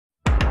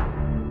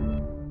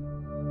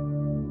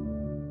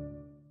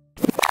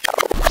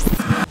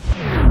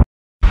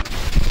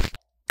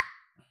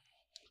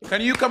Can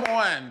you come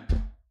on?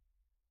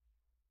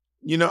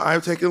 You know,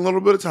 I've taken a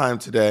little bit of time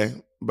today,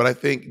 but I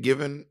think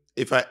even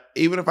if I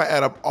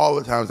add up all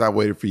the times I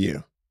waited for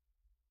you,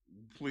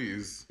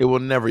 please, it will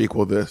never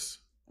equal this.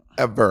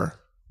 Ever.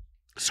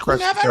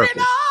 Never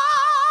enough.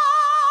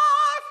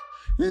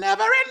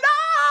 Never enough.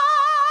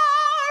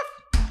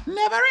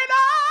 Never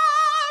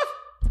enough.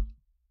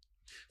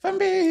 For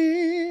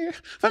me.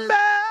 For me.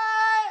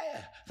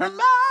 For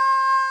me.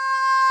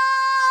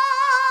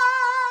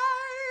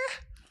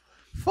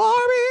 For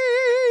me.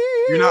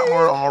 You're not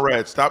Lauren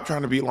Allred. Stop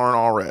trying to beat Lauren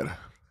Allred.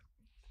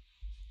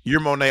 You're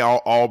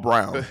Monét all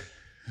brown.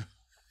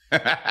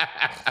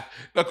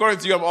 According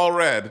to you, I'm all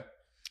red.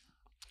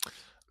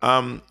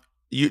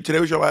 Today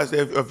was your last day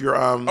of your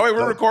Oh wait,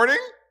 we're recording?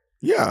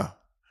 Yeah.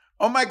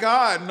 Oh my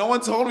God! No one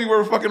told me we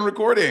were fucking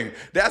recording.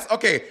 That's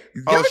okay.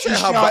 Oh, she's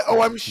shy.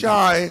 I'm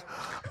shy.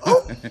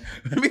 Oh.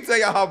 Let me tell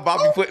y'all how Bob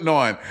be putting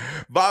on.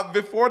 Bob,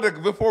 before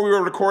we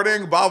were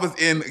recording, Bob was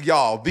in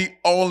the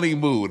only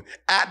mood,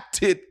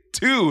 attitude.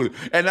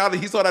 And now that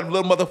he saw that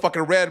little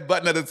motherfucking red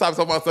button at the top,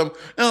 talking about some,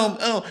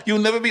 you'll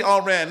never be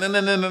all red. No.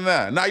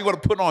 Now you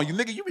want to put on. You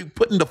nigga, you be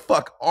putting the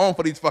fuck on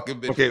for these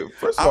fucking bitches. Okay,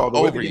 first of all,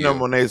 the way that you know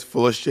Monét's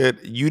full of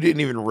shit, you didn't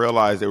even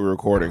realize they were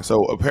recording.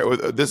 So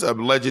apparently, this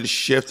alleged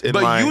shift in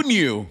you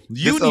knew.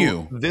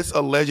 This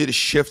alleged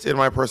shift in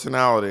my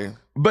personality.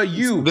 But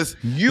you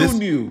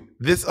knew.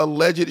 This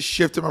alleged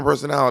shift in my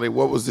personality,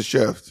 what was the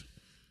shift?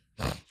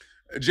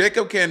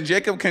 Jacob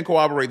can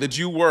corroborate that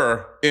you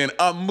were in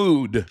a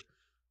mood.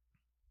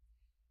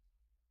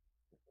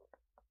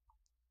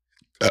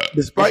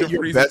 Despite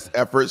your best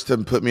efforts to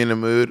put me in a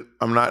mood,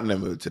 I'm not in the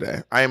mood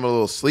today. I am a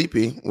little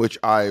sleepy, which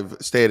I've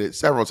stated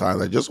several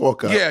times. I just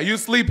woke up. Yeah, you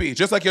sleepy,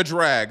 just like your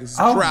drag.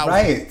 Oh,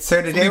 right.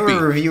 So today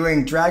we're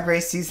reviewing Drag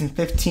Race Season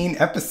 15,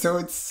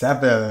 Episode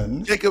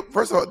 7. Jacob,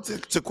 first of all,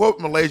 to quote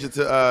Malaysia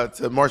to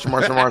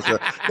Marsha,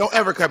 don't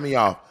ever cut me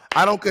off.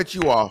 I don't cut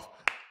you off.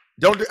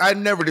 I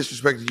never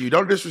disrespected you.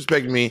 Don't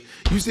disrespect me.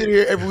 You sit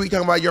here every week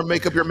talking about your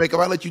makeup.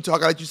 I let you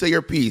talk. I let you say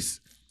your piece.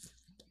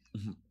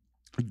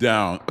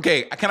 Down.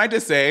 Okay, can I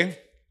just say,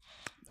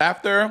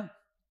 after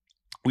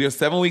we are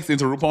 7 weeks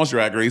into RuPaul's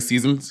Drag Race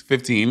Season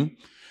 15,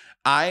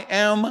 I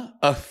am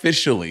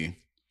officially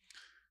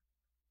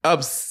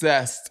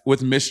obsessed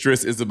with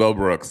Mistress Isabel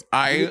Brooks.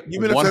 You've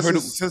been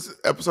obsessed since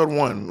episode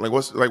 1. Like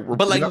what's like?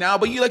 But like now,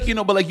 but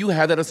you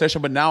had that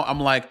obsession. But now I'm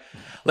like,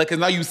 cause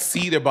now you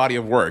see their body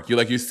of work.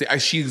 You see,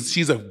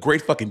 she's a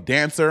great fucking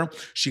dancer.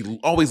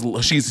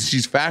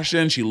 She's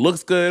fashion. She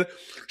looks good.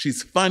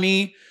 She's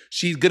funny.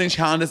 She's good in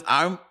challenges.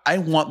 I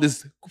want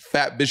this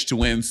fat bitch to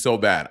win so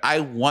bad. I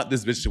want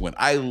this bitch to win.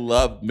 I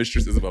love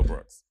Mistress Isabel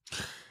Brooks.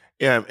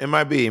 Yeah,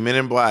 MIB, Men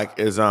in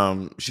Black is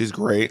she's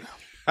great.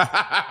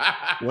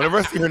 Whenever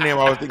I see her name,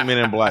 I always think Men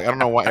in Black. I don't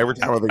know why. Every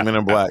time I think Men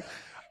in Black.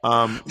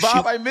 Bob,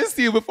 I missed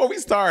you. Before we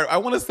start, I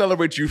want to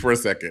celebrate you for a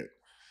second.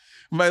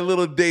 My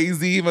little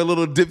Daisy, my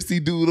little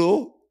Dipsy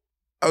Doodle.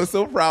 I was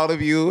so proud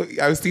of you.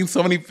 I've seen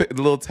so many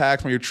little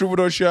tags from your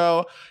Troubadour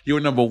show. You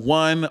were number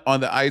 1 on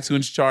the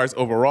iTunes charts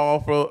overall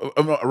for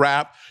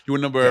rap. You were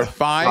number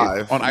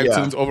 5 on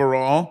iTunes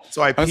overall.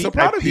 So I'm so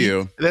proud of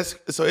you.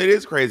 So it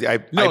is crazy.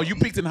 You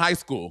peaked in high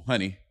school,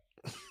 honey.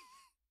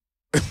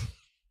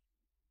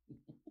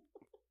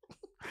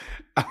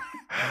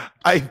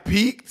 I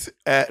peaked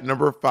at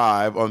number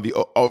 5 on the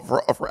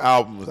for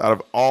albums out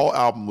of all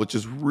albums, which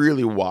is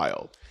really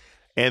wild.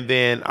 And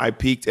then I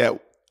peaked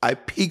at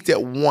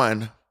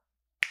 1,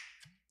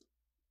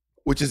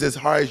 which is as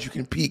high as you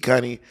can peak,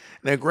 honey.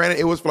 Now, granted,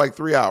 it was for like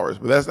 3 hours,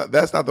 but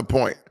that's not the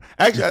point.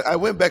 Actually, I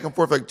went back and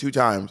forth like 2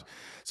 times.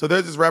 So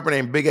there's this rapper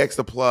named Big X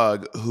the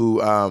Plug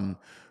who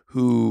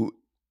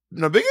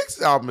Big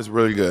X's album is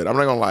really good. I'm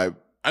not gonna lie.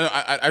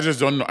 I just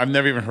don't know. I've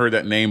never even heard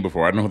that name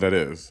before. I don't know who that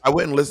is. I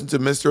went and listened to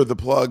Mr. the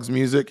Plug's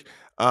music,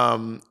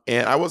 and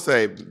I will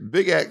say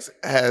Big X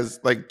has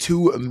like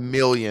 2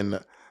 million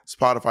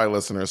Spotify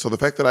listeners. So the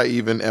fact that I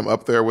even am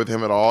up there with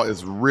him at all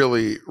is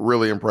really,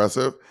 really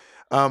impressive.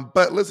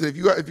 But listen, if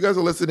you guys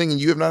are listening and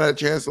you have not had a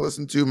chance to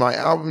listen to my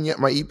album yet,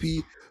 my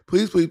EP,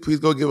 please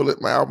go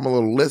give my album a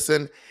little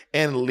listen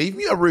and leave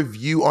me a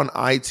review on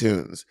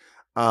iTunes.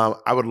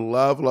 I would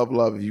love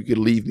if you could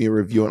leave me a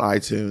review on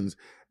iTunes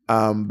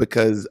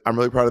because I'm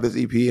really proud of this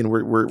EP and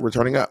we're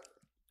turning up.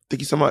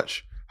 Thank you so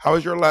much. How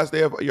was your last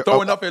day of your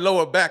throwing up your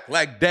lower back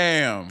like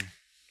damn?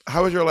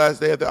 How was your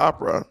last day at the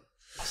opera?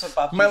 So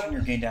Bob, pushing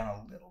your gain down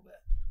a little bit.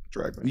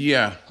 Drag me.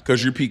 Yeah,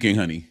 because you're peaking,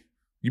 honey.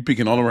 You're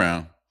peaking all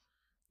around.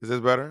 Is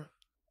this better?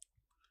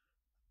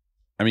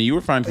 I mean, you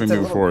were fine for me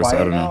before, so I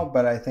don't know.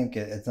 But I think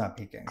it's not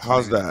peaking. So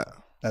how's that?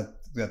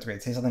 That's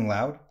great. Say something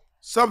loud.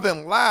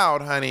 Something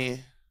loud,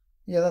 honey.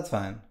 Yeah, that's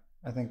fine.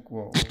 I think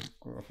we'll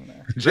go from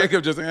there.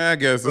 Jacob just, I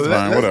guess it's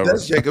fine. Whatever.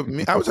 That's Jacob.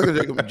 I was talking to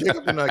Jacob.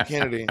 Jacob and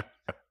Kennedy.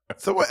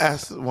 Someone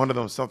asked one of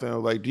them something. I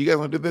was like, "Do you guys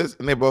want to do this?"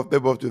 And they both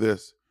do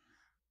this.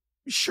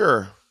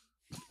 Sure.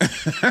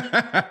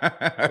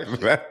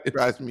 That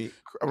drives me.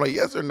 I'm like,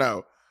 yes or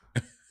no?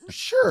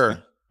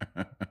 Sure.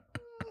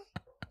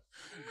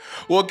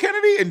 Well,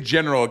 Kennedy in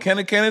general,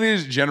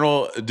 Kennedy's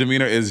general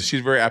demeanor is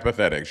she's very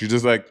apathetic. She's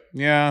just like,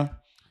 yeah,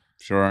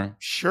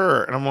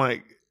 Sure. And I'm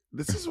like,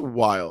 this is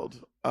wild.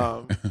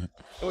 This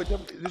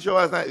is your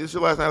last night. This is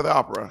your last night of the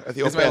opera at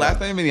the. It's my last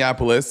night in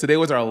Minneapolis. Today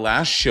was our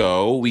last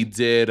show. We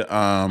did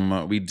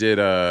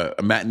a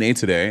matinee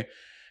today,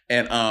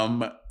 and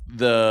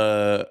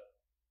the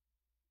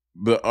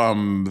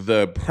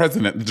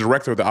president, the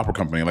director of the opera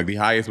company, like the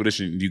highest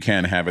audition you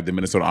can have at the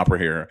Minnesota Opera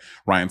here,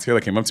 Ryan Taylor,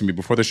 came up to me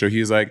before the show.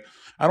 He was like,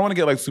 I don't want to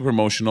get like super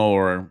emotional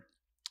or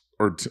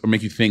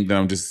make you think that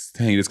I'm just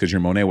saying this because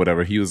you're Monét,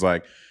 whatever. He was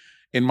like,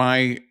 in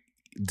my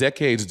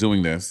decades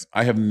doing this,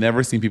 I have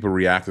never seen people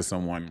react to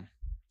someone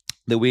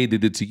the way they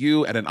did to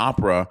you at an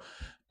opera.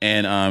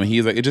 And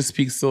he's like, it just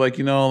speaks to like,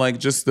 like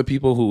just the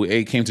people who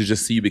came to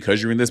just see you because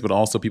you're in this, but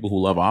also people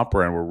who love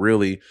opera and were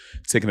really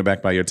taken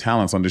aback by your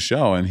talents on the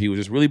show. And he was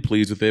just really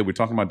pleased with it. We're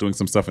talking about doing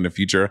some stuff in the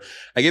future.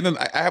 I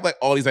have like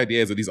all these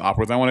ideas of these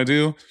operas I want to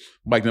do.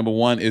 Like number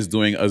one is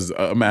doing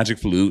a magic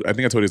flute. I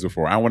think I told you this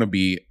before. I want to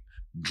be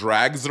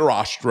drag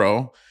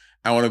Zoroastro.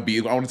 I want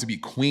it to be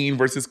Queen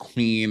versus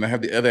Queen. I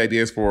have the other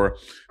ideas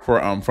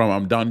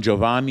from Don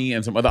Giovanni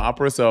and some other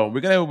operas. So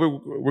we're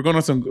working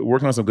on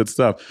some good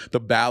stuff. The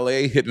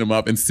ballet hitting them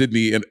up in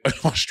Sydney and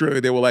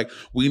Australia. They were like,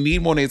 we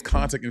need Monét's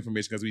contact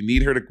information because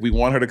we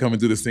want her to come and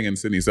do this thing in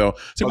Sydney. So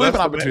really fun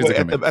opportunities to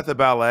come in. At the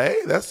ballet.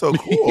 That's so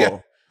cool.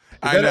 Yeah,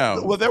 I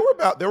know. Well,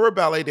 there were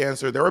ballet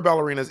dancers, there were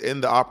ballerinas in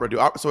the opera.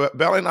 So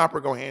ballet and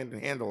opera go hand in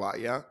hand a lot.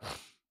 Yeah.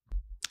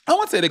 I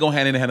wouldn't say they go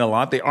hand in hand a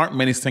lot. There aren't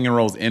many singing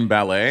roles in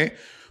ballet.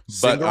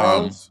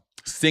 But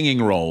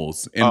singing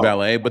roles in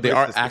ballet, but they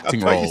are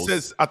acting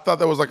roles. I thought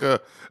that was like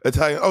a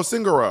Italian. Oh,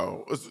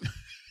 Singaro.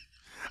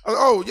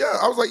 Oh yeah,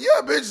 I was like,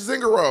 yeah, bitch,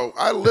 Singaro.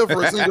 I live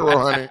for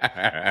Singaro, honey.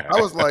 I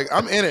was like,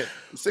 I'm in it.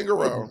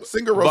 Singaro.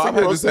 Bob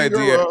had this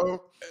idea.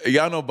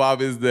 Y'all know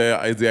Bob is the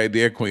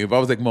idea queen. Bob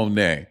was like,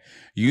 Monét,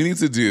 you need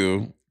to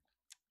do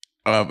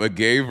a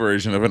gay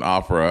version of an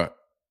opera.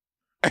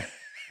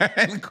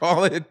 And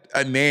call it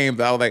a name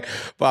that I was like,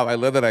 Bob, I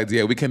love that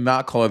idea. We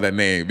cannot call it that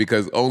name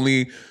because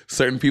only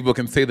certain people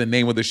can say the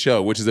name of the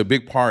show, which is a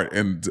big part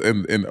and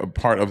a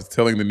part of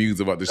telling the news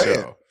about the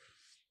show.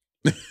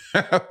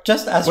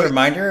 Just as a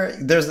reminder,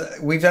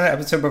 we've done an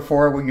episode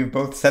before where you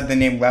both said the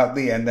name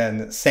loudly and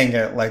then sang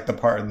it like the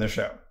part in the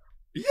show.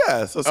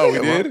 Yeah, so say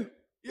it. We did?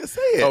 Yeah,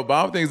 say it. Oh,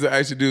 Bob thinks that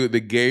I should do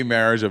the gay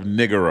marriage of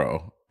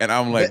Nigaro. And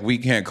I'm like, we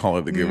can't call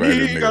it the gay marriage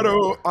of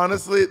Nigaro.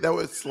 Honestly, that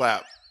would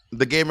slap.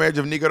 The gay marriage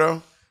of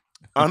Nigaro.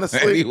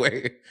 Honestly,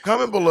 anyway,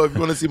 comment below if you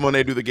want to see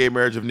Monét do the gay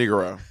marriage of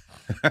Nigaro.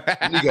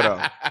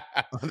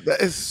 That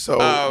is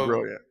so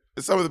brilliant.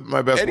 It's some of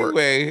my best work.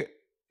 Anyway,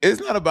 it's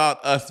not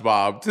about us,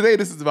 Bob. Today,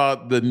 this is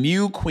about the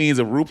new queens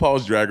of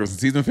RuPaul's Drag Race in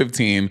season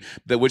 15,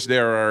 which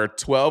there are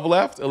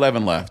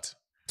 11 left.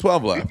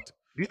 12 left.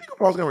 Do you think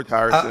RuPaul's going to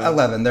retire soon?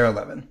 11. They're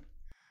 11.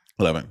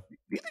 11. Do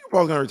you think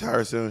RuPaul's going to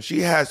retire soon? She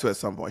has to at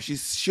some point.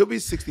 She'll be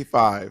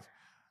 65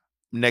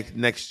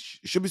 next.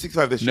 She'll be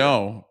 65 this year.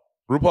 No,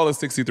 RuPaul is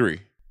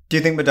 63. Do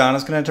you think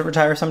Madonna's going to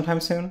retire sometime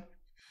soon?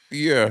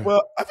 Yeah.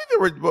 Well, I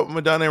think what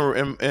Madonna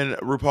and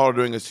RuPaul are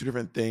doing is two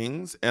different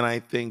things, and I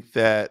think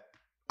that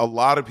a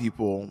lot of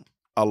people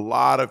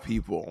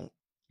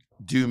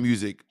do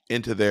music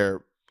into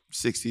their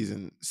 60s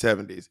and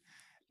 70s,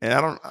 and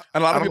a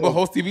lot of people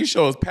host TV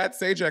shows. Pat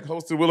Sajak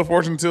hosted Wheel of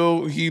Fortune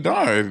until he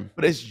died.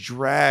 But it's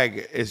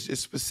drag. It's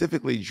just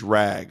specifically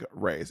drag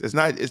race. It's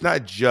not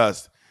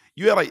just.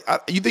 You think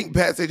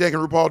Pat Sajak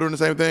and RuPaul doing the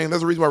same thing?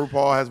 That's the reason why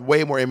RuPaul has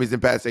way more Emmys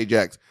than Pat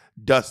Sajak's.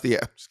 Dusty.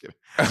 I'm just kidding.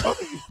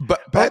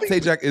 But Pat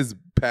Sajak is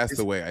passed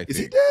away, I think. Is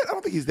he dead? I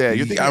don't think he's dead.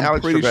 You're thinking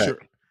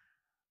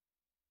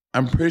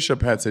I'm pretty sure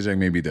Pat Sajak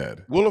may be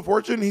dead. Wheel of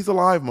Fortune, he's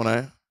alive,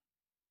 Monét.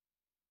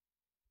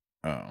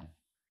 Oh.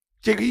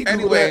 Jacob,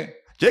 anyway,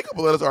 Jacob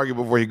will let us argue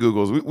before he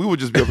Googles. We would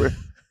just be over.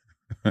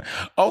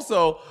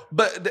 Also,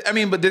 but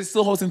they're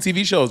still hosting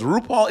TV shows.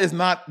 RuPaul is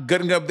not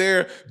getting up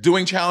there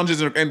doing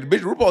challenges, and bitch,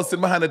 RuPaul is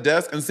sitting behind a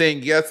desk and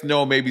saying yes,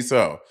 no, maybe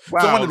so.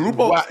 Wow,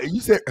 wow.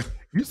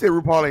 You said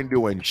RuPaul ain't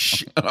doing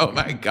shit. Oh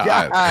my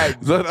God.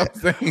 That's what I'm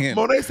saying.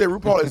 Monét said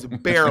RuPaul is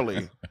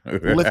barely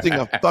lifting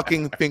a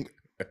fucking finger.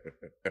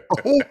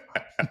 Oh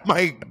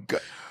my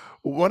God.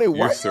 Monét,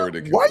 why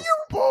you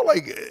RuPaul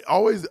like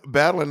always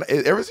battling?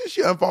 Ever since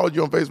she unfollowed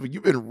you on Facebook,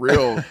 you've been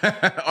real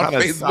kind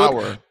of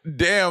sour.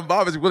 Damn,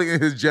 Bob is really in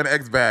his Gen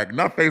X bag.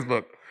 Not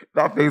Facebook.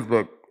 What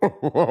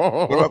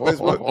about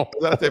Facebook?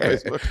 Did I say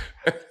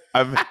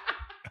Facebook?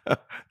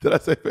 Did I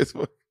say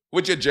Facebook?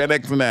 With your Gen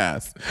X and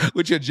ass.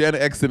 With your Gen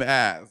X and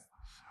ass.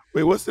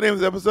 Wait, what's the name of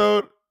this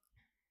episode?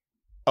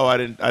 Oh, I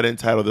didn't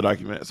title the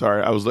document.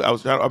 Sorry, I've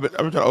been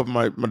trying to open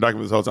my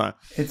document this whole time.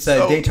 It's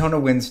Daytona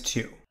Wind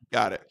 2.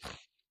 Got it.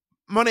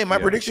 Monét, my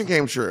prediction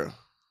came true.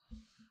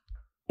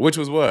 Which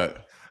was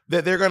what?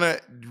 That they're gonna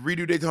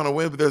redo Daytona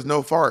Wind, but there's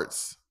no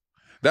farts.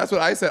 That's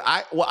what I said.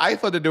 I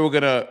thought that they were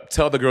gonna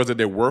tell the girls that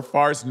there were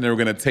farts and they were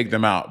gonna take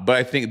them out. But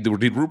I think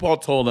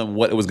RuPaul told them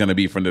what it was gonna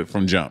be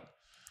from jump.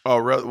 Oh,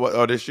 really? What?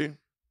 Oh, did she?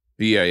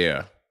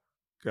 Yeah.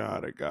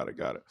 Got it.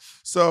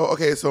 So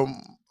okay,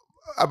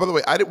 by the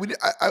way, I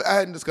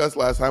hadn't discussed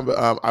last time, but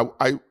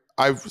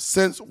I've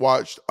since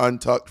watched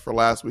Untucked for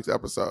last week's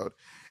episode,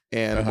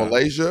 and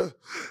Malaysia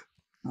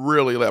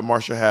really let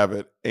Marsha have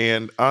it.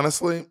 And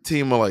honestly,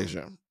 Team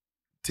Malaysia.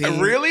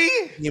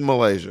 Really? Team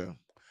Malaysia.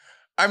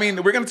 I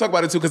mean, we're gonna talk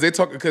about it too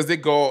because they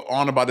go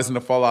on about this in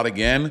the fallout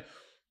again.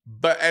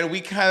 And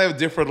we kind of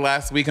differed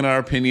last week in our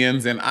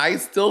opinions, and I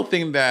still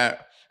think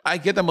that I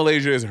get that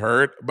Malaysia is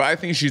hurt, but I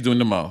think she's doing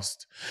the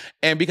most.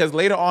 And because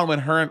later on when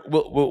her,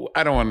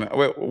 I don't want to,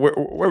 where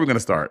are we going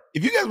to start?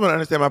 If you guys want to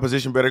understand my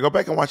position better, go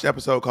back and watch the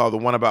episode called The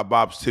One About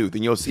Bob's Tooth,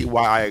 and you'll see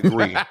why I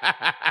agree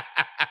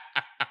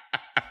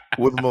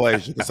with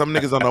Malaysia. Because some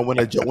niggas don't know when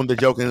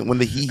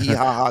the hee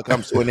ha ha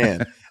comes to an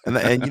end.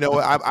 And you know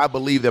what? I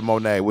believe that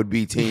Monét would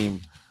be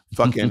team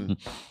fucking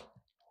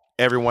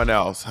everyone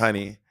else,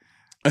 honey.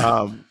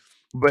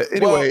 But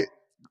anyway.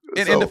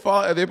 In the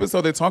fall of the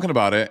episode, they're talking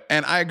about it,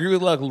 and I agree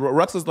with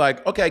Rux is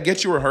like, okay, I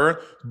get you were her,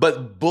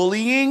 but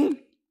bullying,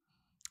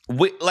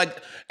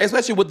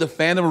 especially with the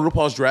fandom of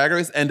RuPaul's Drag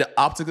Race and the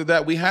optics of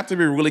that, we have to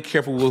be really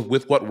careful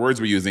with what words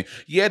we're using.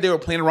 Yeah, they were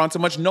playing around too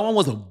much. No one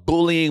was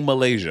bullying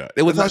Malaysia.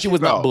 It was how she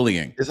was not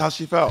bullying. It's how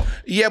she felt.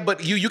 Yeah,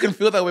 but you can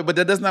feel that way, but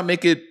that does not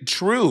make it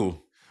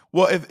true.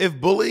 Well, if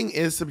bullying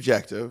is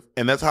subjective,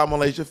 and that's how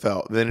Malaysia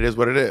felt, then it is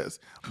what it is.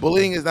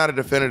 Bullying is not a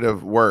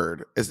definitive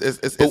word.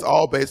 It's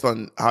all based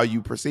on how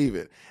you perceive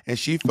it. And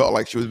she felt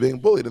like she was being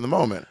bullied in the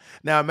moment.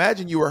 Now,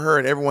 imagine you were her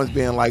and everyone's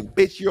being like,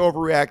 bitch, you're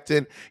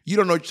overreacting. You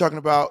don't know what you're talking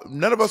about.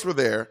 None of us were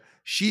there.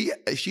 She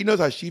knows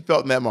how she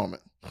felt in that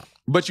moment.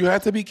 But you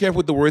have to be careful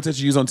with the words that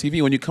you use on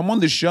TV. When you come on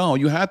the show,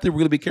 you have to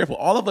really be careful.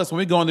 All of us, when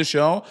we go on the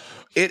show,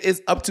 it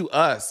is up to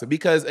us.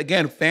 Because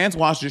again, fans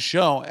watch the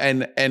show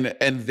and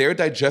they're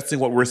digesting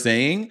what we're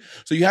saying.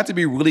 So you have to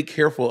be really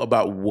careful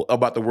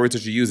about the words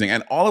that you're using.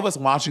 And all of us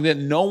watching it,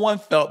 no one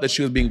felt that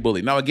she was being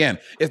bullied. Now again,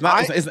 it's not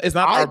our business.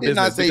 I did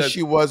not say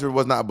she was or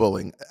was not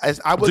bullying.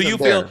 I wasn't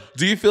there.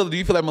 Do you feel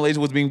that Malaysia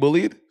was being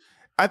bullied?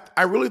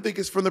 I really think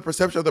it's from the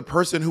perception of the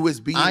person who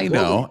is being bullied.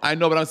 I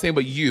know, but I'm saying,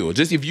 but you,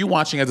 just if you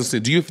watching as a,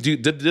 did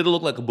it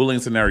look like a bullying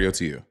scenario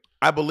to you?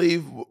 I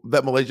believe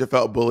that Malaysia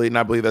felt bullied, and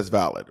I believe that's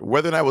valid.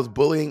 Whether or not it was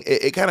bullying,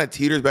 it kind of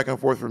teeters back and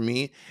forth for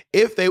me.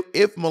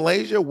 If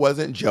Malaysia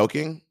wasn't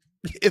joking,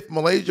 if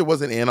Malaysia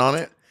wasn't in on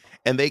it,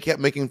 and they kept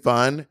making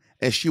fun,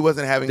 and she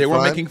wasn't having fun. They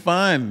weren't making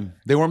fun.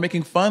 They weren't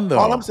making fun, though.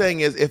 All I'm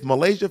saying is, if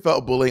Malaysia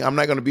felt bullying, I'm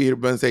not going to be here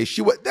and say,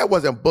 that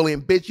wasn't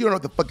bullying, bitch. You don't know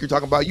what the fuck you're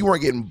talking about. You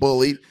weren't getting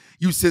bullied.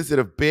 You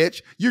sensitive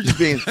bitch. You're just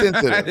being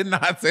sensitive. I did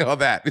not say all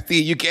that.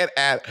 See, you cannot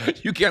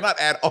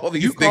add all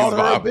these things. You called her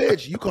Bob. a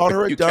bitch. You called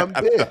her a dumb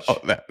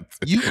bitch.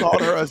 You called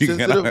her a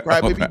sensitive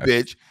crybaby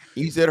bitch.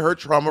 You said her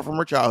trauma from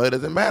her childhood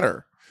doesn't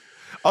matter.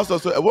 Also,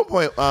 so at one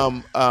point,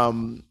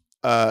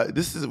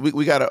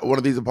 we got one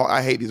of these.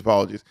 I hate these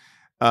apologies.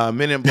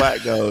 Men in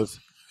Black goes.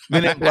 I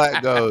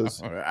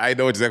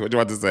know exactly what you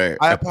want to say.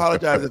 I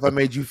apologize if I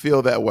made you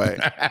feel that way.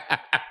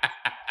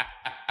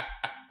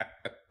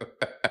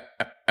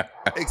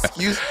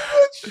 Excuse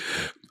me.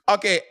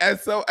 Okay, and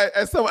so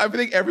I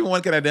think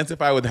everyone can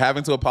identify with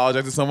having to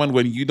apologize to someone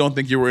when you don't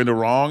think you were in the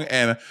wrong.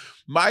 And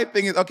my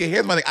thing is, okay,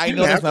 here's my thing. I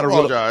know that's not a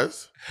real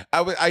apologize.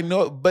 I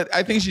know, but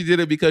I think she did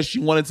it because she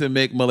wanted to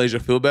make Malaysia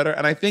feel better.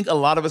 And I think a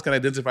lot of us can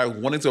identify with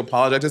wanting to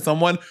apologize to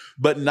someone,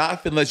 but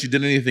not feeling that you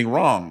did anything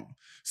wrong.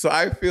 So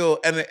I feel,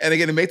 and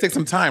again, it may take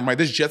some time, right?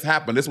 This just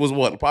happened. This was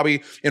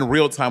probably in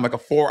real time, like a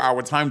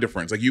 4-hour time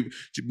difference. Like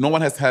no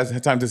one has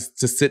time to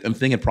sit and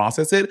think and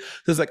process it.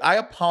 So it's like, I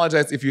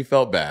apologize if you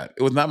felt bad.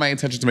 It was not my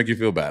intention to make you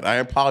feel bad. I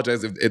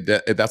apologize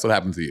if that's what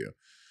happened to you.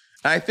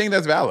 And I think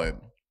that's valid.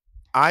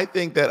 I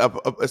think that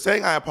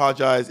saying I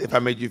apologize if I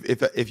made you,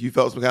 if you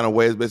felt some kind of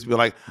way is basically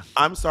like,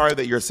 I'm sorry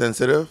that you're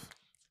sensitive.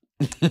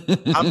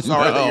 I'm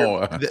sorry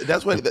that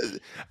that's what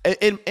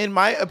in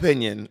my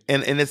opinion,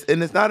 and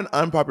it's not an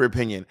unpopular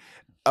opinion.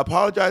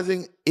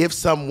 Apologizing if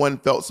someone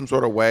felt some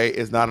sort of way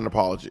is not an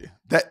apology.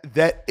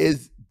 That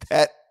is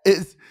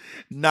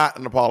not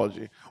an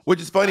apology. Which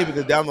is funny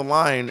because down the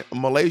line,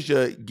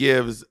 Malaysia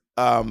gives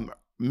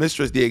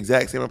Mistress the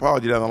exact same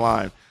apology down the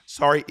line.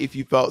 Sorry if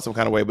you felt some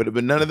kind of way, but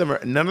none of them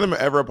are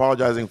ever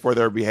apologizing for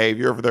their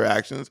behavior or for their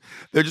actions.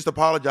 They're just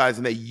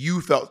apologizing that you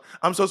felt.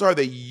 I'm so sorry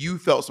that you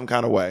felt some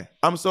kind of way.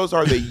 I'm so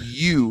sorry that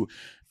you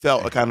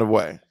felt a kind of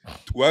way.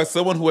 Well, as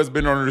someone who has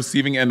been on the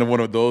receiving end of one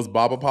of those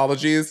Bob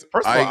apologies,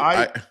 first of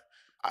all,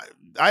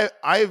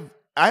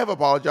 I have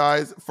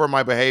apologized for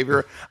my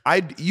behavior.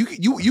 You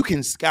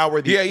can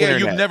scour the internet.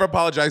 You've never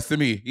apologized to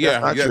me.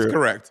 That's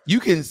correct. You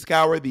can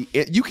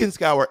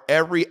scour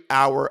every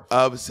hour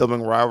of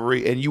Sibling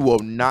Rivalry, and you will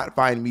not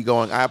find me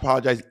going, I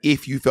apologize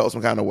if you felt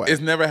some kind of way.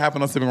 It's never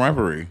happened on Sibling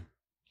Rivalry.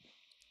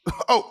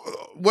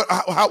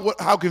 Oh,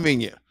 how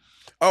convenient.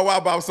 Oh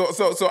wow, Bob.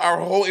 So our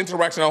whole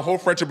interaction, our whole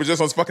friendship was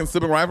just on fucking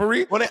Sibling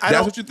Rivalry?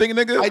 That's what you think,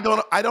 nigga?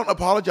 I don't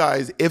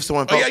apologize if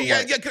someone felt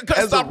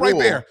Stop right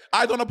there.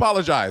 I don't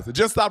apologize.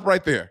 Just stop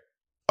right there.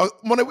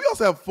 Monét, we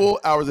also have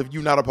full hours of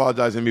you not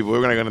apologizing to people.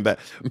 We're gonna go into that.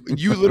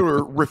 You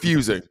literally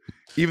refusing,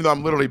 even though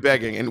I'm literally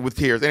begging and with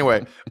tears.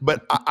 Anyway,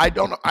 but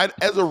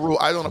as a rule,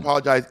 I don't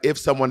apologize if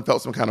someone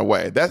felt some kind of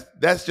way.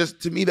 That's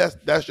just, to me, that's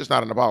just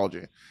not an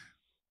apology.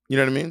 You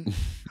know what I mean?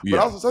 Yeah. But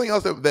also something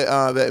else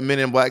that Men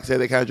in Black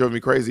said that kind of drove me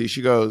crazy.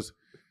 She goes,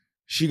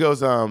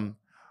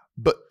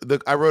 But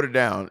I wrote it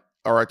down,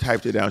 or I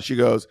typed it down. She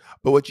goes,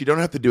 but what you don't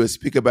have to do is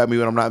speak about me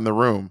when I'm not in the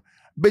room.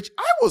 Bitch,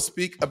 I will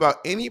speak about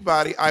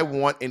anybody I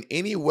want in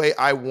any way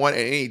I want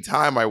at any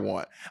time I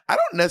want. I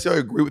don't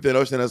necessarily agree with the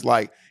notion that's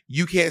like,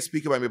 you can't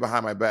speak about me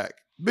behind my back.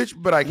 Bitch,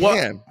 but I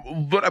can.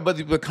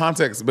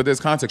 But there's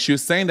context. She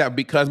was saying that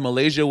because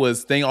Malaysia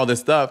was saying all this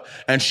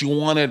stuff, and she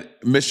wanted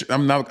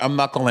I'm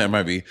not calling it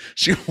MIB.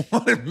 She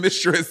wanted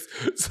Mistress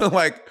to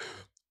like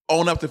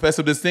own up to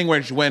festival this thing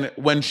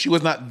when she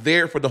was not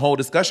there for the whole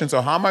discussion.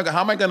 So how am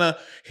I gonna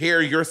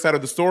hear your side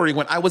of the story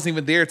when I wasn't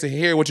even there to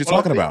hear what you're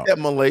talking about? That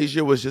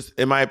Malaysia was just,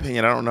 in my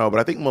opinion, I don't know, but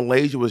I think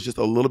Malaysia was just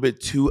a little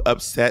bit too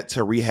upset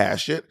to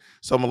rehash it.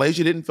 So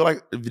Malaysia didn't feel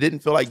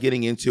like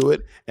getting into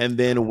it. And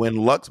then when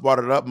Lux brought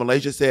it up,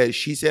 Malaysia said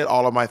she said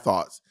all of my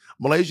thoughts.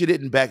 Malaysia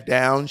didn't back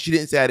down. She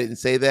didn't say I didn't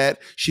say that.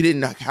 She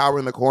didn't cower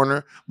in the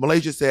corner.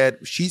 Malaysia said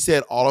she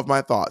said all of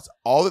my thoughts.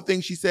 All the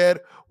things she said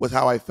was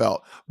how I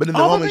felt. But in the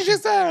moment,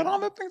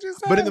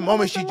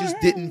 she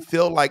just didn't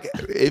feel like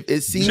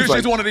it seems like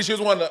she's one of these. She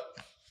was one of the.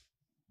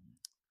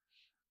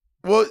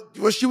 Well,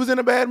 she was in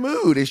a bad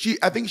mood. And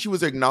I think she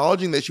was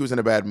acknowledging that she was in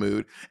a bad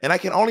mood. And I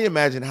can only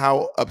imagine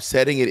how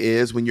upsetting it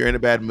is when you're in a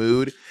bad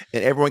mood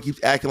and everyone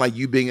keeps acting like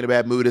you being in a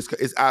bad mood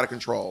is out of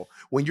control.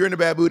 When you're in a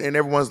bad mood and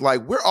everyone's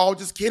like, we're all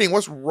just kidding.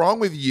 What's wrong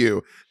with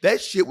you? That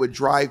shit would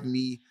drive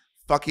me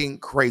fucking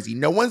crazy.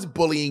 No one's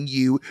bullying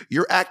you.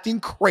 You're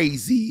acting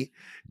crazy.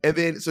 And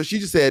then, so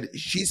she said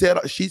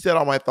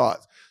all my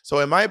thoughts. So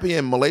in my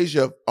opinion,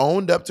 Malaysia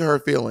owned up to her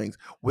feelings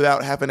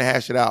without having to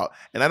hash it out.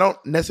 And I don't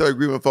necessarily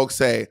agree when folks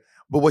say,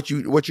 but what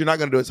you're not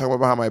going to do is talk about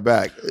behind my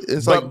back.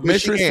 It's but like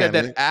Mistress said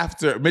that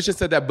after. Mistress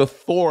said that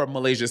before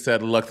Malaysia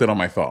said, "Lucked it on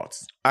my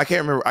thoughts." I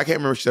can't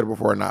remember if she said it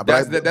before or not.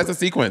 But that's a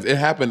sequence. It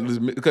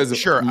happened because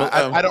sure.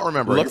 I don't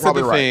remember. Lux said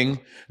the thing.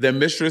 Then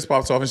Mistress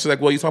pops off and she's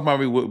like, "Well, you talking about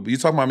me? You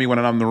talking about me when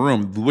I'm in the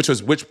room?"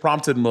 Which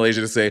prompted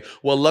Malaysia to say,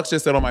 "Well, Lux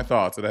just said on my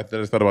thoughts." And I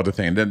thought about the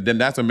thing. Then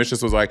that's when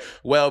Mistress was like,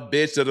 "Well,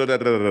 bitch." Da, da, da,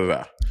 da, da,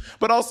 da.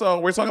 But also,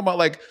 we're talking about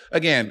like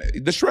again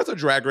the shreds of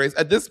Drag Race.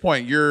 At this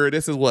point,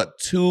 this is what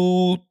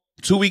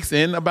 2 weeks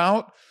in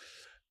about.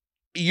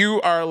 You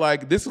are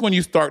like, this is when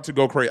you start to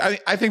go crazy.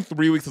 I think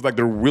 3 weeks is like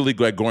the really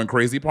good going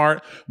crazy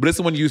part, but this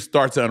is when you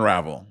start to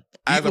unravel.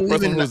 As a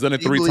person who's done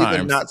it 3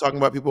 times. Not talking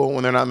about people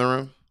when they're not in the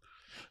room?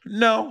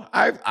 No,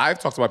 I've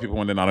talked about people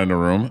when they're not in the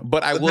room,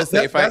 but I will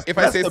say that's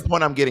the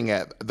point I'm getting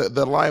at.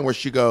 The line where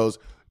she goes,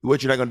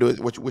 what you're not going to do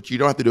is, what you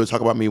don't have to do is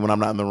talk about me when I'm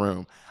not in the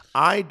room.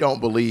 I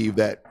don't believe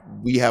that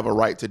we have a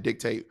right to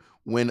dictate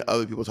when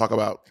other people talk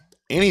about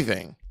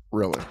anything,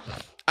 really.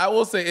 I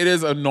will say it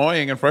is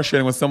annoying and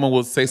frustrating when someone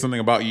will say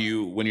something about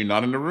you when you're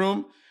not in the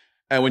room,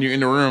 and when you're in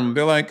the room,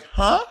 they're like,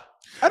 "Huh?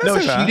 I didn't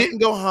say that." She didn't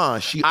go, "Huh?"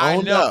 She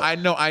owned up. I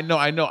know.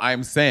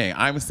 I'm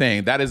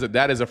saying that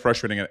is a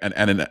frustrating and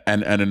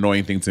an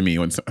annoying thing to me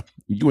when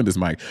you and this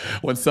mic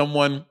when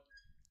someone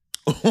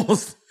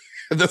the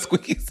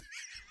squeakies.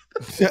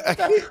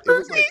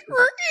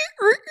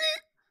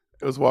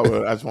 It was wild.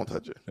 I just won't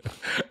touch it.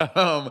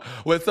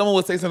 When someone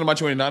will say something about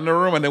you when you're not in the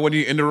room, and then when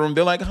you're in the room,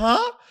 they're like,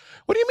 "Huh?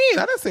 What do you mean?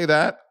 I didn't say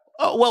that."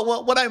 Oh,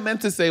 well, what I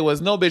meant to say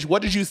was, "No, bitch,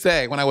 what did you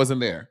say when I wasn't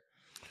there?"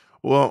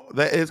 Well,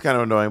 that is kind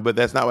of annoying, but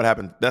that's not what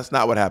happened. That's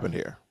not what happened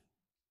here.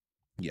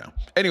 Yeah.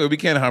 Anyway, we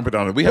can't hump it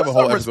on it. We have a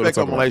whole episode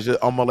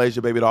on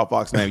Malaysia, baby doll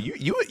Fox name.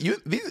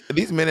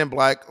 These men in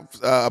black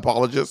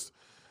apologists.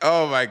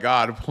 Oh my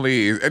God,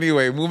 please.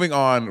 Anyway, moving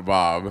on,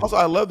 Bob. Also,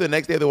 I love the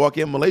next day they walk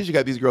in, Malaysia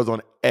got these girls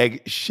on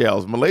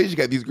eggshells. Malaysia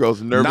got these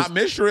girls nervous. Not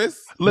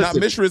Mistress. Listen,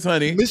 not Mistress,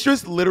 honey.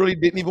 Mistress literally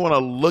didn't even want to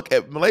look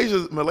at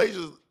Malaysia's.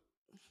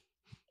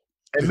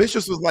 And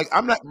Mistress was like,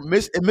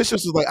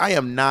 Mistress was like, I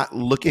am not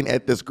looking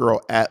at this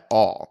girl at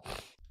all.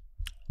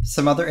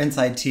 Some other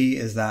inside tea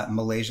is that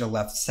Malaysia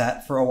left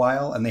set for a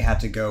while and they had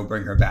to go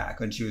bring her back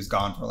when she was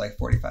gone for like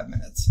 45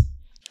 minutes.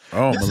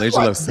 Oh,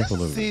 Malaysia left set a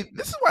little bit. See,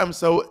 this is why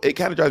it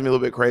kind of drives me a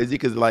little bit crazy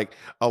because like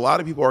a lot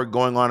of people are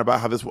going on about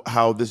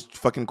how this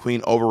fucking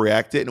queen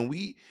overreacted, and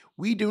we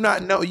do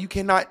not know. You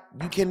cannot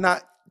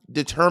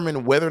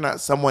determine whether or not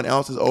someone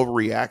else is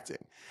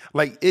overreacting.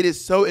 Like, it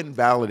is so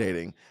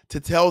invalidating to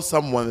tell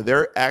someone that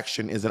their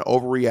action is an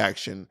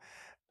overreaction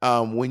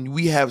when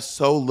we have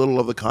so little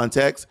of the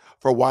context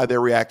for why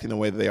they're reacting the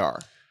way that they are.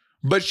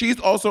 But she's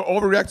also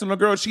overreacting to the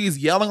girl. She's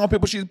yelling on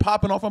people. She's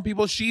popping off on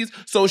people. She's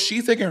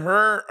taking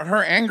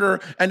her anger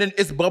and then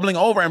it's bubbling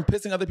over and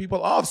pissing other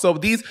people off. So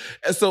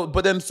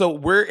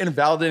we're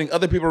invalidating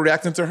other people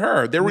reacting to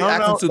her. They're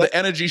reacting to the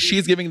energy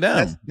she's giving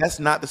them. That's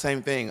not the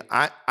same thing.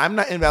 I'm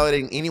not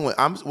invalidating anyone.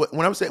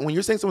 When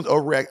you're saying someone's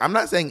overreacting, I'm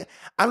not saying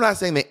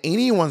that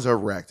anyone's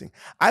overreacting.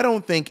 I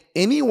don't think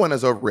anyone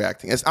is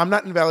overreacting. I'm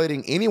not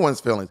invalidating anyone's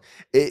feelings.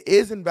 It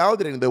is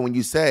invalidating though when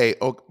you say,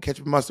 "Oh,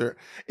 ketchup and mustard."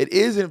 It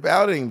is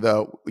invalidating though.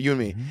 You and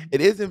me.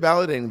 It is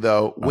invalidating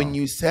though when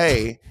you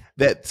say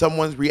that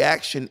someone's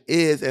reaction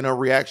is an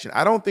overreaction.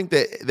 I don't think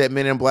that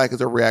Men in Black is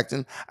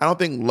overreacting. I don't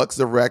think Lux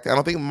is overreacting. I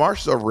don't think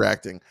Marsh is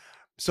overreacting.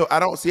 So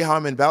I don't see how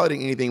I'm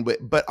invalidating anything,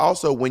 but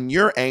also when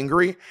you're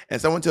angry and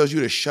someone tells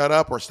you to shut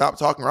up or stop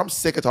talking, or I'm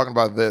sick of talking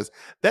about this,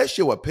 that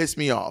shit would piss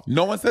me off.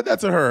 No one said that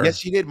to her. Yes,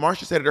 she did.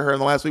 Marsha said it to her in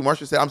the last week.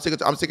 Marsha said, I'm sick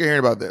of hearing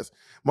about this.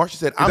 Marsha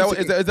said,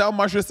 Is that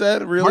what Marsha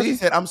said? Really? Marsha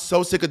said, I'm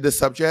so sick of this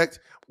subject.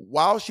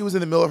 While she was in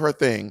the middle of her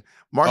thing,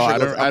 Marsha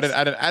goes,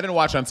 I didn't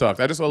watch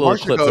Untucked. I just saw a little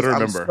clip. I don't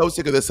remember. I'm so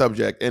sick of this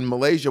subject. And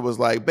Malaysia was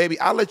like, baby,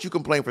 I'll let you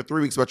complain for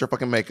 3 weeks about your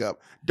fucking makeup.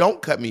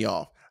 Don't cut me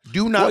off.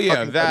 Do not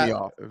fucking cut me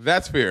off.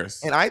 That's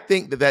fierce. And I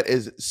think that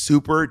is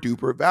super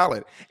duper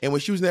valid. And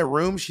when she was in that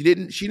room, she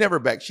never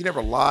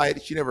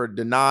lied, she never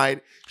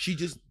denied. She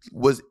just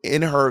was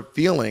in her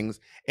feelings.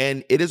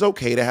 And it is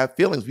okay to have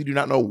feelings. We do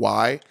not know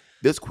why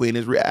this queen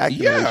is reacting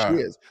the way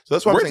she is. So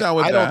that's why I'm saying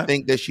I don't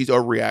think that she's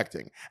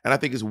overreacting. And I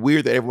think it's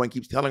weird that everyone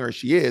keeps telling her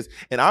she is.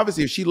 And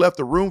obviously, if she left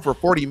the room for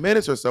 40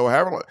 minutes or so,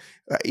 however long,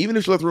 even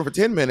if she left the room for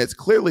 10 minutes,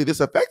 clearly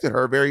this affected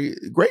her very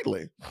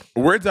greatly.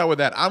 Words out with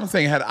that. I'm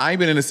saying, had I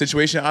been in a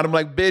situation, I'd have been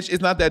like, bitch,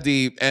 it's not that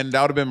deep. And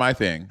that would have been my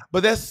thing.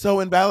 But that's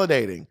so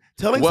invalidating.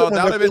 That would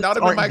have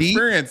been my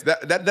experience.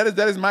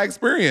 That is my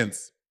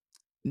experience.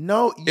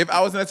 No, if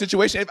I was in that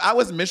situation, if I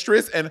was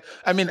mistress, and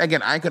I mean,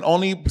 again, I can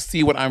only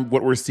see what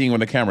we're seeing on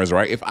the cameras,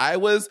 right? If I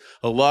was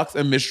a Lux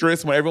and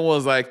mistress, when everyone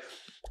was like,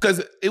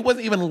 because it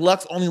wasn't even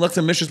only Lux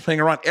and mistress playing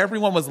around.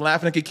 Everyone was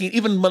laughing at Kiki.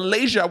 Even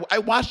Malaysia, I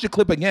watched the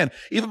clip again.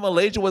 Even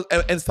Malaysia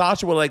and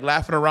Sasha were like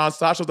laughing around.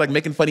 Sasha was like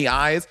making funny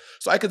eyes.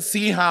 So I could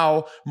see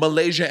how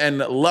Malaysia and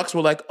Lux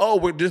were like, oh,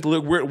 we're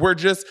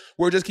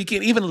just Kiki.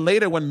 And even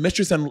later when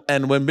Mistress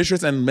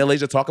and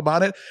Malaysia talk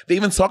about it, they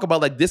even talk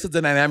about like this is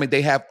the dynamic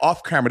they have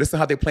off camera. This is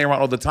how they play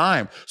around all the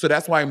time. So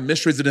that's why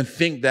Mistress didn't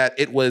think that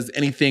it was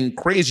anything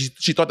crazy.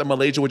 She thought that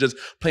Malaysia was just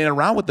playing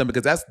around with them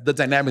because that's the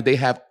dynamic they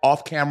have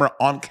off camera,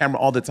 on camera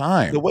all the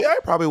time. The way I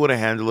probably would have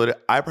handled it,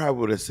 I probably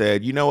would have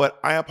said, you know what?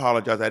 I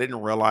apologize. I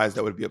didn't realize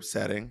that would be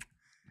upsetting.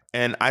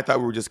 And I thought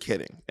we were just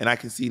kidding. And I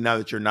can see now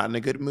that you're not in a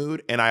good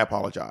mood, and I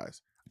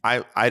apologize.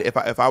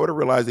 If I would have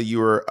realized that you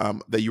were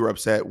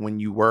upset when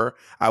you were,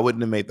 I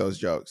wouldn't have made those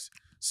jokes.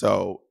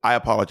 So I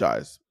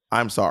apologize.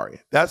 I'm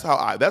sorry. That's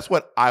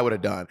what I would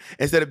have done.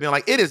 Instead of being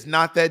like, it is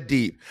not that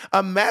deep.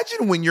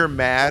 Imagine when you're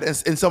mad and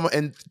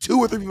 2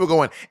 or 3 people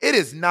going, it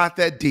is not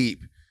that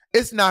deep.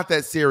 It's not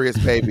that serious,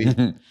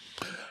 baby.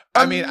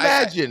 I mean,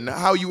 imagine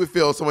how you would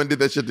feel if someone did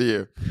that shit to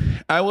you.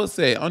 I will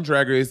say on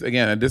Drag Race,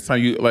 again, at this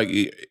time,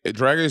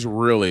 Drag Race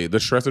really, the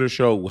stress of the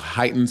show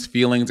heightens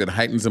feelings and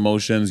heightens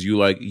emotions.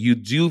 You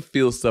do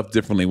feel stuff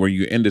differently where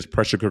you're in this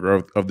pressure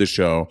cooker of the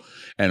show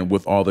and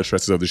with all the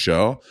stresses of the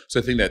show. So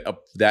I think that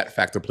that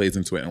factor plays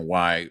into it and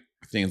why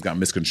things got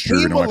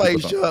misconstrued.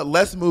 Malaysia,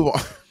 let's move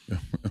on.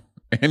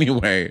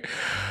 Anyway,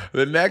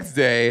 the next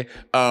day,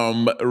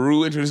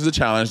 Ru introduces a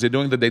challenge. They're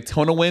doing the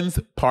Daytona Winds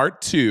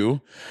Part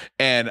 2.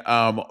 And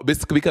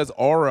because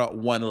Aura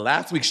won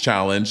last week's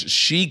challenge,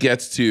 she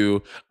gets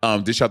to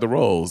dish out the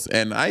roles.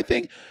 And I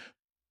think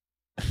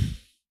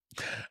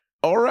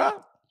Aura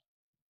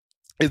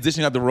is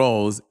dishing out the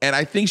roles. And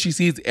I think she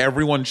sees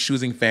everyone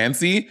choosing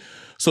fancy.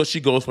 So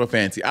she goes for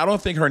fancy. I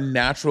don't think her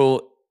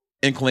natural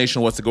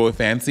inclination was to go with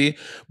fancy,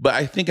 but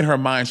I think in her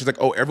mind she's like,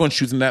 oh, everyone's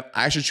choosing that,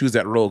 I should choose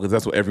that role because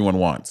that's what everyone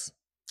wants.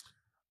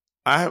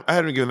 I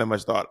hadn't given that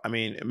much thought. I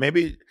mean,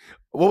 maybe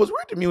what was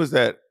weird to me was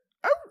that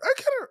I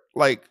kind of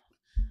like,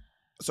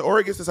 so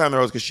Ori gets to sign the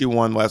roles because she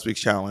won last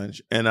week's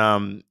challenge,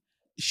 and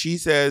she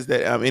says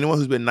that anyone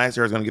who's been nice to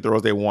her is going to get the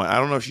roles they want. I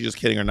don't know if she's just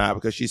kidding or not,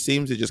 because she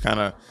seems to just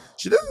kind of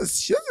she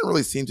doesn't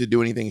really seem to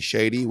do anything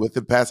shady with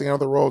the passing out of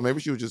the roles.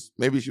 Maybe she was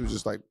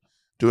just like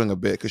doing a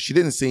bit, because she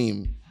didn't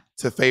seem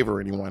to favor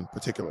anyone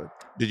particular.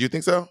 Did you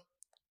think so?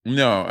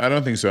 No, I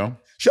don't think so.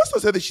 She also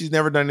said that she's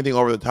never done anything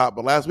over the top,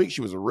 but last week she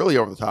was really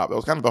over the top. That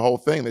was kind of the whole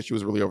thing, that she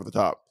was really over the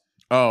top.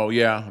 Oh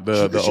yeah,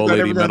 the old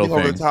lady metal thing.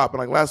 Over the top, and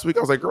like last week I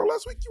was like, girl,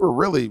 last week you were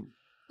really,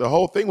 the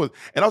whole thing was,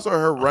 and also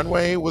her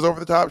runway was over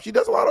the top. She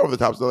does a lot over the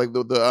top stuff, like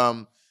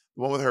the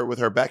one with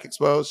her back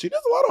exposed. She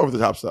does a lot of over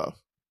the top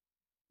stuff.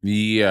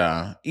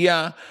 Yeah.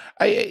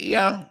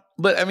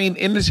 But I mean,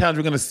 in the challenge,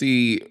 we're going to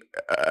see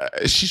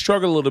she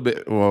struggled a little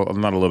bit. Well,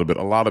 not a little bit,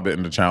 a lot of it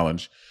in the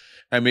challenge.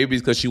 And maybe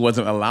it's because she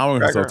wasn't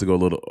allowing herself to go a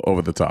little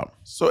over the top.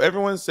 So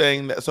everyone's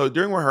saying that. So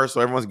during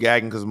rehearsal, everyone's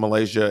gagging because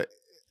Malaysia,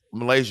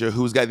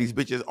 who's got these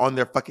bitches on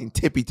their fucking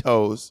tippy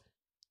toes.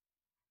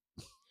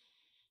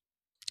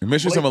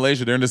 Mistress and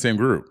Malaysia, they're in the same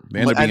group. They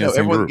end up being in the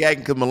same group. Everyone's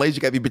gagging because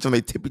Malaysia got these bitches on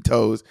their tippy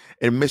toes,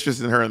 and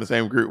Mistress and her in the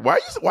same group. Why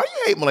do you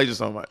hate Malaysia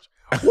so much?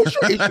 What's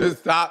your issue?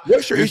 Stop.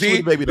 What's your issue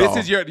with Baby Doll?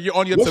 You're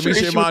on your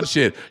Tamisha Iman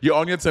shit. You're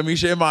on your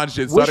Tamisha Iman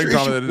shit. Starting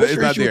from it's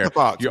not there.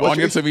 You're on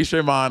your Tamisha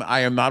Iman. I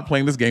am not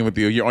playing this game with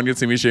you. You're on your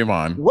Tamisha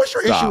Iman. What's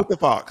your issue with the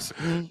Fox?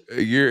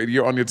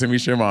 You're on your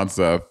Tamisha Iman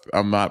stuff.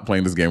 I'm not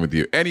playing this game with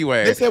you.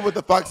 Anyway. They said what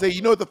the Fox say.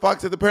 You know what the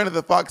Fox said? The parent of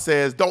the Fox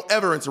says, don't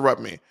ever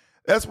interrupt me.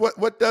 That's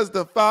what does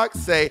the Fox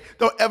say?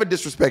 Don't ever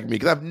disrespect me,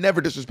 because I've never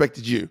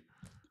disrespected you.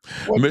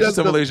 Mistress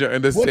and Malaysia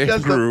in the same group. What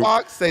does the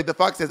Fox say? The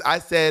Fox says, I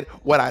said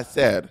what I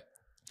said.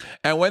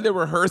 And when they're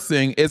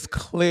rehearsing, it's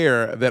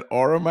clear that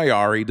Aura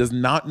Mayari does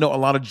not know a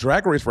lot of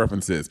Drag Race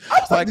references.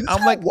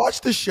 I'm like,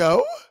 watch the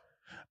show.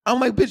 I'm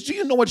like, bitch, do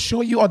you know what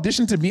show you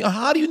auditioned to be?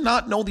 How do you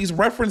not know these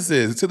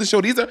references to the show?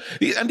 These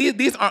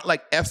aren't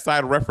like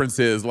F-side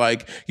references,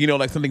 like, you know,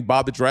 like something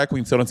Bob the Drag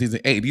Queen said on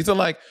season 8. These are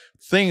like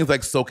things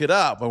like Soak It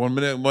Up, or when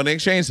they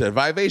exchanged it,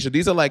 Vivacia.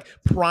 These are like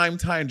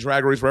primetime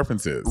Drag Race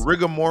references.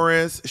 Rigor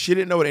Morris, she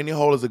didn't know what Any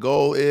Hole Is a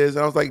Goal is.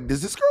 And I was like,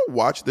 does this girl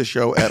watch the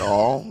show at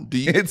all?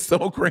 It's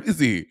so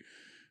crazy.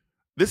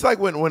 This is like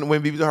when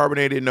Bibi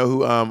Harbonnet didn't know who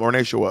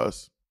Ornacia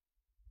was.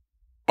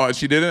 Oh,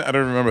 she didn't? I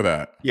don't remember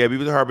that. Yeah,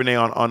 Bibi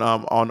Harbonnet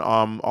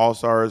on All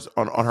Stars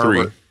on her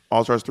 3.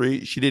 All Stars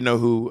 3. She didn't know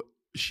who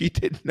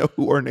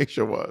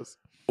Ornacia was.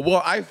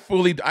 Well, I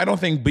don't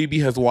think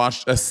BB has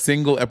watched a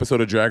single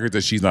episode of Drag Race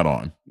that she's not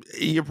on.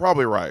 You're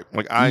probably right.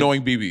 Like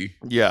knowing BB.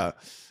 Yeah.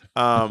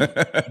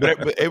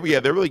 But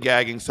yeah, they're really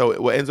gagging.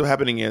 So what ends up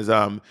happening is,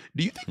 do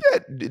you think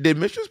that did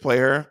Mistress play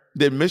her?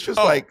 Did Mistress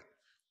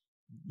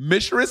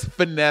Mistress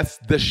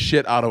finessed the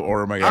shit out of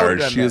Aura Mayard.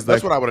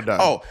 That's what I would have done.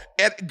 Oh,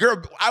 and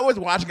girl, I was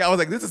watching. I was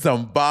like, this is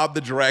some Bob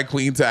the Drag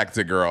Queen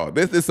tactic, girl.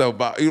 This is so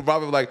Bob. You're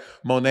probably like,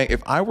 Monét,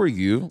 if I were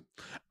you,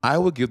 I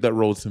would give that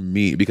role to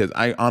me because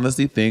I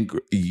honestly think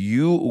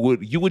you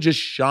would just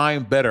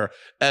shine better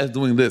as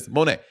doing this.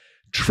 Monét,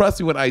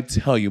 trust me when I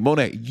tell you,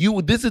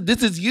 Monét,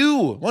 this is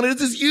you. Monét,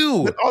 this is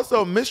you. But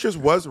also, Mistress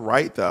was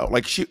right though.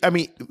 Like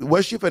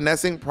was she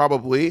finessing?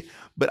 Probably,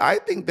 but I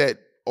think that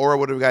Aura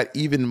would have got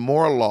even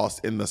more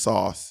lost in the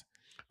sauce.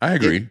 I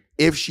agree.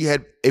 If she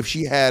had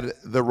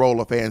the role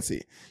of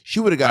Fancy, she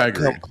would have got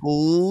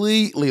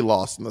completely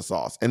lost in the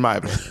sauce, in my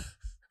opinion.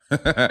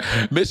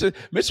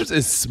 Mistress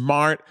is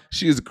smart.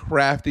 She is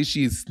crafty.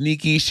 She is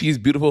sneaky. She is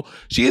beautiful.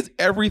 She is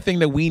everything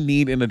that we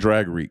need in a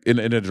drag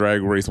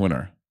race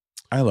winner.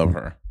 I love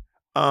her.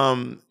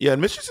 Yeah,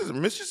 Mistress is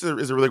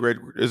a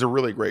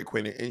really great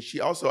queen, and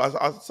she also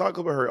I saw a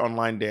clip of her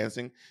online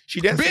dancing.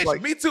 She dances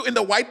Bitch, me too. In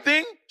the white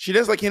thing, she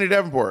dances like Kenny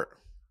Davenport.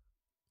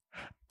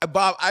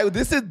 Bob,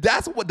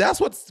 that's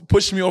what's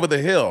pushed me over the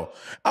hill.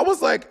 I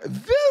was like,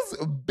 this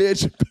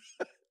bitch,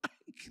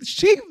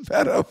 she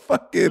better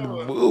fucking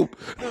move.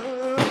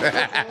 The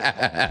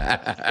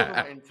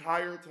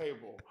entire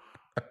table.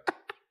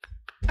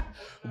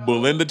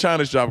 Belinda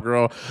China Shop,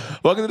 girl.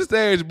 Welcome to the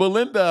stage,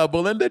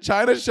 Belinda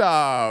China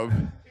Shop.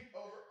 Oh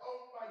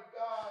my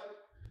God.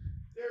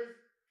 There's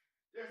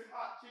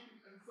hot chicken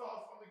and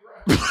sauce on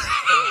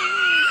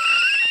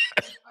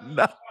the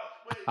ground.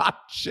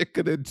 Hot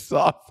chicken and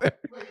sauce.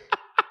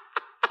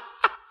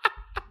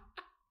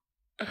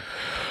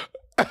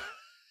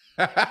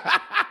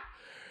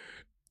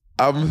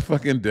 I'm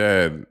fucking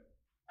dead.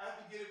 I have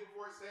to get it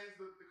before it stains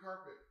the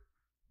carpet.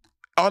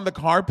 On the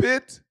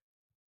carpet?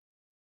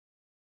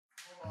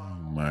 Oh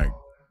my,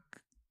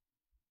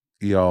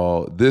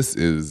 y'all, this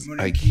is Monét,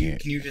 I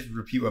can't. Can you just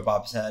repeat what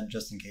Bob said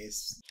just in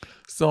case?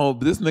 So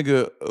this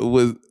nigga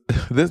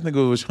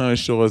was trying to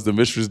show us the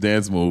Mistress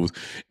dance moves,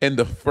 and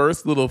the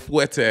first little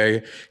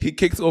fouette, he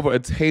kicks over a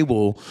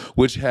table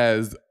which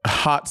has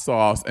hot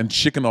sauce and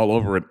chicken all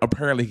over it.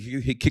 Apparently,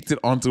 he kicked it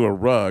onto a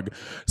rug,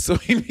 so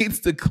he needs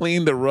to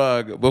clean the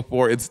rug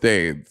before it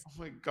stains. Oh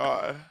my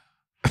God.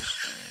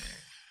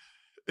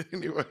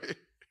 Anyway.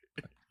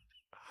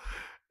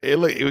 Hey,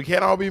 look, we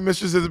can't all be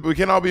mistresses. We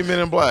can't all be men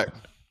in black.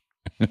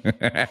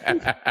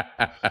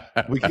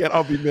 We can't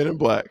all be men in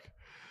black.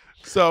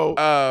 So,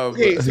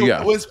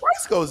 when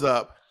Spice goes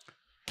up,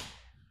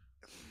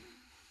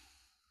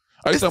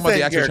 are you talking about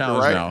the actual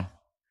challenge right? now?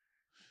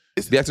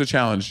 The actual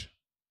challenge.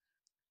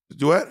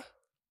 Do what? Are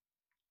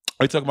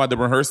you talking about the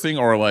rehearsing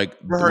or like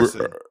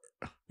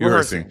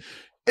rehearsing?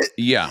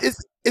 Yeah,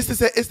 it's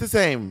the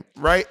same,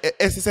 right?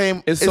 It's the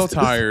same. It's so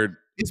tired.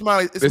 It's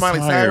Miley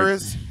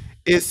Cyrus.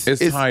 It's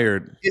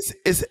tired.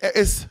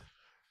 It's.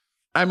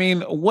 I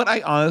mean, what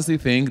I honestly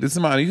think. This is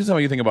my. You can tell me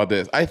what you think about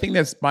this. I think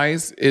that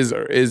Spice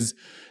is.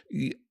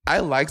 I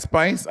like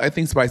Spice. I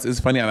think Spice is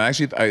funny, and I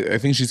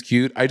think she's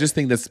cute. I just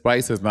think that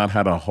Spice has not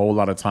had a whole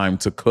lot of time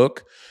to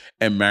cook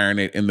and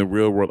marinate in the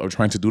real world of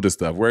trying to do this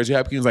stuff. Whereas you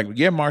have queens like,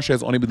 yeah, Marsha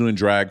has only been doing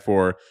drag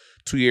for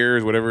 2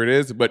 years, whatever it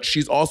is, but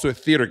she's also a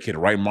theater kid,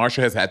 right? Marsha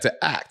has had to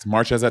act.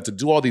 Marsha has had to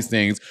do all these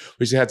things,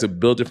 where she had to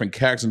build different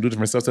characters and do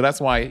different stuff. So that's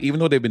why, even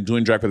though they've been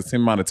doing drag for the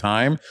same amount of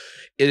time,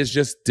 it is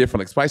just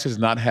different. Like Spice has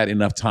not had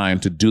enough time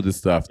to do this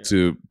stuff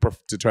to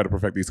try to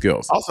perfect these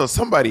skills. Also,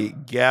 somebody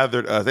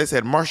gathered us. They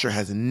said Marsha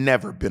has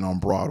never been on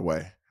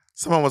Broadway.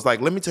 Someone was like,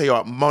 let me tell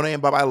y'all, Monét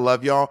and Bob, I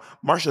love y'all.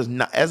 Marsha's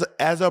not,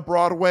 as a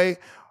Broadway,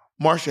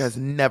 Marsha has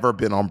never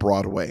been on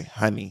Broadway,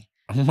 honey.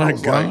 Oh my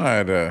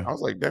God. I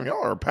was like, damn,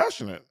 y'all are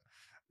passionate.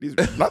 These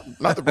not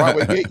the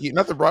Broadway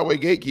not the Broadway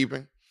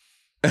gatekeeping.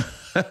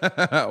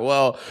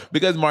 Well,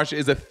 because Marsha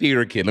is a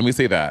theater kid, let me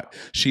say that.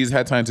 She's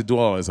had time to do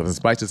all this stuff. And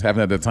Spice just haven't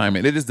had the time.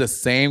 And it is the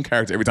same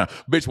character every time.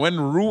 Bitch, when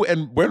Rue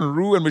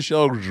and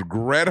Michelle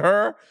read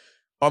her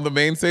on the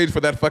main stage for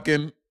that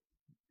fucking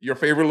your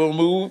favorite little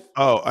move.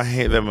 Oh, I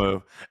hate that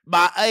move.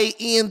 By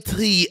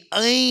A-N-T.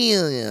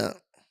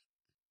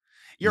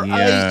 You're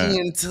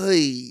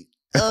A-N-T.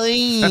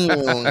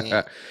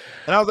 And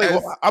I was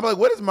like,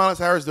 what is Miley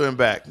Cyrus doing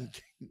back?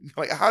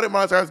 Like, how did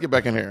Miley Cyrus get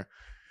back in here?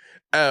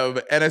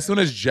 And as soon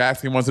as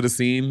Jax came onto the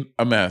scene,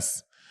 a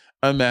mess.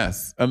 A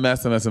mess.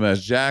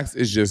 Jax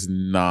is just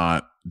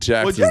not.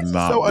 Jax Jax is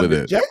not with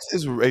it. Jax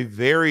is a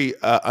very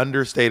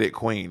understated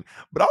queen,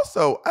 but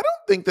also I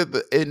don't think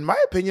that in my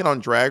opinion on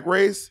Drag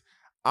Race,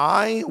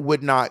 I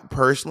would not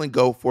personally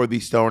go for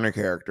the stoner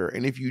character.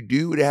 And if you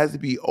do, it has to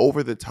be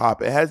over the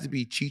top. It has to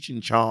be Cheech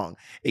and Chong.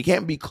 It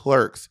can't be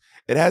Clerks.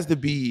 It has to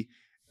be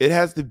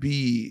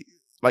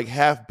like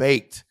Half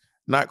Baked,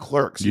 not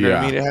Clerks. You know what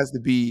I mean? It has to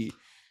be.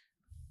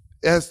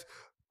 It has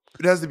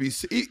to be.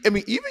 I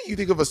mean, even you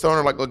think of a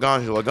stoner like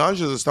Laganja. Laganja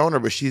is a stoner,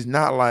 but she's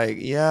not like,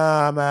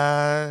 yeah,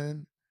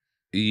 man.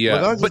 Yeah,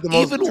 Laganja's the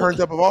most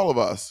turned up of all of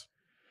us.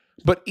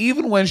 But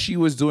even when she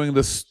was doing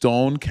the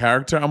stone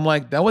character, I'm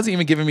like, that wasn't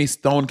even giving me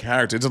stone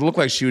character. It just looked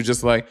like she was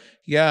just like,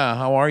 yeah,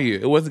 how are you?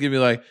 It wasn't giving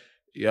me like,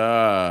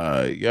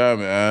 yeah,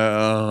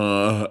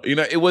 man. You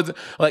know, it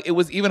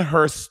was even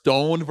her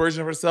stone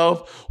version of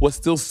herself was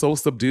still so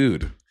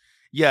subdued.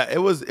 Yeah, it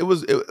really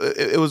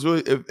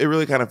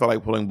kind of felt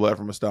like pulling blood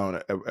from a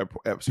stone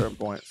at certain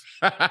points.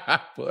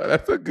 That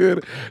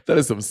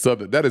is a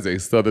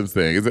southern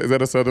thing. Is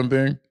that a southern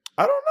thing?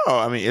 I don't know.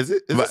 I mean, is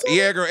it?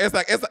 Yeah, girl. It's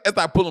like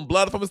pulling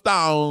blood from a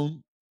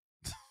stone.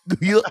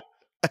 I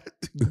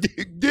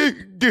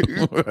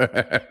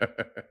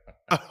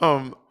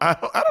don't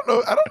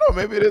know.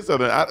 Maybe it is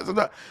southern.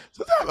 Sometimes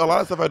a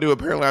lot of stuff I do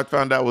apparently I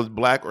found out was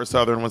black or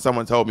southern when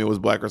someone told me it was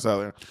black or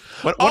southern.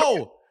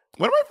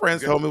 One of my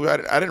friends told me,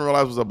 I didn't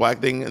realize it was a black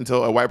thing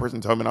until a white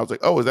person told me, and I was like,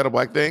 oh, is that a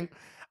black thing?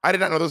 I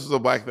did not know this was a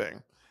black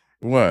thing.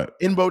 What?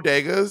 In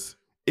bodegas,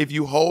 if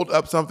you hold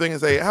up something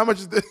and say, how much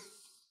is this?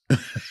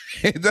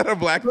 Is that a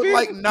black thing?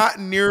 Like not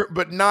near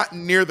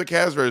the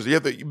cash register. You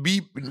have to be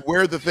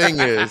where the thing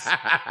is.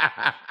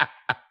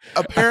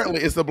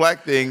 Apparently, it's a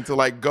black thing to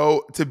like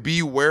go to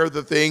be where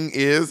the thing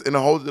is and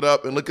hold it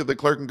up and look at the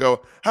clerk and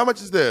go, "How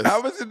much is this?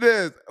 How much is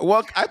this?"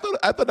 Well, I thought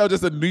that was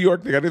just a New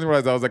York thing. I didn't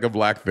realize that was like a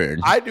black thing.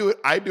 I do it.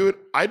 I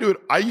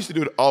used to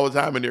do it all the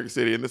time in New York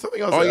City, and there's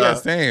something else. Oh yeah,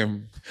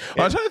 same.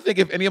 Well, I'm trying to think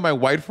if any of my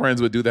white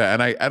friends would do that,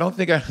 and I don't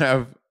think I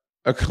have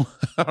a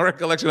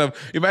recollection of.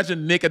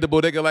 Imagine Nick at the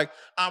bodega, like,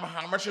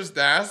 how much is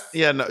that?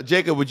 Yeah, no,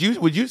 Jacob, would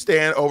you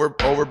stand over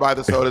by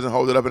the sodas and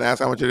hold it up and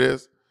ask how much it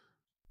is?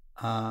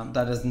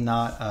 That is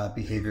not a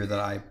behavior that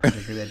I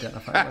particularly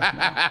identify with.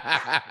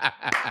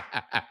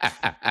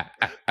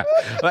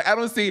 Like I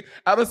don't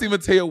see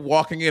Mateo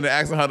walking in and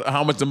asking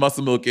how much the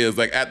muscle milk is,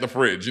 like at the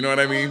fridge. You know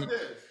what I mean?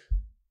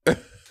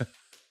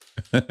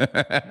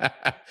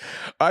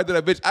 I did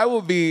that, bitch. I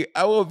will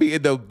be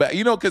in the back,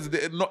 you know, because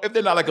if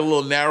they're not like a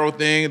little narrow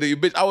thing,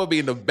 bitch, I would be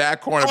in the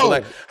back corner. Oh.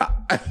 But like,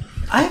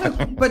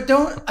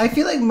 I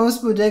feel like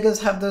most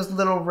bodegas have those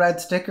little red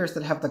stickers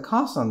that have the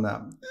cost on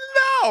them.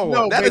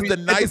 No, that baby, is the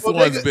nice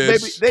ones, bitch.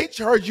 Baby, they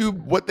charge you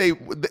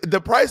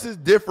the prices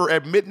differ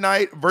at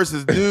midnight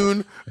versus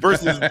noon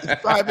versus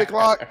 5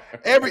 o'clock.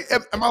 Am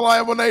I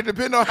lying one night?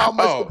 Depending on how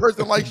much the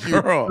person likes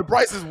you, the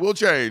prices will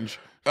change.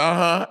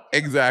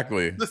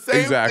 Exactly. The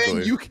same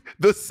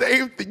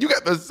thing. You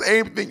got the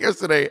same thing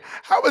yesterday.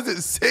 How is it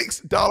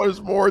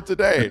 $6 more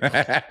today?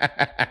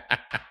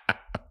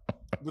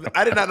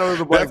 I did not know it was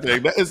a black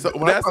thing. That's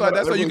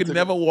why you can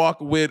never walk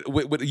with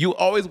you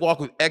always walk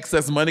with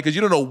excess money because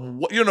you don't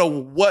know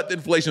what the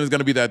inflation is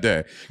going to be that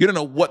day. You don't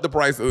know what the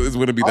price is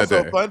going to be that day.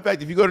 Also, fun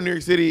fact: if you go to New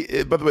York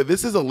City, by the way,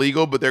 this is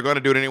illegal, but they're going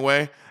to do it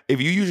anyway.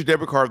 If you use your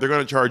debit card, they're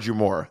going to charge you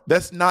more.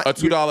 That's not a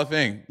 $2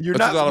 thing. You're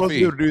not supposed to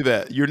be able to do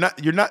that. You're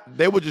not.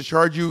 They will just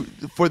charge you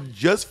for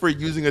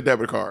using a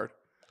debit card.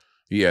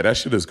 Yeah, that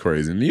shit is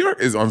crazy. New York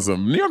is on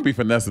some. New York be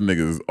finessing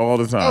niggas all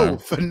the time. Oh,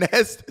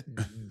 finessed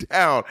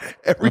down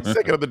every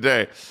second of the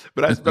day.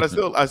 But I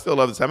still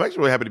love this. I'm actually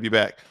really happy to be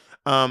back.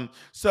 Now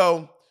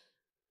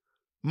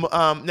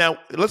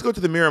let's go to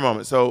the mirror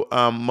moment. So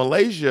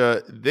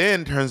Malaysia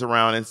then turns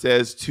around and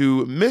says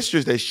to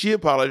Mistress that she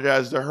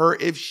apologized to her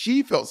if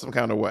she felt some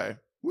kind of way,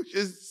 which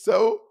is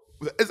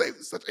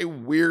such a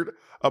weird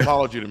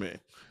apology to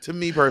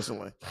me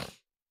personally.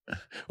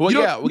 Well,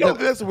 you don't think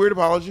that's a weird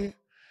apology?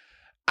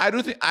 I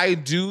don't think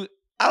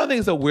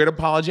it's a weird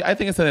apology. I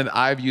think it's something that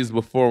I've used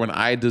before when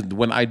I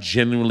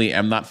genuinely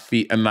am not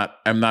feeling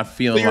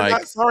you're like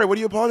not sorry. What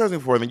are you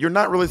apologizing for? Then you're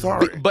not really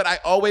sorry. But I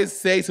always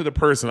say to the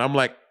person, I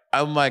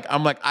will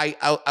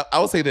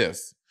say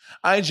this.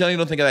 I genuinely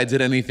don't think that I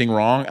did anything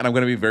wrong, and I'm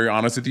going to be very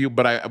honest with you.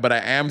 But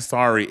I am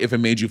sorry if it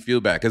made you feel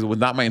bad because it was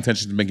not my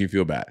intention to make you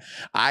feel bad.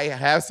 I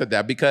have said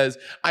that because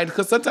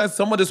sometimes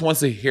someone just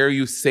wants to hear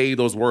you say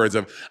those words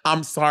of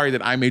 "I'm sorry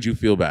that I made you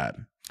feel bad."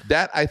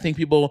 That I think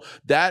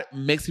that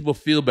makes people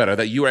feel better,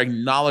 that you are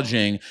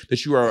acknowledging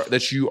that you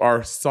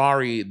are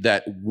sorry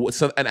that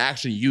an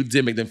action you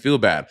did make them feel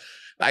bad.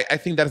 I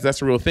think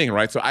that's a real thing,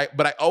 right? So I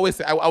always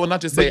say I will not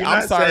just say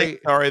I'm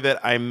sorry that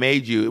I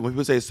made you. When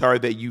people say sorry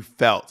that you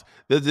felt,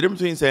 there's a difference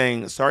between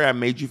saying sorry I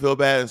made you feel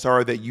bad and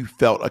sorry that you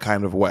felt a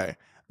kind of way.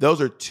 Those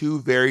are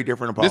two very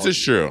different apologies. This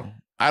is true.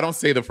 I don't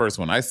say the first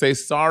one. I say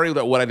sorry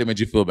that what I did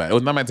made you feel bad. It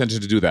was not my intention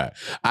to do that.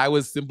 I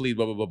was simply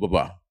blah blah blah blah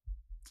blah.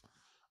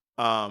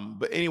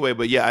 But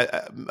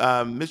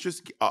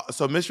Mistress.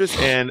 So Mistress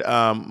and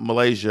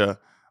Malaysia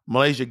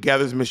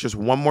gathers Mistress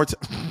one more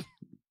time.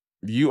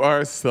 You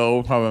are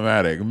so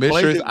problematic.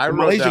 Mistress, I wrote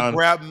Malaysia down.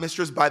 grabbed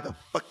Mistress by the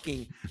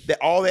fucking,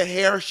 all that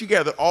hair. She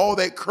gathered all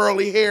that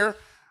curly hair,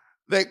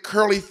 that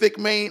curly thick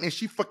mane, and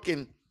she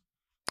fucking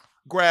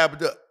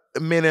grabbed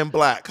Men in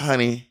Black,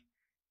 honey.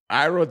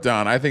 I wrote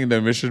down, I think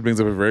that Mistress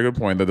brings up a very good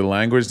point that the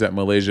language that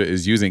Malaysia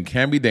is using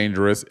can be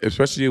dangerous,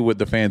 especially with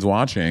the fans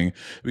watching,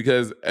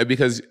 because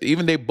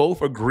even they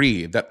both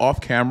agree that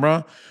off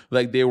camera,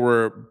 like they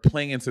were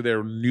playing into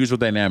their usual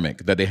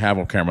dynamic that they have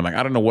off camera. Like,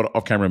 I don't know what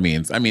off camera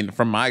means. I mean,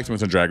 from my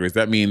experience on Drag Race,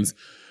 that means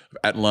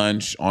at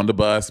lunch, on the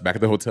bus, back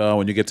at the hotel,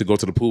 when you get to go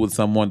to the pool with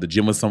someone, the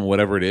gym with someone,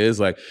 whatever it is,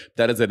 like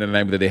that is a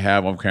dynamic that they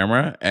have on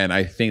camera. And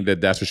I think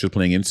that that's what she's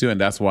playing into. And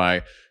that's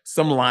why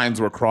some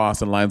lines were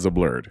crossed and lines are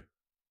blurred.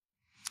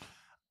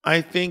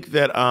 I think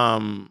that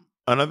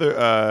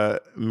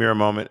another mirror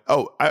moment.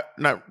 Oh,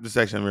 not this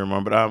actually a mirror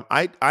moment, but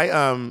I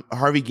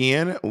Harvey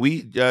Guillen,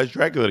 we judged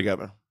Dracula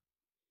together.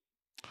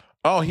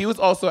 Oh, he was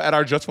also at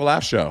our Just for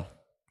Laughs show.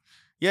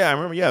 Yeah, I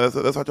remember. Yeah,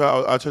 that's what I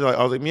told you.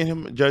 I was like, me and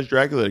him judged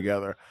Dracula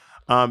together.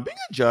 Being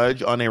a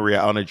judge on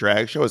a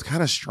drag show is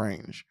kind of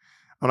strange.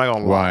 I'm not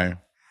gonna lie.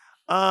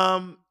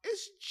 Why?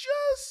 It's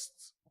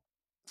just.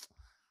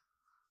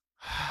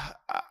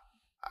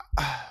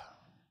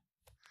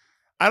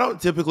 I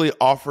don't typically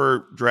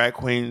offer drag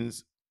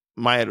queens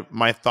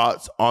my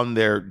thoughts on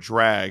their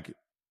drag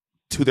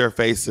to their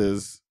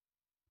faces.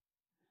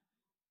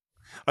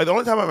 Like the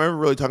only time I'm ever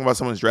really talking about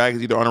someone's drag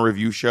is either on a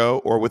review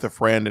show or with a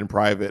friend in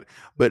private.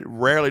 But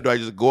rarely do I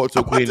just go up to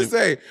a queen. To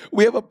say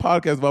we have a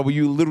podcast about where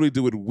you literally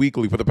do it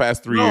weekly for the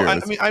past 3 years. I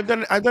mean, I've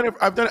done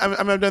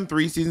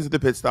 3 seasons of the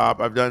Pit Stop.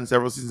 I've done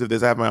several seasons of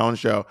this. I have my own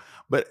show.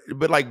 But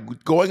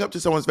like going up to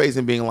someone's face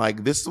and being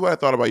like, "This is what I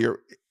thought about your,"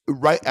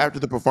 right after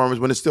the performance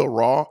when it's still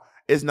raw,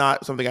 is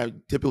not something I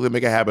typically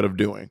make a habit of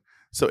doing.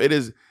 So it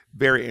is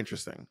very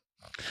interesting.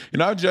 You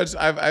know,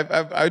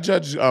 I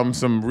judged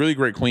some really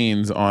great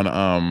queens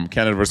on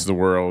Canada versus the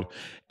World,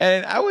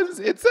 and I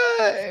didn't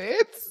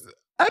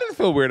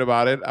feel weird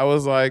about it. I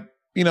was like,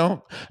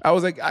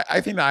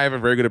 I think that I have a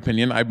very good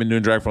opinion. I've been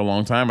doing drag for a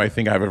long time. I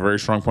think I have a very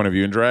strong point of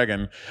view in drag,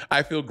 and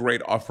I feel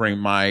great offering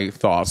my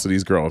thoughts to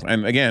these girls.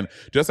 And again,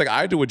 just like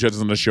I do with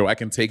judges on the show, I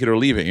can take it or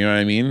leave it. You know what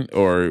I mean?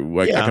 Or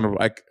like I can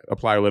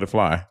apply or let it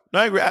fly. No,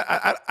 I agree.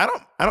 I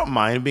don't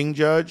mind being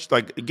judged.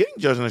 Like getting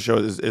judged on the show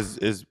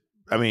is.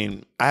 I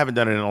mean, I haven't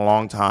done it in a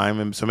long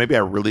time, and so maybe I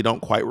really don't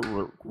quite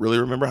really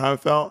remember how it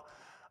felt.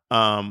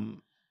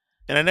 And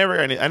I never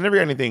got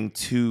anything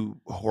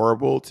too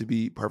horrible, to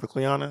be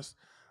perfectly honest.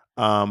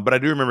 But I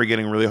do remember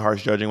getting really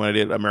harsh judging when I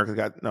did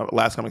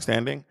Last Comic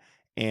Standing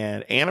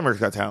and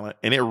America's Got Talent,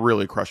 and it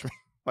really crushed me.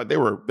 Like they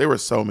were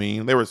so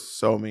mean. They were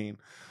so mean.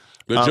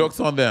 The joke's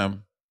on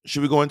them.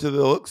 Should we go into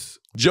the looks?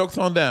 Joke's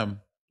on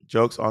them.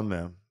 Jokes on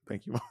them.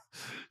 Thank you.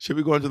 Should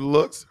we go into the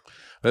looks?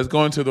 Let's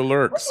go into the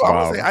lurks.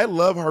 I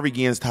love Harvey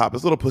Guillen's top.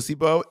 This little pussy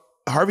bow.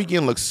 Harvey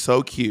Guillen looks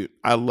so cute.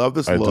 I love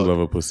this look. I do love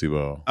a pussy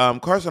bow.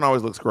 Carson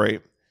always looks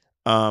great.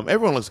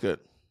 Everyone looks good.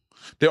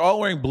 They're all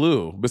wearing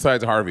blue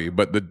besides Harvey,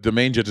 but the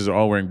main judges are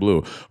all wearing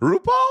blue.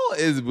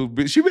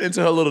 RuPaul she's been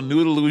into her little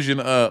nude illusion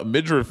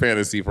midriff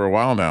fantasy for a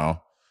while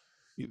now.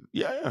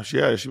 Yeah.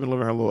 She's been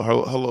living her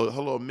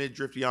little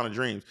midriftiana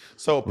dreams.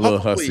 So little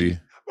hussy.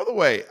 By the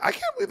way, I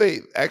can't believe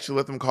they actually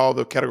let them call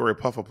the category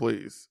Puffa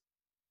Please.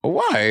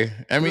 Why?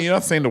 I mean, you're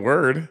not saying the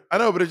word. I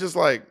know, but it's just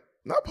like,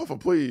 not Puffa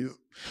Please.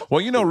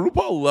 Well,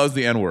 RuPaul loves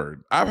the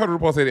N-word. I've heard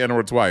RuPaul say the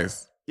N-word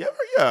twice. Yeah.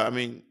 I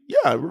mean,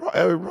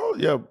 RuPaul,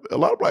 yeah. A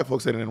lot of black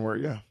folks say the N-word,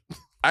 yeah.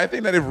 I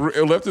think that if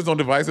it left its own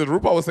devices,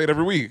 RuPaul would say it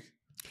every week.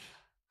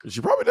 She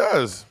probably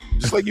does.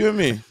 Just like you and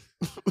me.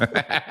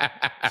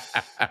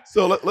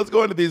 So let's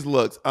go into these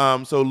looks.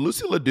 So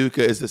Lucy LaDuca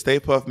is the Stay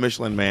Puft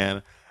Michelin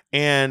Man.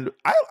 And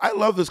I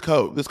love this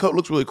coat. This coat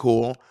looks really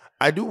cool.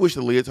 I do wish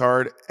the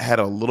leotard had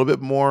a little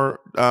bit more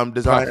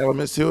design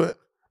elements to it.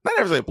 Not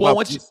necessarily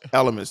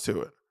elements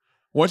to it.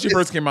 When she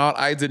first came out,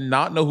 I did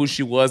not know who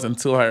she was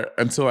until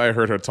I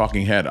heard her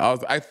talking head.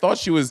 I thought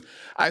she was.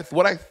 I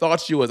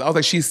was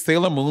like, she's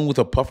Sailor Moon with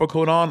a puffer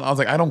coat on. I was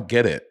like, I don't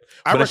get it.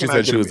 But then she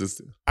said she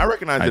was. I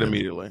recognized it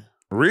immediately.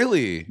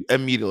 Really?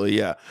 Immediately,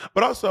 yeah.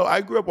 But also,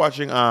 I grew up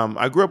watching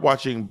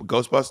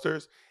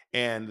Ghostbusters.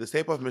 And the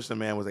Stay Puft Michelin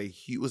Man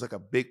was like a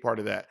big part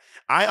of that.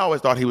 I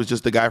always thought he was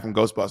just the guy from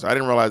Ghostbusters. I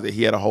didn't realize that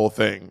he had a whole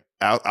thing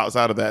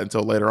outside of that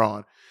until later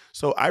on.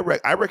 So I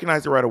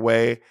recognized it right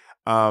away.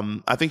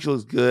 I think she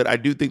looks good. I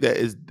do think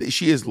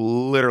she is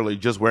literally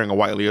just wearing a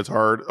white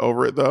leotard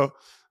over it though,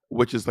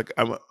 which is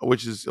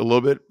a little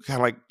bit kind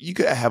of like you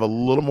could have a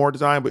little more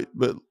design,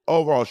 but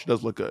overall she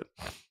does look good.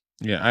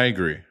 Yeah, I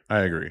agree.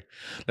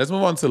 Let's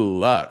move on to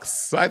Lux.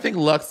 So I think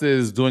Lux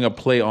is doing a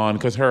play on,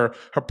 because her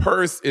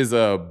purse is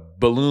a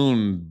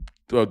balloon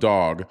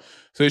dog.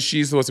 So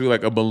she's supposed to be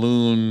like a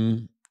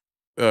balloon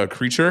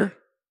creature.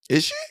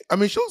 Is she? I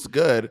mean, she looks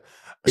good.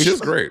 She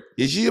looks great.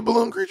 Is she a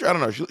balloon creature? I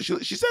don't know.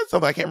 She said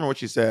something. I can't remember what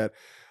she said.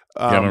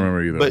 I don't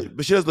remember either.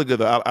 But she does look good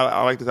though.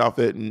 I like this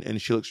outfit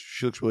and she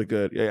looks really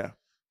good. Yeah.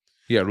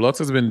 Yeah, Lux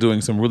has been doing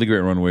some really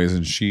great runways,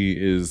 and she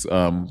is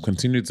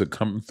continued to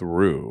come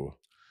through.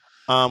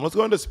 Let's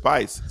go into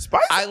Spice.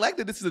 Spice, I like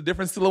that this is a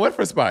different silhouette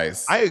for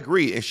Spice. I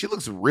agree, and she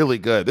looks really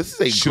good. This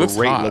is She a looks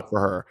great hot. look for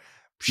her.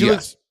 She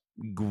looks.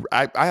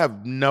 I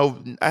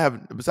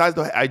have besides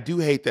the I do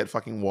hate that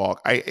fucking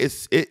walk.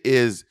 It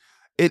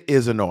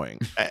is annoying,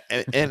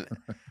 and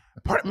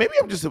maybe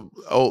I'm just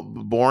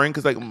boring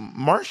because like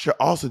Marsha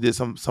also did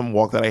some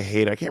walk that I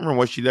hate. I can't remember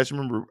what she did. I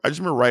just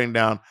remember writing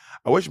down.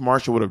 I wish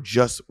Marsha would have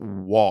just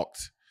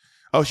walked.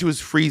 Oh, she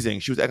was freezing.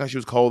 She was acting like she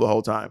was cold the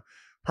whole time.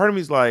 Part of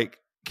me is like,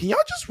 can y'all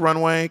just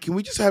runway? Can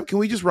we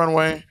just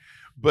runway?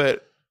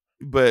 But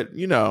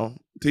you know,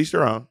 to each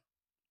their own.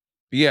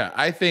 Yeah,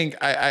 I think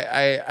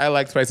I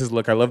like Spice's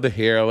look. I love the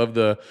hair. I love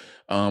the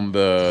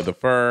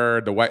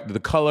fur, the white,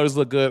 the colors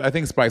look good. I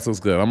think Spice looks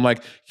good. I'm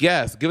like,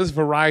 yes, give us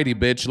variety,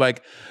 bitch.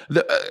 Like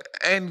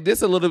and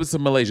this a little bit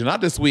of Malaysia,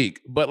 not this week,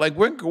 but like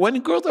when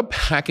girls are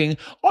packing,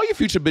 all your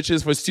future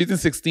bitches for season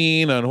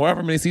 16 and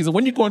however many seasons,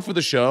 when you're going for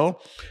the show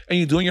and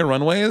you're doing your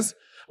runways.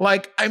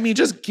 Like, I mean,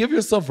 just give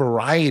yourself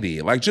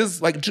variety.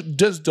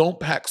 Just don't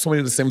pack so many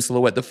of the same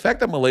silhouette. The fact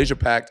that Malaysia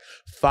packed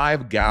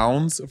 5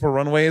 gowns for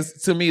runways,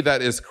 to me,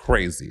 that is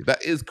crazy.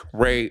 That is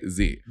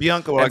crazy.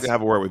 Bianca would like to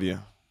have a word with you.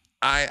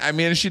 I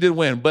mean, she did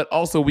win, but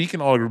also we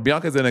can all agree,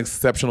 Bianca's an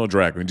exceptional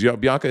drag queen.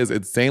 Bianca is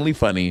insanely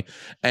funny,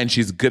 and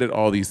she's good at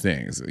all these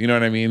things. You know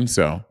what I mean?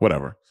 So,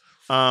 whatever.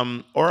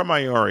 Ora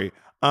Mayori.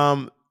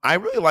 I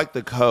really like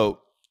the coat.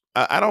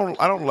 I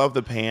don't love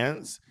the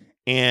pants,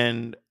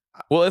 and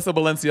well, it's a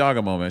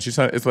Balenciaga moment. She's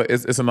trying. It's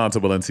a nod to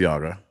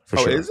Balenciaga for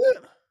sure. Oh, is it?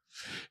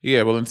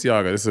 Yeah,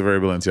 Balenciaga. This is a very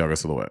Balenciaga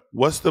silhouette.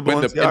 What's the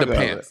Balenciaga? In the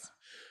pants.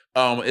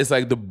 It's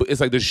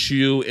like the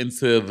shoe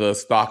into the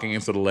stocking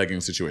into the legging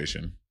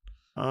situation.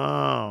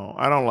 Oh,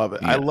 I don't love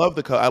it. Yeah. I love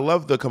the I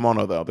love the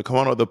kimono though. The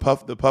kimono, the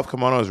puff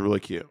kimono is really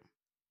cute.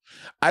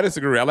 I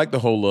disagree. I like the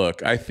whole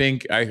look. I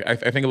think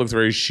it looks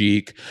very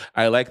chic.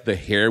 I like the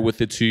hair with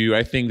it too.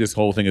 I think this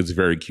whole thing is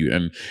very cute,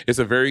 and it's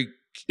a very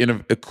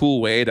in a cool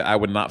way that I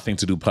would not think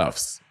to do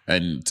puffs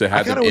and to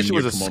have. I kind of wish it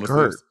was a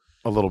skirt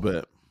a little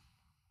bit.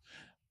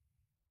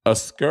 A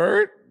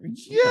skirt,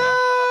 yeah,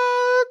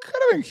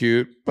 could have been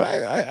cute, but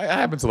I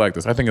happen to like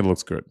this. I think it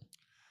looks good.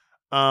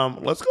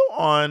 Let's go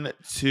on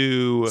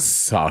to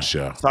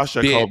Sasha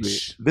Colby.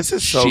 This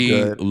is so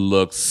good. She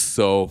looks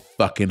so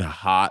fucking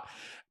hot.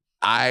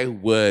 I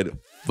would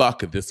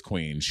fuck this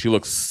queen. She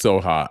looks so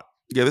hot.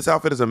 Yeah, this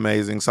outfit is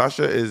amazing.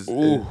 Sasha has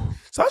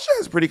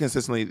pretty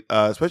consistently,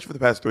 especially for the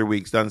past 3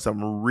 weeks, done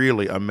some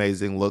really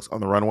amazing looks on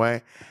the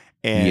runway.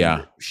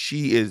 And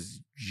she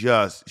is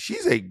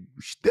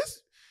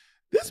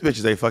this bitch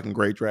is a fucking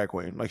great drag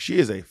queen. Like, she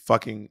is a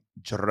fucking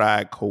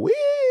drag queen.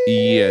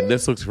 Yeah,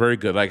 this looks very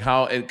good. Like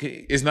how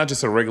it's not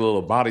just a regular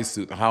little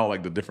bodysuit. How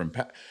like the different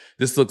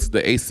this looks,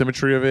 the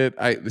asymmetry of it.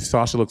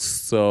 Sasha looks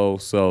so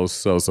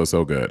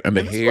good, and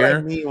the hair. What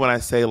I mean when I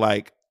say,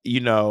 like, you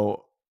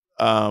know,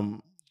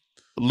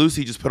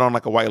 Lucy just put on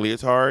like a white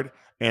leotard,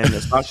 and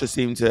Sasha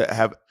seemed to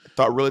have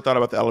really thought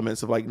about the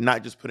elements of like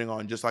not just putting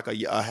on just like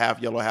a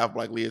half yellow, half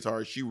black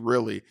leotard. She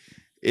really,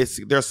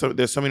 there's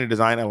so many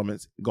design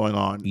elements going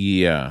on.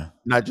 Yeah,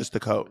 not just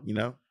the coat, you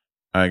know.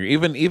 I agree.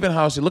 Even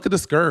how she look at the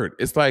skirt.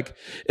 It's like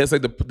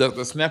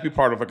the snappy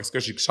part of like a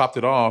skirt. She chopped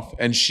it off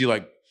and she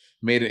like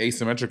made it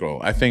asymmetrical.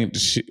 I think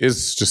she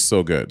is just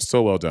so good,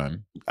 so well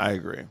done. I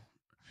agree.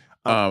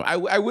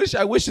 I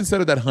wish instead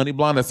of that honey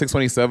blonde at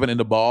 627 in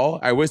the ball,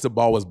 I wish the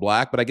ball was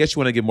black. But I guess you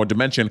want to give more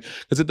dimension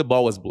because if the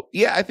ball was,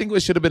 I think it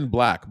should have been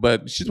black.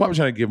 But she's probably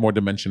trying to give more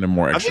dimension and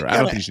more extra. I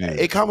don't think she needs it.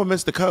 It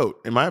complements the coat,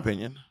 in my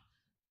opinion.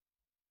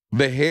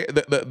 The hair,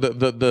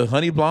 the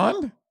honey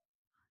blonde.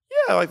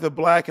 Yeah, like the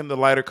black and the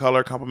lighter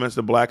color complements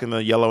the black and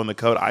the yellow in the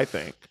coat, I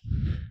think.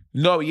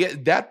 No, yeah,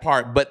 that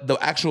part, but the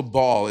actual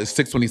ball is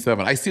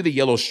 627. I see the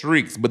yellow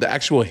streaks, but the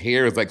actual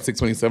hair is like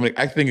 627.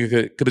 I think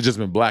it could have just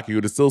been black. You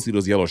would have still see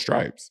those yellow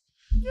stripes.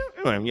 Yeah,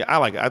 I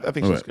like it. I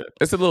think she's good.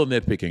 It's a little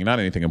nitpicking, not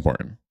anything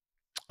important.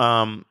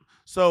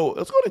 So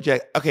let's go to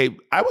Jack. Okay,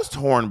 I was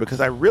torn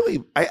because I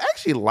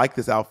actually like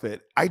this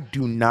outfit. I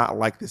do not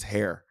like this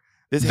hair.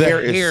 The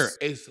hair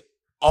is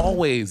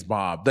always,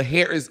 Bob. The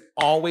hair is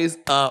always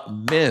a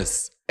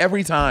miss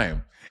every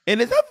time.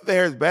 And it's not that the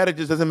hair is bad. It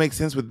just doesn't make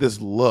sense with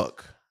this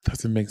look.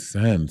 Doesn't make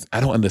sense. I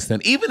don't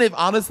understand. Even if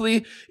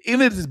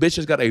this bitch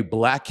has got a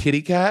black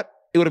kitty cat,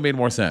 it would have made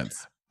more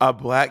sense. A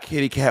black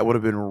kitty cat would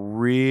have been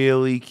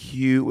really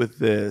cute with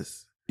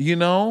this. You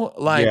know,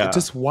 like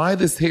just why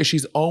this hair?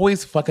 She's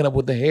always fucking up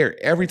with the hair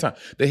every time.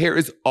 The hair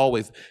is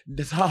always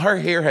her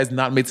hair has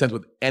not made sense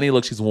with any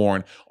look she's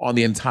worn on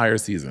the entire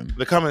season.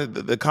 The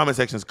comment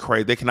section is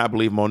crazy. They cannot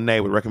believe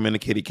Monét would recommend a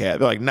kitty cat.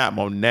 They're like, not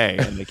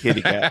Monét and the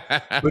kitty cat.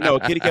 But no, a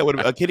kitty cat would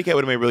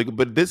have made really good.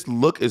 But this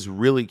look is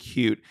really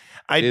cute.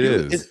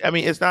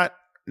 It's not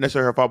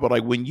necessarily her fault, but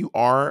like when you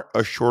are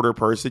a shorter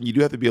person, you do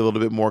have to be a little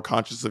bit more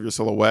conscious of your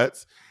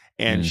silhouettes.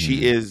 And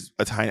she is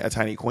a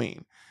tiny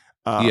queen.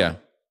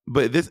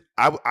 But this,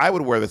 I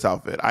would wear this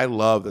outfit. I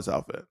love this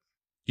outfit.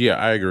 Yeah,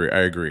 I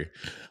agree.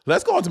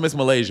 Let's go on to Miss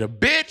Malaysia.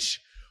 Bitch,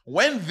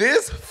 when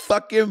this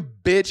fucking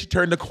bitch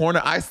turned the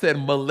corner, I said,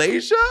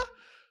 Malaysia?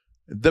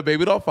 The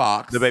baby doll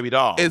fox. The baby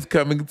doll is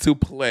coming to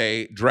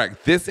play drag.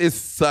 This is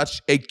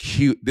such a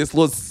cute. This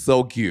looks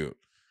so cute.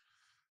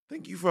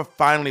 Thank you for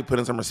finally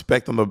putting some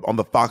respect on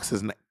the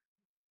fox's name.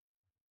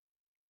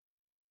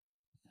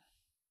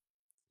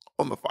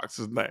 On the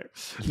fox's name.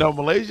 No,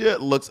 Malaysia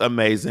looks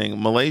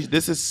amazing. Malaysia,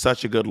 this is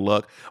such a good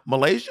look.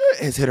 Malaysia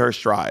has hit her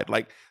stride.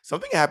 Like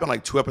something happened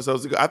like 2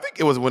 episodes ago. I think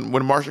it was when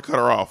Marsha cut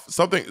her off.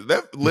 Something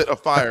that lit a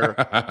fire.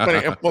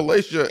 And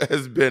Malaysia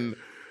has been.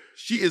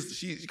 She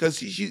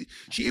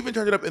even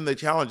turned it up in the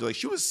challenge. Like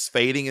she was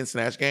fading in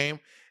Snatch Game,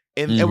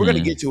 and we're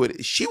gonna get to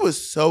it. She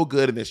was so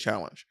good in this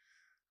challenge.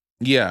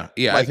 Yeah.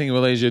 Like, I think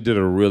Malaysia did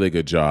a really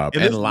good job.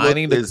 And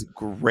lining is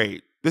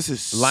great. This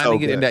is lining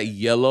so it in that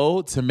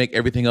yellow to make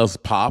everything else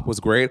pop was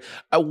great.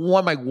 I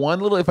want like one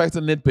little, if I had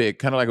to nitpick,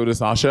 kind of like with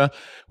Sasha,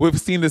 we've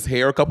seen this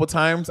hair a couple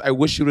times. I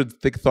wish she would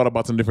have thought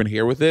about some different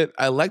hair with it.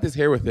 I like this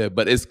hair with it,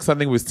 but it's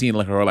something we've seen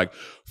like her like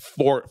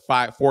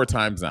four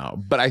times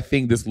now. But I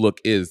think this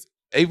look is,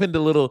 even the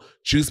little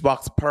juice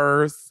box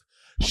purse,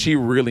 she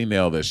really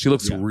nailed it. She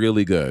looks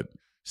really good.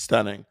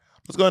 Stunning.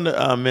 Let's go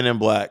into Men in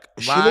Black.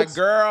 She looks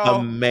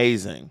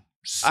amazing.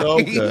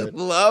 So good. I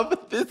love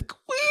this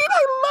queen.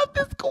 I love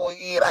this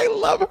queen. I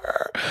love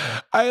her.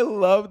 I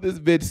love this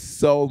bitch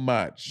so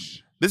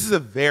much. This is a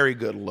very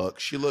good look.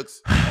 She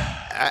looks,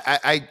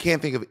 I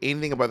can't think of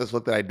anything about this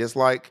look that I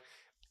dislike.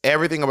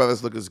 Everything about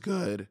this look is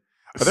good.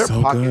 Are there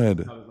so pockets?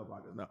 Good. No, there's no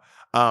pockets. No.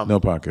 No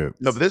pockets.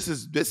 No, but this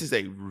is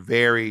a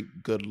very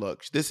good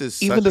look. This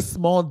is even the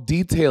small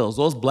details,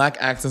 those black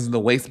accents in the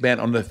waistband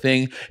on the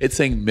thing. It's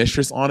saying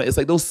mistress on it. It's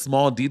like those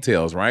small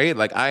details, right?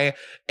 Like I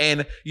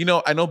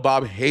know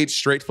Bob hates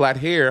straight flat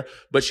hair,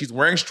 but she's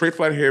wearing straight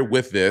flat hair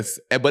with this,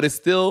 but it's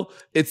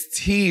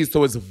teased,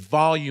 so it's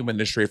volume in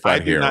the straight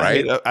flat hair,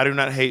 right? I do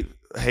not hate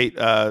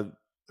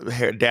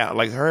hair down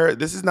like her.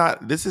 This is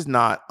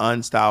not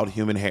unstyled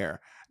human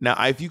hair. Now,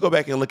 if you go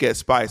back and look at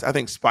Spice, I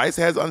think Spice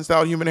has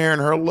unstyled human hair in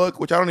her look,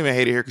 which I don't even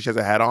hate it here because she has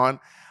a hat on.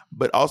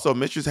 But also,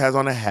 Mistress has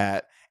on a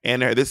hat,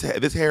 and this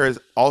hair is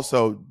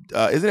also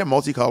isn't it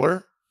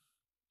multicolor?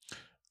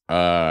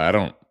 I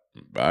don't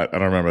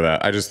remember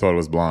that. I just thought it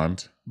was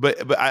blonde.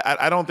 But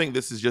I don't think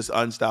this is just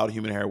unstyled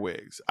human hair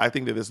wigs. I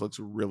think that this looks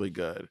really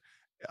good.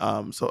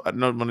 So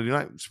no, do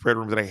not spread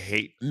rumors that I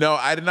hate. No,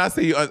 I did not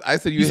say you. I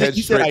said you had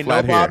straight I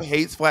flat know hair. Bob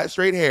hates flat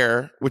straight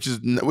hair,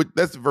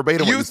 that's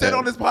verbatim. You said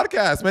on this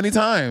podcast many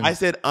times. I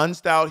said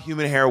unstyled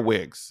human hair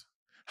wigs.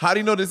 How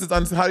do you know this is?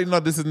 How do you know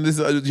this is?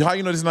 How do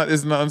you know this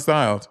is not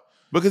unstyled?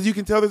 Because you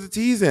can tell there's a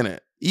tease in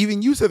it.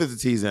 Even you said there's a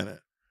tease in it.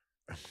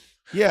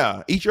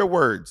 Yeah, eat your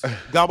words.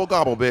 Gobble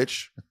gobble,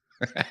 bitch.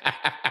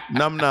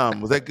 Num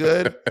num. Was that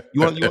good? You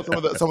want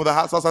some of the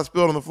hot sauce I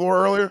spilled on the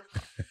floor earlier?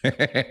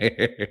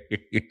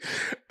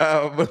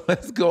 But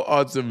let's go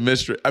on to to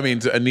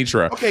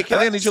Anitra. Okay, can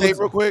I say it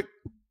real quick?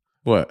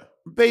 What?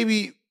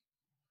 Baby,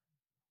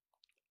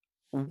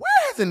 where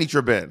has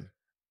Anitra been?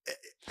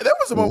 There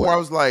was a moment where I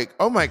was like,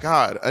 oh my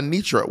God,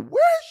 Anitra,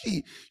 where is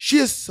she? She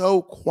is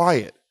so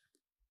quiet.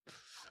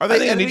 Are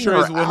they editing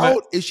her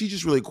out? Is she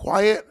just really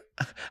quiet?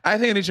 I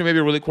think Anitra may be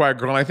a really quiet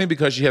girl. And I think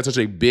because she had such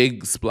a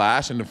big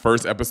splash in the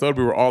first episode,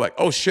 we were all like,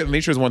 oh shit,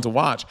 Anitra is one to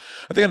watch.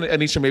 I think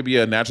Anitra may be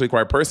a naturally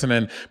quiet person,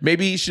 and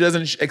maybe she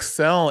doesn't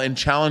excel in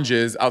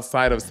challenges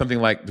outside of something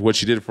like what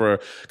she did for,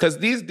 because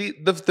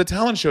the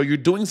talent show, you're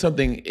doing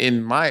something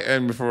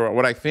for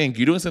what I think,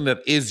 you're doing something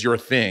that is your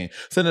thing,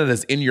 something that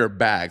is in your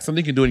bag,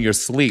 something you can do in your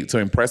sleep to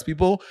impress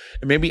people.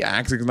 And maybe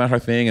acting is not her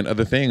thing and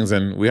other things.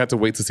 And we have to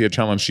wait to see a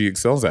challenge she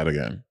excels at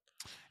again.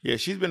 Yeah,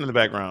 she's been in the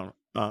background.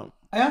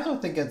 I also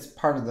think it's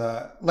part of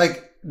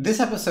this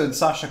episode,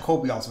 Sasha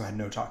Colby also had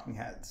no talking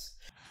heads.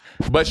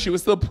 But she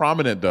was still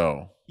prominent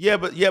though. Yeah,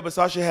 but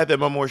Sasha had that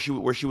moment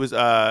where she was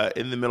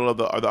in the middle of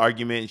the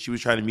argument. She was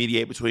trying to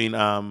mediate between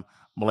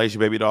Malaysia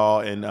Baby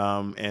Doll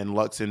and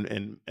Lux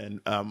and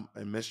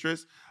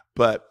Mistress.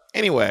 But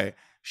anyway,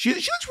 she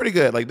looks pretty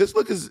good. Like this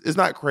look is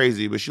not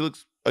crazy, but she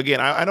looks,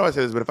 again, I know I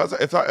said this, but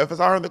if I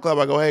saw her in the club,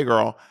 I go, hey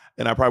girl.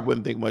 And I probably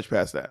wouldn't think much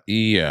past that.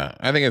 Yeah,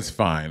 I think it's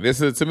fine.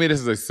 To me,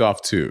 this is a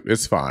soft toot.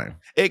 It's fine.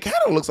 It kind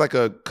of looks like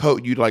a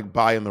coat you'd like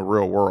buy in the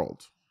real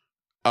world.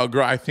 Oh,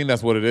 girl, I think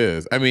that's what it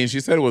is. I mean, she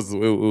said it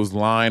was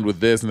lined with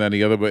this and that and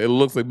the other, but it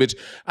looks like, bitch,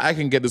 I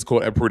can get this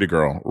coat at Pretty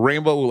Girl.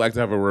 Rainbow would like to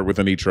have a word with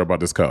Anitra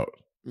about this coat.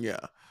 Yeah.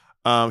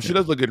 She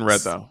does look good in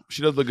red, though.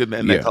 She does look good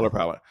in that color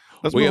palette.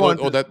 Let's move on.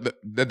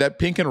 That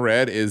pink and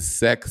red is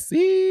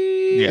sexy.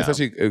 Yeah.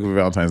 Especially for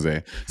Valentine's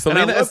Day.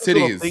 Selena has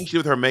titties. Thing she did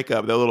with her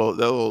makeup, that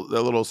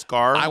little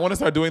scar. I want to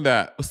start doing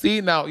that.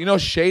 See, now,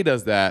 Shay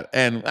does that.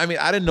 And I mean,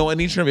 I didn't know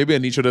Anitra. Maybe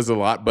Anitra does a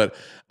lot, but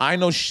I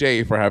know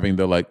Shay for having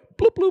the like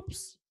bloop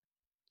bloops.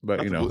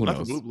 But who knows? Not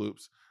the bloop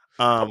bloops.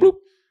 Bloop.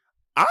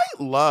 I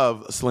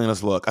love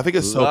Selena's look. I think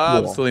it's so cool.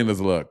 Love Selena's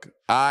look.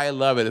 I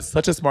love it. It's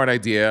such a smart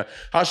idea.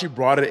 How she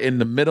brought it in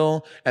the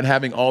middle and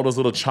having all those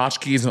little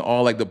tchotchkes and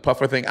all like the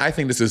puffer thing. I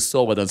think this is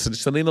so well done.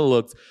 Selena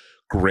looks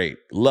great.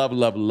 Love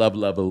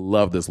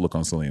this look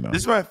on Selena.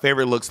 This is my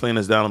favorite look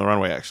Selena's done on the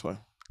runway, actually.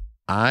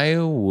 I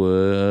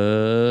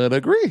would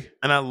agree.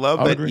 And I love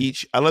I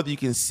love that you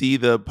can see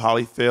the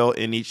polyfill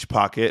in each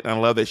pocket. And I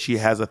love that she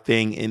has a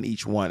thing in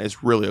each one.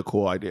 It's really a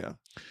cool idea.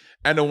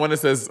 And the one that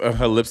says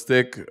her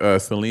lipstick,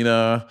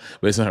 Selena,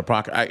 based on her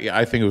pocket.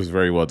 I think it was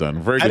very well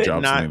done. Very good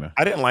job, Selena.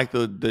 I didn't like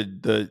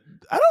the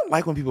I don't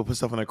like when people put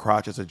stuff on their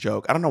crotch as a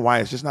joke. I don't know why.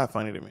 It's just not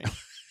funny to me.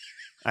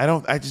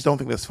 I just don't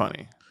think that's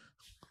funny.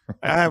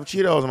 I have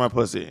Cheetos in my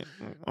pussy.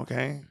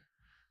 Okay.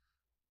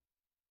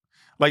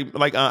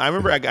 I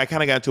remember I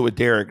kind of got into it with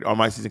Derek on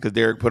my season because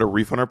Derek put a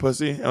reef on her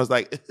pussy. And I was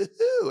like,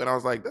 and I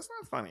was like, that's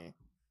not funny.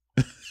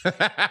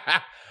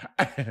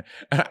 I'm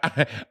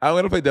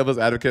going to play devil's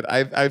advocate.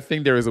 I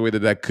think there is a way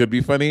that could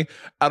be funny.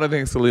 I don't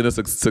think Selena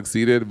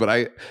succeeded,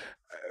 but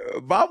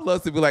Bob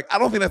loves to be like, I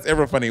don't think that's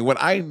ever funny. When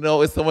I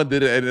know if someone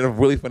did it in a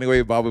really funny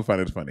way, Bob would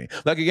find it funny.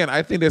 Like, again,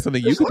 I think there's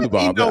something you could do,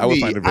 Bob, that I would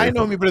find it very funny. I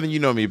know me better than you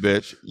know me,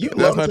 bitch.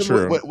 That's not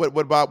true.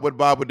 What Bob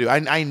would do.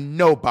 I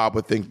know Bob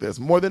would think this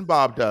more than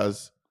Bob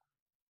does.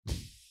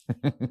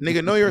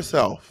 Nigga, know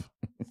yourself.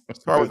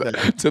 Start with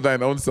that. To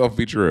thine own self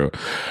be true.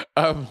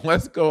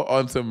 Let's go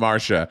on to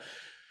Marsha.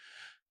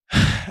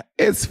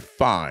 It's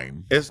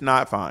fine. It's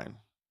not fine.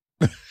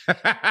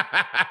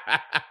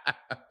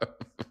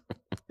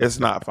 It's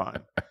not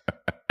fine.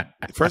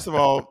 First of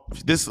all,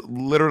 this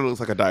literally looks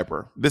like a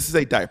diaper. This is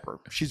a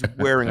diaper. She's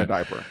wearing a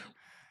diaper.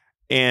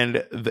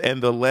 And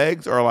the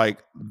legs are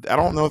like, I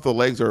don't know if the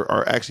legs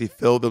are actually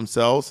filled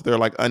themselves. They're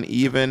like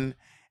uneven.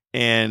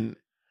 And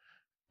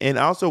I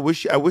also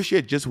wish she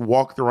had just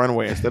walked the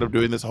runway instead of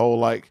doing this whole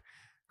like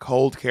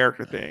cold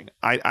character thing.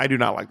 I do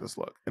not like this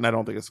look, and I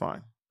don't think it's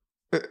fine.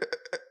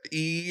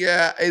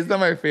 Yeah, it's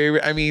not my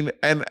favorite. I mean,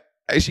 and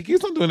she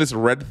keeps on doing this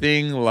red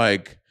thing,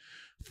 like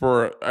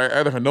for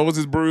either her nose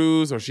is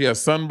bruised or she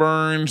has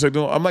sunburn.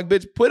 I'm like,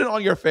 bitch, put it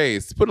on your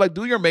face.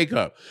 Do your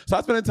makeup.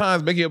 Stop spending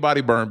time making your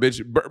body burn,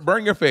 bitch.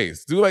 Burn your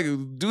face. Do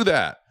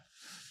that.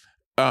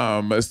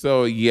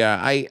 So yeah,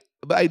 I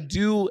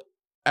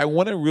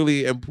want to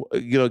really,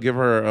 give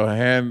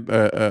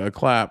her a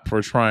clap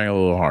for trying a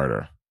little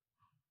harder.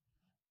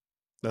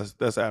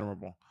 That's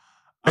admirable.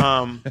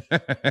 Should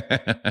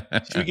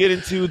we get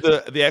into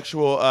the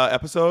actual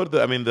episode?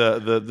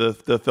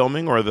 The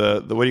filming or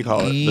the what do you call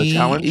it? The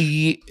challenge?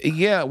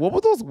 Yeah. What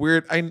were those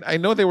weird? I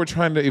know they were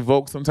trying to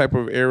evoke some type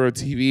of era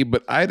TV,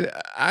 but I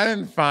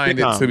didn't find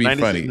it to be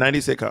funny.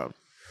 90s sitcom.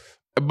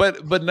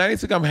 But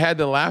 90s sitcom had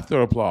the laughter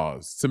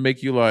applause to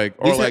make you like,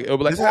 or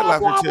this had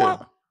laughter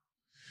too.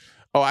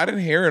 Oh, I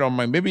didn't hear it on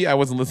my. Maybe I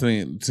wasn't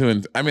listening to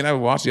it. I mean, I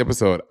watched the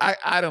episode. I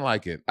didn't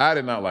like it. I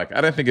did not like it.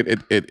 I didn't think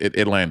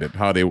it landed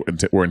how they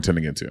were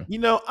intending it to.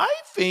 I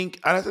think,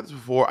 and I said this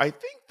before, I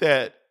think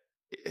that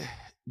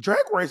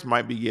Drag Race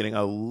might be getting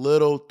a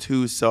little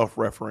too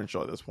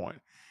self-referential at this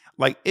point.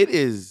 Like it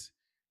is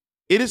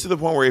to the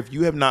point where if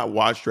you have not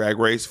watched Drag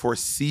Race for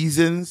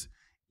seasons,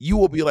 you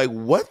will be like,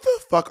 what the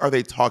fuck are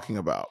they talking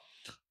about?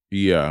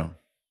 Yeah.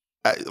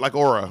 Like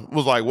Aura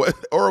was like, what?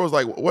 Aura was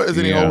like, what is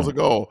any holes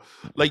ago?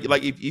 Like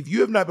if you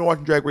have not been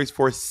watching Drag Race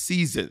for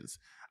seasons,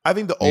 I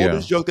think the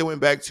oldest joke they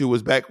went back to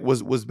was back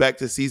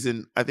to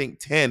season, I think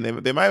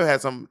 10. They might have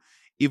had some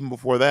even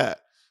before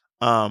that.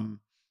 They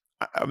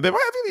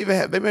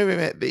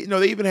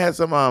even had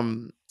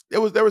some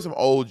there were some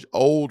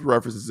old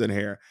references in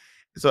here.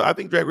 So I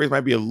think Drag Race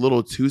might be a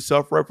little too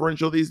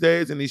self-referential these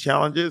days in these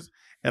challenges.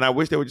 And I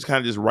wish they would just kind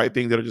of just write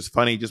things that are just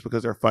funny just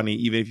because they're funny,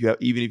 even if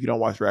you don't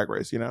watch Drag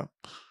Race,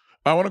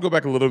 I want to go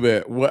back a little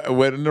bit.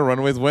 When in the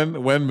runways,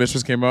 when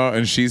Mistress came out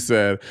and she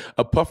said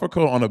a puffer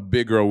coat on a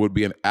big girl would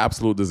be an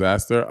absolute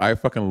disaster, I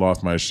fucking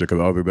lost my shit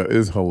because I was like, that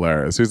is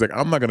hilarious. She's like,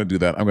 I'm not gonna do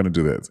that. I'm gonna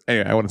do this.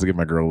 Anyway, I wanted to give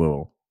my girl a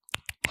little.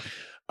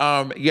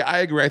 Yeah, I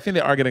agree. I think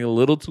they are getting a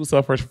little too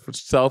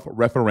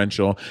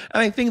self-referential.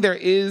 And I think there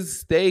is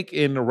stake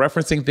in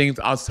referencing things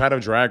outside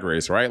of Drag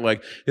Race, right?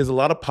 Like there's a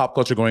lot of pop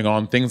culture going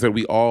on, things that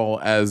we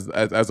all as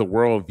a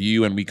world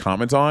view and we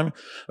comment on.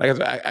 Like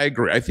I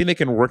agree. I think they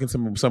can work in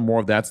some more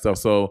of that stuff.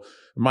 So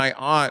my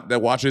aunt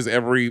that watches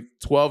every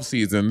 12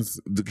 seasons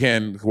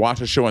can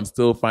watch a show and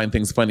still find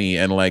things funny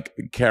and like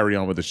carry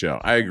on with the show.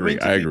 I agree.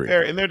 I agree.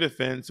 Fair, in their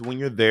defense, when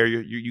you're there,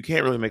 you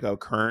can't really make a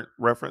current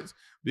reference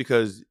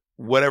because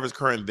whatever's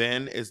current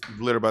then is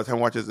literally by the time I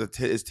watch it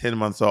is 10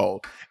 months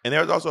old. And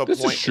there was also a this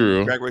point is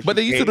true. in Drag Race but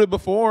they UK, used to do it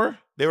before.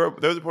 There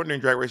was a point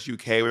in Drag Race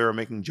UK where they were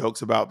making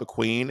jokes about the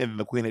Queen, and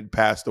the Queen had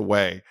passed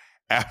away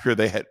after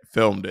they had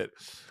filmed it.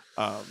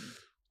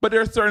 But there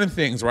are certain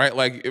things, right?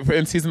 Like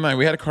in season 9,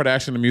 we had a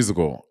Kardashian the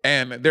musical,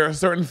 and there are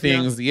certain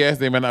things. Yeah. Yes,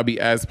 they might not be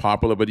as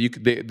popular, but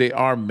they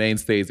are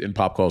mainstays in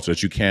pop culture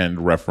that you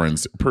can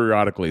reference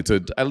periodically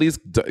to at least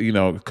cut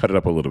it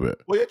up a little bit.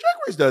 Well, yeah, Drag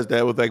Race does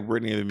that with like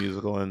Britney the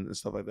musical and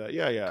stuff like that.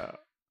 Yeah.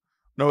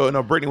 No,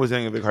 Britney was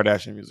in the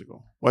Kardashian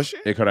musical. Was she?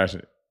 A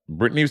Kardashian.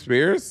 Britney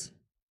Spears.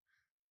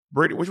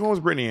 Britney. Which one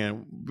was Britney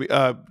in?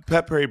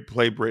 Pep played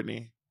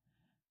Britney.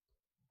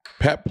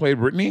 Pep played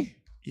Britney.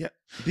 Yeah.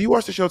 Do you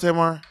watch the show,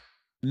 Tamar?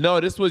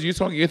 No, this was you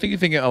talking. I think you're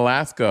thinking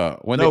Alaska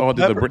when they all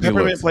did the Britney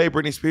Peppermint looks. played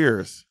Britney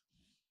Spears.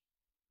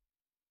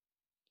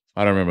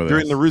 I don't remember this.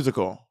 During the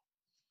musical.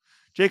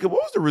 Jacob,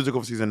 what was the musical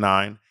for season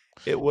 9?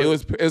 It It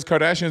was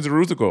Kardashian's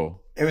Rusical.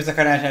 It was the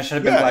Kardashian. It should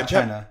have been Black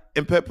China.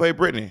 And Pep played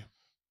Britney.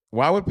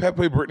 Why would Pep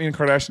play Britney and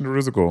Kardashian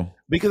Rusical?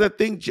 Because I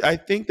think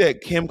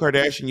that Kim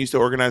Kardashian used to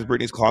organize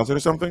Britney's closet or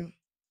something.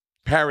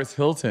 Paris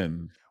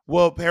Hilton.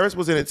 Well, Paris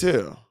was in it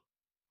too.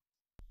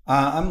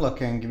 I'm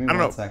looking. Give me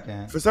one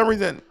second. For some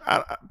reason,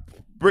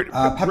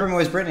 Peppermint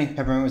was Britney.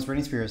 Peppermint was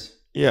Britney Spears.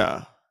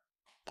 Yeah.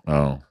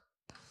 Oh,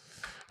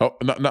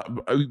 no,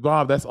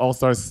 Bob. That's All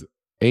Stars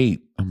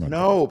 8. Oh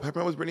no, God.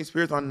 Peppermint was Britney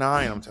Spears on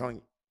 9. I'm telling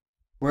you.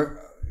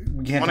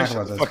 We can't talk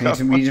about this.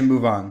 We need to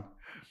move on.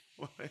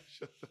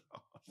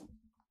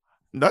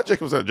 Not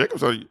Jacob.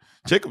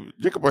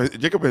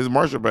 Jacob his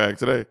Marshall bag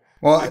today.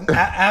 Well,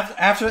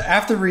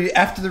 after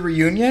the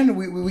reunion,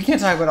 we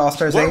can't talk about All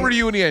Stars 8. What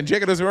reunion?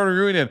 Jacob, there's no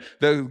reunion.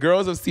 The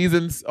girls of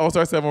seasons All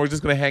Star 7 were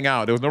just going to hang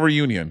out. There was no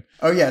reunion.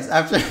 Oh yes,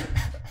 after.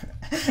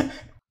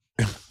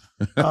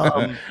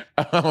 I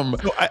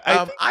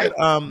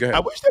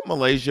wish that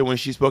Malaysia, when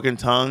she spoke in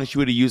tongues, she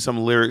would have used some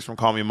lyrics from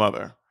 "Call Me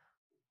Mother."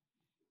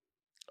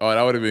 Oh,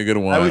 that would have been a good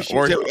one. I wish she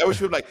would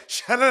like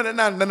that'd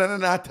have been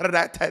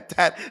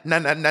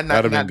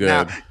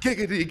good.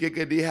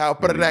 Giggity how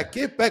get back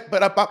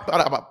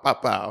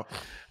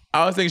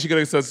I was thinking she could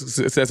have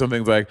said some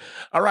things like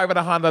 "arrive at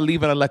a Honda,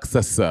 leave an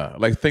Lexus,"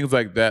 like things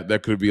like that.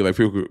 That could be like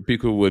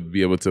people would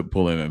be able to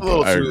pull in. And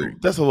I agree.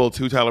 That's a little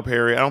too Tyler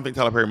Perry. I don't think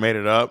Tyler Perry made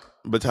it up,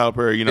 but Tyler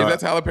Perry, is that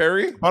Tyler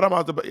Perry? I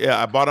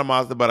bought a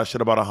Mazda, but I should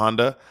have bought a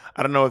Honda.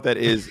 I don't know if that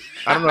is.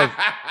 I don't know.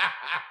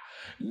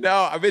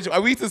 No, I bet you.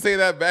 We used to say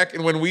that back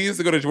when we used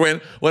to go to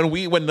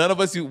when none of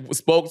us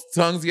spoke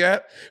tongues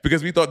yet,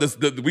 because we thought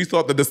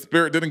that the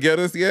spirit didn't get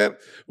us yet.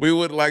 We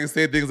would like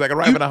say things like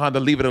 "arrive in a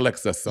Honda, leave it in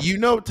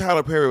Lexus."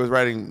 Tyler Perry was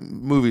writing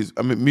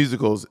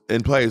musicals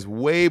and plays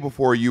way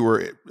before you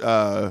were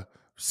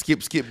skip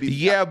beat.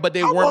 Yeah, but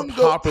they weren't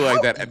popular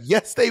like that.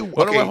 Yes, they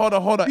were. Okay. Hold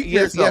on.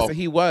 Yes,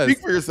 he was. Speak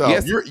for yourself.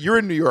 Yes. You're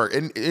in New York,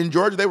 and in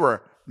Georgia they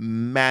were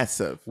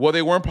massive. Well,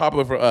 they weren't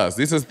popular for us.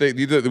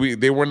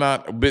 They were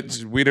not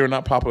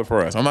popular for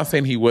us. I'm not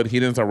saying he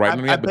didn't start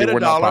writing yet, but they were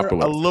not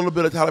popular. A little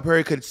bit of Tyler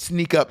Perry could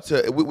sneak up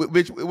to,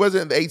 which it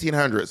wasn't in the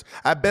 1800s.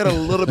 I bet a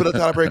little bit of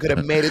Tyler Perry could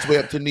have made its way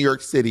up to New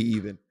York City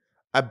even.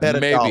 I bet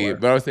maybe,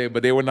 but I would say,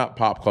 but they were not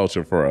pop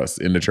culture for us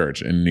in the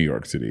church in New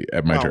York City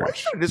at my church. Why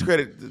should I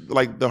discredit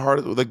like the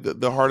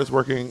hardest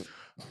working?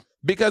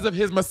 Because of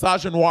his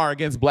misogynoir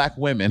against black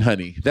women,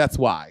 honey. That's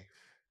why.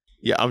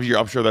 Yeah,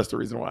 I'm sure that's the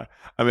reason why.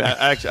 I mean,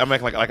 I'm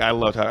acting like I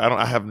love Tyler.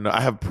 I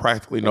have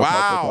practically no.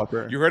 Wow,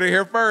 you heard it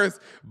here first.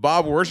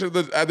 Bob worshipped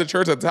at the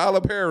church of Tyler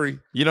Perry.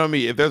 You know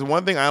me. If there's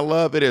one thing I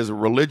love, it is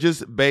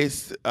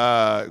religious-based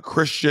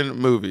Christian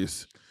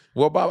movies.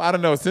 Well, Bob, I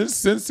don't know.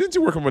 Since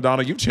you're working with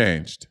Madonna, you've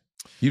changed.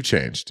 You've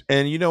changed.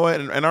 And you know what?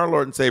 And our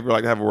Lord and Savior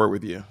like to have a word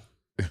with you.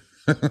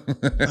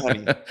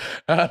 Honey.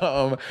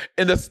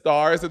 In the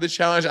stars of the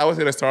challenge, I would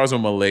say the stars were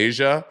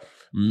Malaysia,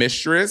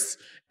 Mistress,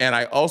 and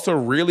I also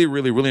really,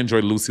 really, really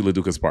enjoyed Lucy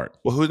LaDuca's part.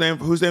 Well, whose name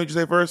did you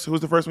say first? Who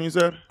was the first one you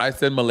said? I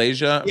said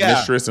Malaysia,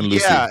 Mistress, and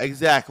Lucy. Yeah,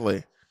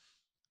 exactly.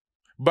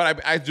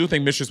 But I do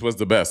think Mistress was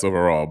the best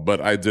overall,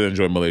 but I did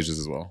enjoy Malaysia's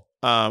as well.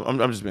 I'm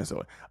just being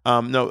silly.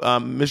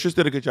 Mistress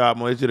did a good job.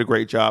 Malaysia did a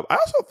great job. I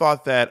also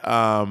thought that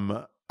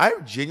I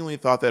genuinely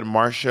thought that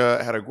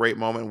Marsha had a great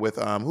moment with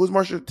who was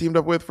Marsha teamed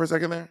up with for a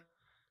second there?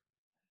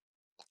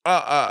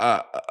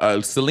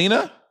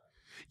 Selena?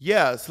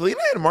 Yeah,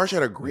 Selena and Marsha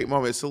had a great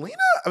moment.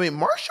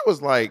 Marsha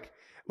was like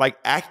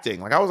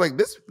acting. Like I was like,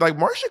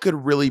 Marsha could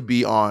really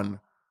be on.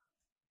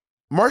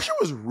 Marsha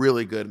was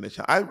really good in this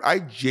show. I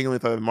genuinely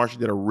thought that Marsha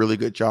did a really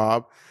good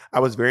job.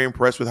 I was very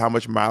impressed with how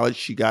much mileage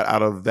she got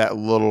out of that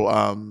little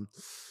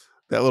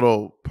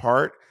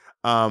part.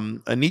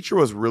 Anitra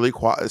was really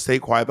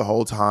stayed quiet the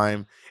whole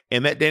time,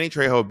 and that Danny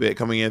Trejo bit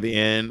coming in at the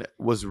end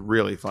was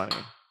really funny.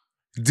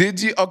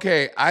 Did you?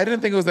 Okay, I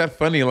didn't think it was that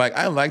funny. Like,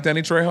 I like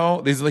Danny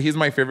Trejo. He's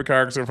my favorite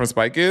character from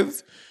Spy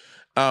Kids.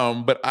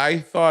 But I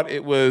thought I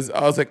was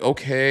like,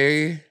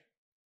 okay.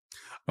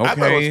 I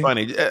thought it was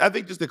funny. I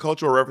think just the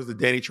cultural reference to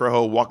Danny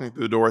Trejo walking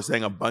through the door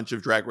saying a bunch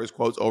of Drag Race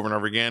quotes over and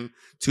over again,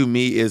 to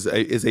me is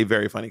a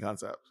very funny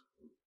concept.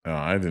 Oh,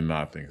 I did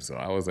not think so.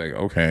 I was like,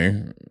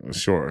 okay,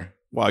 sure.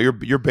 Wow,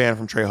 you're banned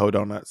from Trejo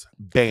Donuts.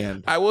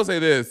 Banned. I will say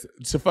this.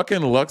 To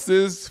fucking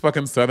Lux's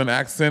fucking Southern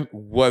accent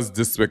was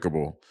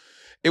despicable.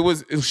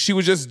 Lux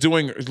was just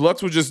doing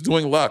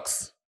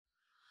Lux.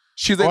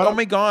 She's like, oh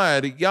my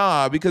God,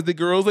 yeah, because the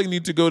girls like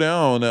need to go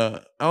down.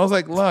 I was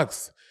like,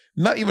 Lux,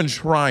 not even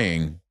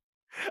trying.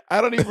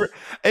 I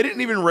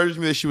didn't even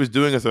register me that she was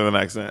doing a Southern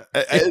accent.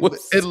 It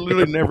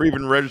literally never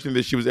even registered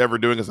me that she was ever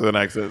doing a Southern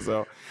accent.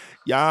 So,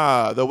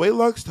 yeah, the way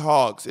Lux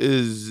talks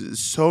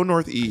is so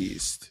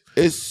Northeast.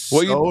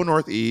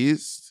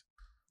 Northeast.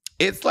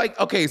 It's like,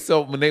 okay,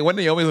 so when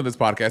Naomi's on this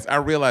podcast, I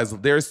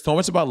realized there's so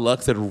much about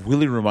Lux that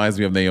really reminds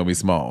me of Naomi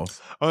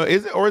Smalls.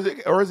 Is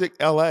it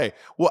L.A.?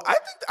 Well,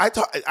 I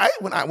think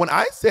when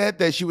I said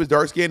that she was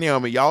dark skinned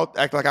Naomi, y'all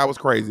act like I was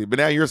crazy, but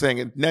now you're saying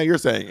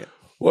it.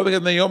 Well,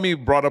 because Naomi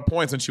brought up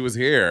points when she was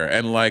here,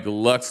 and like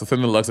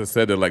Senator Lux has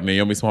said that like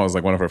Naomi Small is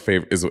like one of her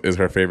favorite is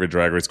her favorite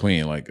Drag Race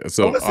queen. Like,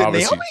 so listen,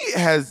 obviously,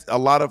 Naomi has a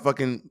lot of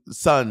fucking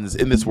sons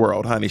in this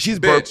world, honey. She's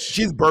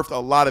birthed a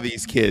lot of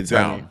these kids.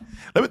 Honey.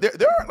 Let me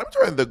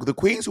tell you, the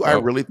queens who I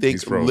really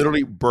think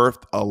literally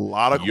birthed a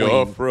lot of queens.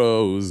 You're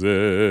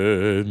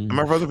frozen. Am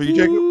I frozen for you,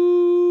 Jacob?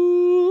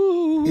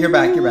 You're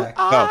back. You're back.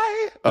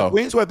 The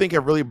queens who I think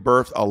have really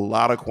birthed a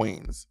lot of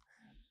queens.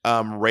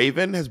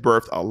 Raven has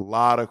birthed a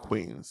lot of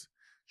queens.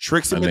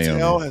 Trixie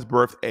Mattel has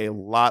birthed a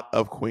lot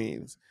of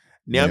queens.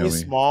 Naomi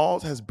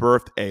Smalls has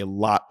birthed a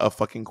lot of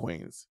fucking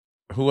queens.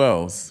 Who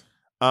else?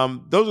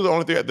 Those are the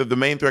only three, the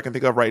main three I can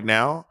think of right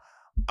now.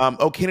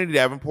 Kennedy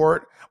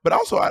Davenport, but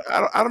also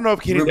I don't know if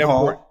Kennedy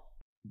Davenport.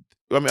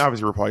 I mean,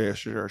 obviously RuPaul, yeah,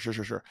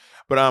 sure.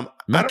 But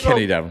not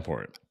Kennedy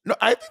Davenport. No,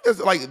 I think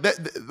there's like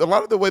that. A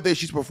lot of the way that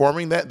she's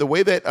performing, the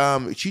way that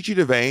Chi Chi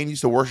DeVayne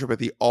used to worship at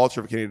the altar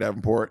of Kennedy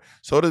Davenport.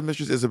 So does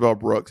Mistress Isabel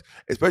Brooks,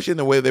 especially in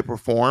the way they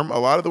perform. A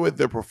lot of the way that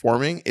they're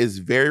performing is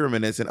very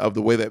reminiscent of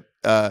the way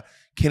that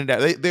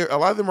Kennedy. A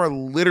lot of them are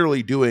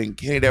literally doing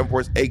Kennedy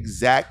Davenport's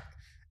exact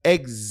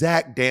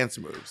dance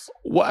moves.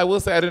 Well, I will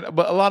say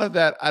but a lot of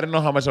that, I don't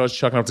know how much I was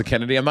chucking up to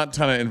Kennedy. I'm not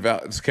trying to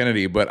invalidate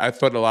Kennedy, but I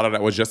thought a lot of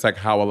that was just like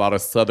how a lot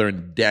of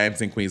Southern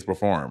dancing queens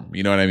perform.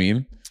 You know what I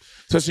mean?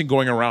 Especially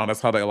going around, that's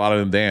how a lot of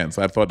them dance.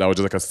 I thought that was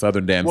just like a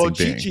Southern dancing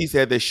thing. Well, Chi Chi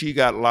said that she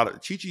got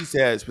Chi Chi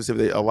said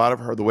specifically a lot of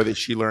her, the way that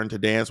she learned to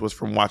dance was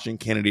from watching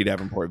Kennedy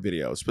Davenport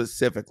videos,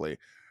 specifically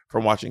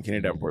from watching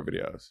Kennedy Davenport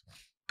videos.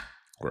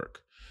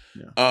 Work.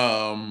 Yeah.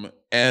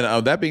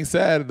 And that being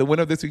said, the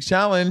winner of this week's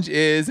challenge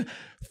is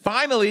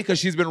finally, because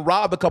she's been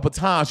robbed a couple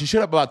times, she should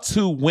have about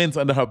 2 wins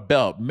under her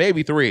belt,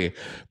 maybe 3.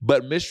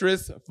 But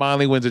Mistress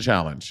finally wins the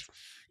challenge.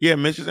 Yeah,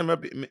 Mistress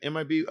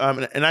MIB,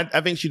 and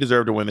I think she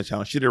deserved to win the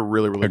challenge. She did a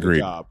really, really good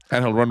job,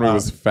 and her runway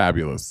was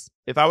fabulous.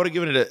 If I would have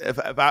given it,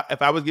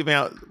 if I was giving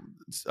out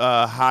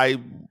high,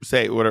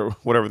 say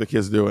whatever the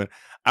kid's doing,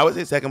 I would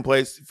say second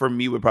place for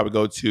me would probably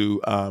go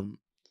to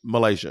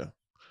Malaysia.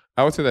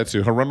 I would say that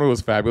too. Her runway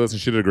was fabulous, and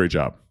she did a great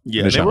job.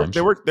 Yeah,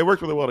 they worked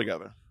really well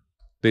together.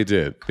 They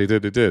did.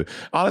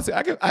 Honestly,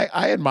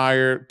 I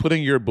admire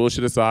putting your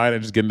bullshit aside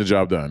and just getting the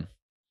job done.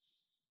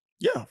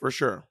 Yeah, for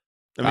sure.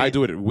 I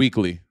do it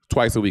weekly,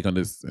 twice a week on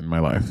this in my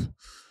life.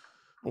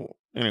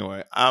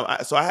 Anyway,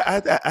 so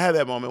I had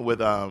that moment with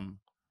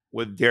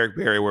Derek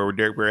Barry where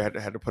Derek Barry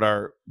had to put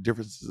our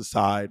differences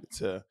aside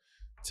to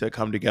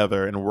come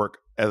together and work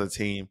as a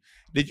team.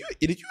 Did you have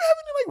any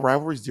like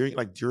rivalries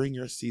during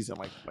your season?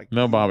 Like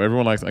no, Bob.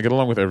 Everyone likes. I get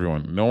along with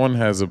everyone. No one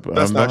has a.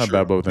 That's not true.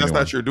 Bad blood with That's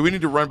anyone. not true. Do we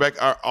need to run back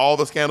all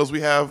the scandals we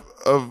have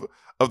of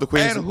the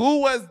queens? And who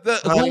was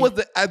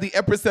at the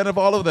epicenter of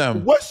all of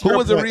them? Who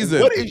was the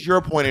reason? What is your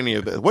point in any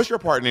of this? What's your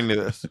part in any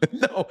of this?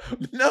 No.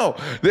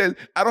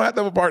 I don't have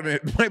to have a part in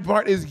it. My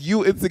part is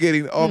you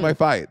instigating all my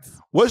fights.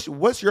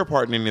 What's your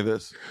part in any of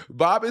this?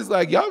 Bob is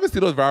like, y'all ever see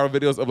those viral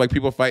videos of like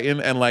people fighting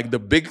and like the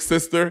big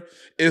sister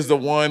is the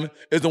one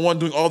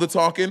doing all the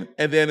talking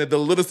and then the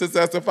little sister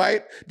has to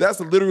fight? That's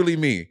literally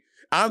me.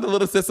 I'm the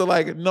little sister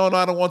like, no,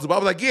 I don't want to. But I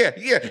was like, yeah.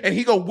 And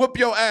he go whoop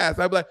your ass.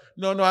 I'd be like,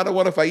 no, I don't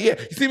want to fight. Yeah.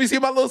 You see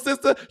my little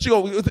sister? She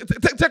go,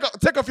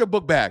 take off your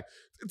book bag.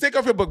 Take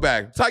off your book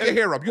bag. Tie your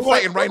hair up. You're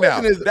fighting right now.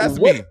 That's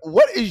me.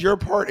 What is your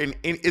part in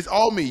it's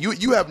all me.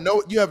 You have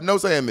no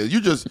say in this. You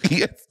just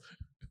yes.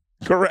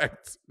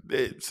 Correct.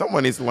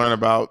 Someone needs to learn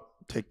about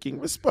taking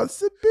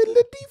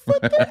responsibility for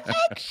their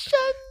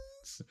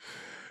actions.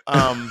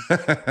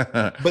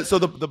 But so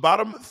the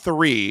bottom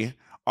 3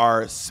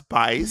 are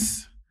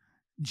Spice,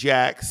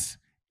 Jax,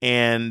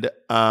 and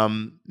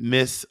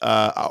Miss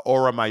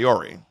Aura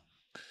Mayori.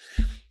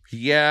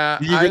 Yeah,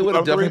 I would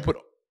have definitely put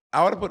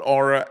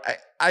Aura.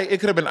 It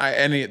could have been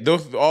any.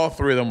 Those all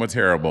 3 of them were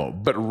terrible.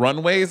 But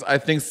runways, I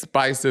think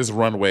Spice's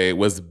runway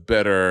was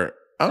better.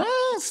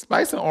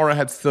 Spice and Aura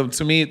had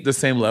to me the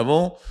same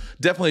level.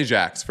 Definitely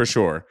Jax for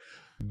sure.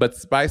 But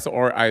Spice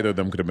or either of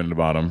them could have been in the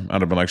bottom.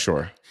 I'd have been like,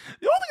 sure.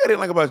 The only thing I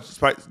didn't like about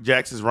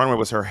Jax's runway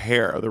was her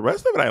hair. The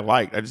rest of it I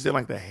liked. I just didn't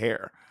like the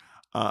hair.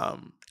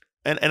 And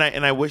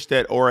I wish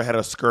that Aura had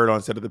a skirt on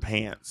instead of the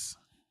pants.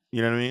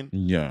 You know what I mean?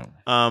 Yeah.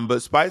 But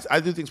Spice, I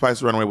do think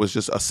Spice's runway was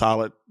just a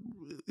solid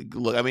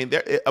look. I mean,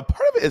 a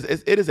part of it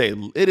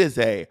is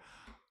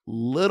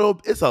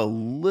a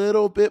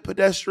little bit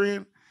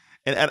pedestrian.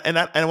 And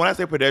when I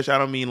say pedestrian, I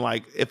don't mean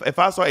like if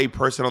I saw a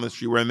person on the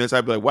street wearing this,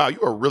 I'd be like, wow,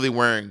 you are really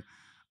wearing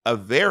a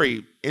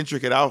very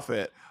intricate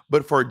outfit.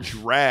 But for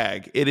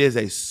drag, it is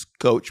a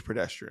scotch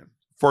pedestrian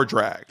for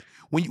drag.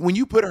 When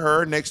you put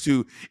her next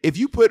to, if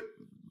you put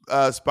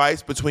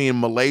Spice between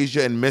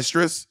Malaysia and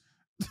Mistress,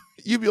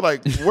 you'd be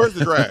like, where's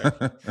the drag?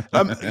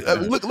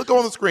 Look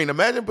on the screen.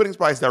 Imagine putting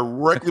Spice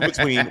directly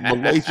between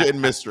Malaysia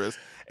and Mistress,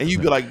 and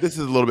you'd be like, this is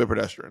a little bit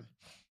pedestrian.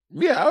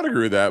 Yeah, I would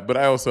agree with that. But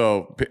I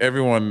also,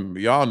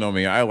 y'all know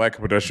me. I like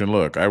a pedestrian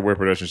look. I wear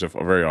pedestrian stuff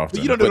very often.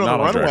 But you don't do it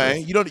on the runway.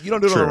 You don't do it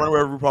on the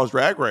runway of RuPaul's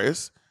Drag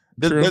Race.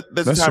 There's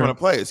a time and a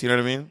place. You know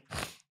what I mean?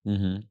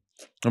 Mm-hmm.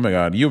 Oh my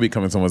God, you'll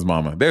becoming someone's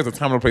mama. There's a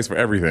time and a place for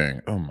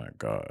everything. Oh my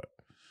God.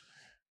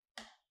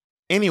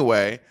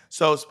 Anyway,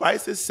 so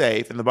Spice is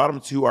safe, and the bottom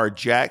two are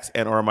Jax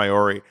and Ora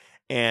Mayuri.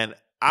 And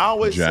I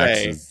always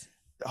say,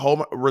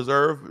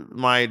 reserve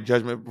my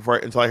judgment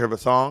until I hear the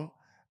song.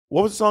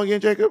 What was the song again,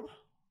 Jacob?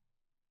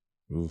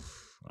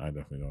 Oof, I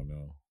definitely don't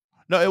know.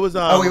 No, it was.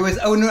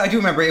 Oh, no, I do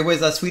remember. It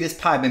was Sweetest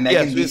Pie by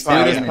Megan Thee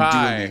Stallion. Sweetest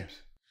Pie.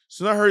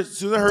 Soon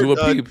as I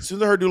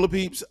heard Dula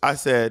Peeps, I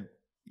said,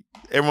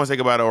 everyone say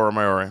goodbye to Ora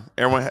Mayuri.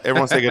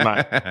 Everyone say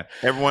goodnight.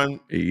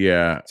 Everyone say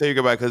your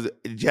goodbye, because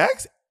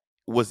Jax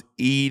was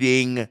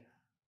eating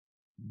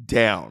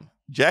down.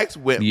 Jax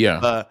went.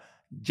 Yeah.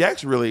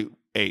 Jax really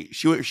ate.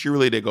 She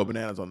really did go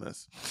bananas on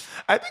this.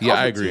 I think. Yeah,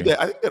 I agree.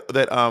 I think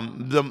that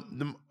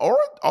the Ora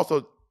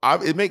also.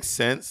 It makes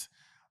sense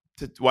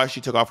why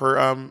she took off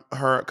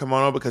her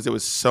kimono, because it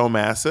was so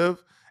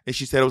massive, and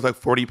she said it was like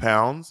 40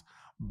 pounds.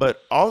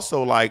 But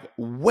also, like,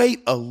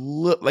 wait a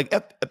little, like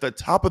at the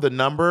top of the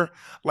number,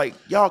 like,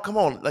 y'all, come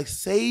on, like,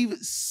 save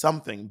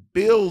something,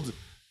 build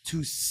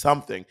to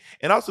something.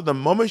 And also, the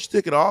moment she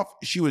took it off,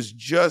 she was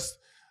just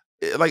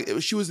like,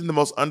 she was in the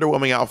most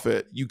underwhelming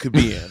outfit you could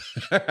be in.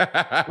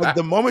 Like,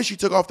 the moment she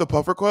took off the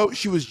puffer quote,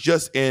 she was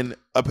just in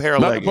a pair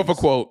of leggings. The puffer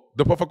quote.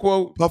 The puffer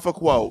quote. Puffer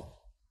quote.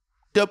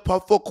 The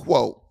puffer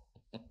quote.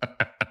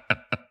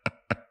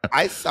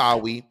 I saw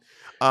we.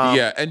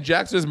 And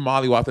Jax was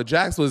mollywopped.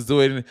 Jax is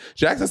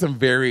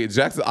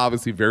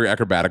obviously very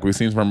acrobatic. We've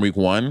seen from week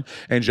one.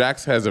 And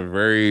Jax has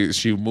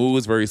she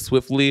moves very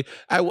swiftly.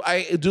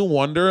 I do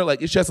wonder,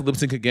 like, if she has to lip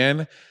sync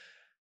again,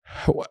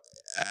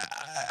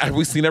 have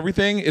we seen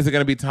everything? Is it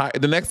going to be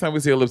the next time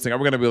we see a lip sync, are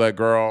we going to be like,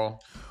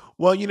 girl?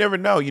 Well, you never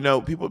know. You know,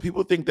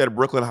 people think that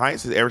Brooklyn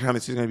Heights is every time they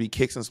see going to be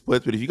kicks and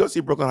splits. But if you go see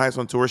Brooklyn Heights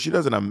on tour, she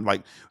does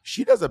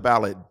a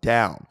ballad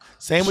down.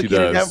 Same with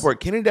Kenny Davenport.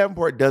 Kenny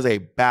Davenport does a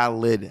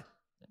ballad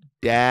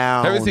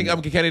down. Have you seen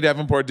Kenny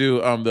Davenport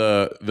do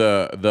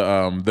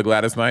the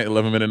Gladys Knight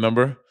 11-minute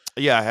number?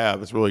 Yeah, I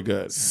have. It's really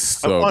good.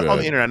 So on good.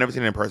 the internet. I've never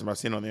seen it in person, but I've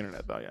seen it on the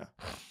internet though. Yeah.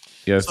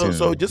 Yes.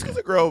 So just because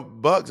a girl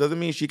bucks doesn't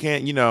mean she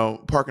can't,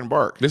 park and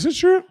bark. This is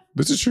true.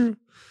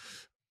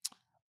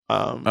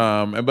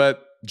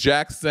 But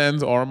Jax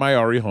sends Ora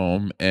Mayuri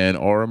home, and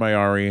Ora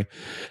Mayuri,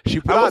 she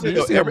put out. Did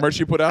you see how much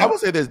she put out? I will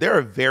say this: there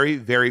are very,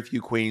 very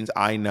few queens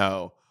I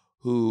know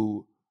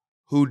who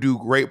do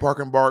great park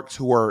and barks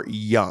who are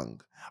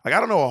young. Like, I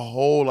don't know a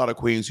whole lot of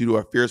queens who do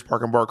a fierce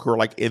park and bark who are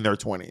like in their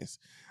 20s.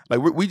 Like,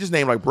 we just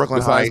named like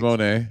Brooklyn Heights.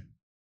 Besides Monét.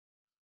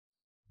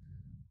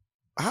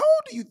 How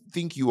old do you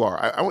think you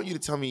are? I want you to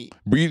tell me.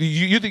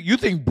 You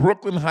think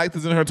Brooklyn Heights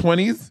is in her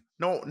 20s?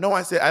 No.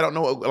 I said I don't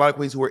know a lot of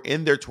queens who are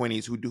in their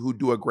 20s who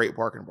do a great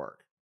park and bark.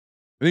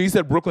 And then you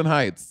said Brooklyn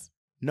Heights.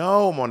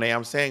 No,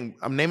 Monét.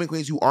 I'm naming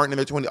queens who aren't in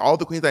their 20s. All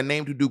the queens I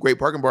named who do great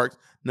park and barks,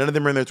 none of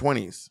them are in their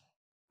 20s.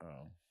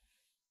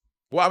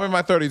 Well, I'm in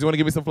my 30s. You want to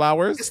give me some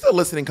flowers? It's still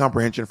listening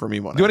comprehension for me,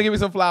 Monét. You want to give me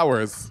some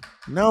flowers?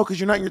 No, because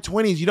you're not in your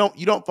 20s. You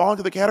don't fall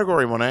into the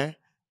category, Monét.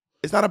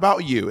 It's not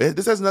about you.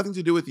 This has nothing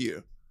to do with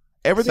you.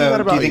 Everything's not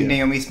about you. Do you think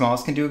Naomi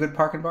Smalls can do a good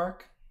park and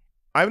bark?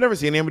 I've never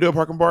seen Naomi do a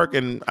park and bark,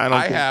 and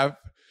I have.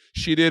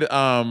 She did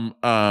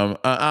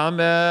I'll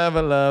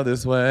never love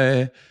this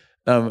way.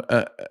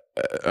 That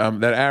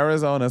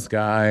Arizona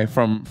sky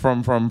from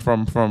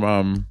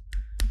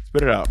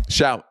Spit it out.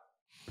 Shout.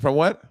 From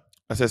what?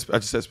 I just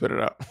said spit it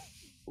out.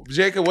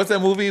 Jacob, what's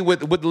that movie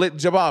with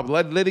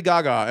Lady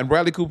Gaga and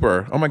Bradley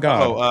Cooper? Oh my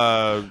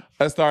God.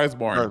 A Star is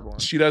Born.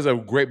 She does a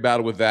great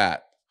battle with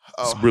that.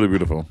 It's really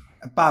beautiful.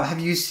 Bob, have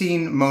you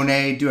seen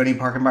Monét do any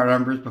park and bark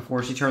numbers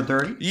before she turned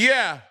 30?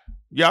 Yeah,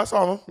 I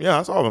saw them.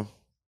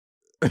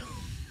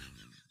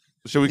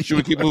 Should we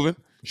keep moving?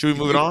 Should we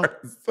move it on?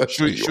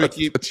 Should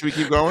we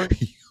keep going?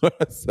 You are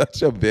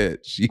such a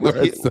bitch. You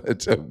are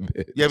such a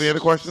bitch. You have any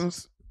other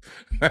questions?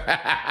 You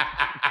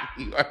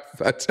are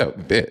such a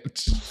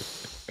bitch.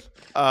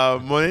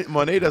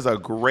 Monét does a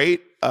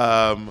great.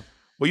 Well,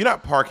 you're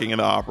not parking in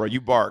the opera.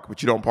 You bark,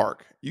 but you don't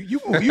park. You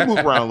move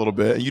around a little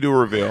bit and you do a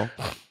reveal.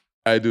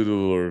 I do a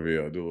little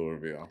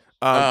reveal.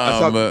 I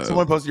saw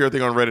someone posted your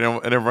thing on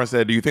Reddit, and everyone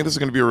said, "Do you think this is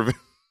going to be a reveal?"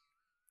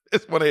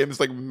 It's Monét in this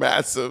like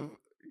massive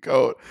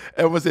coat.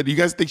 Everyone said, "Do you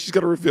guys think she's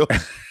going to reveal?"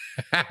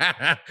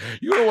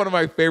 You know, one of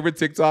my favorite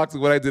TikToks is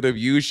what I did of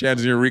you, Shannon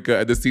and Eureka,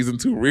 at the season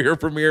 2 Rear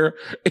premiere.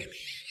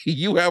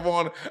 You have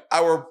on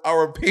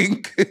our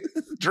pink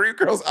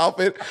Dreamgirls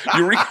outfit.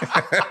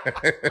 Eureka.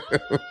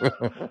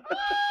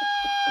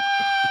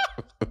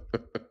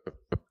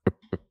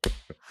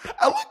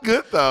 I look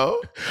good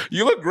though.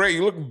 You look great.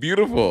 You look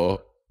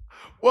beautiful.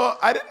 Well,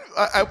 I didn't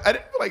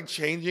feel like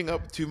changing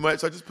up too much,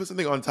 so I just put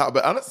something on top.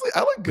 But honestly,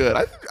 I look good.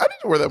 I need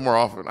to wear that more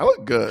often. I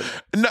look good.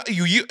 No,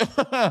 you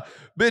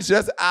bitch,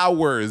 that's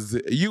ours.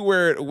 You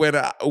wear it when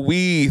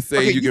we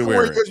say you can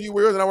wear it. You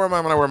wear it, and I wear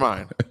mine when I wear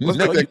mine.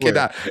 No, you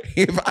cannot.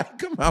 If I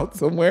come out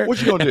somewhere,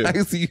 what you gonna do? I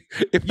see.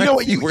 If you know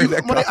what,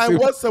 I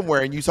was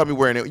somewhere and you saw me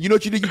wearing it. You know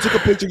what you did? You took a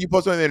picture, and you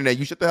posted it on the internet.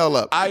 You shut the hell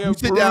up. I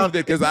approved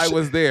it because I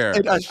was there.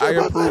 And I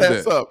approved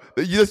it. Up.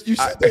 You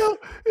sit down.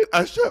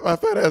 I shut my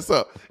fat ass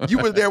up. You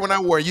were there when I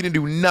wore it. You didn't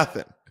do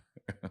nothing.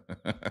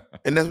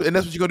 And that's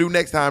what you're gonna do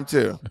next time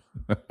too.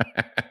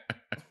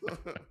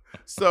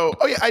 So,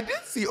 I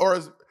did see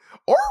Ora's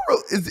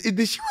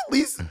Did she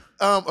release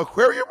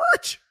aquarium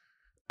merch?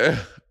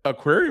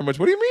 Aquarium merch?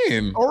 What do you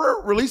mean?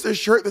 Or released a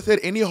shirt that said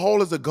 "Any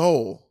hole is a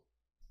goal"?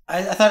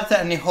 I thought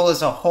that any hole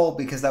is a hole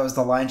because that was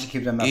the line she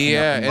kept on messing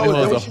up. Any hole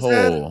is a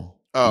hole.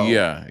 Oh,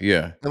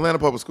 yeah. Atlanta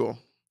Public School.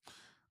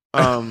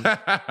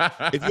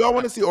 If y'all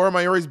want to see Ora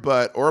Mayori's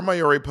butt, Ora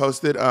Mayori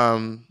posted. Let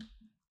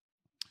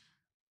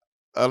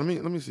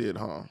me see it,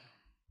 huh?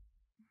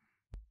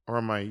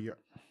 Ora Mayori.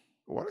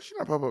 Why does she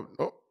not pop up?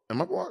 Oh,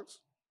 am I blocked?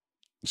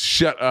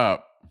 Shut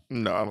up.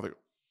 No, I don't think.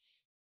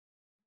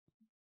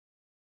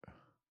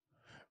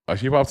 Oh,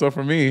 she pops up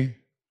for me.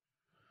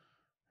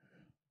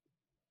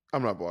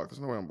 I'm not blocked. There's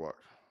no way I'm blocked.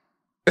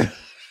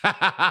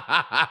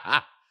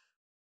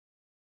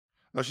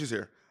 No, she's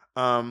here.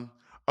 Oh,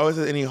 it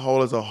says any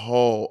hole is a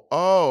hole.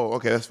 Oh,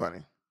 okay, that's funny.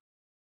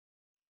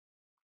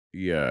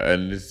 Yeah,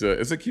 and it's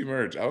a cute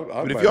merch.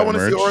 But if y'all want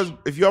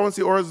to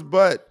see Aura's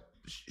butt,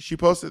 she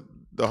posted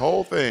the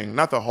whole thing,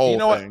 not the whole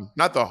thing,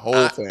 not the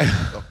whole thing,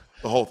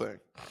 the whole thing.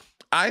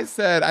 I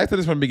said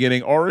this from the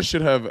beginning. Aura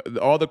should have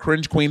all the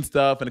cringe queen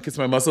stuff and Kiss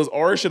My Muscles.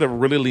 Aura should have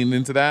really leaned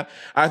into that.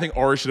 I think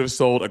Aura should have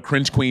sold a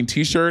cringe queen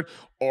T-shirt.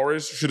 Aura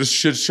should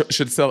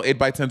sell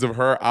 8x10s of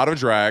her out of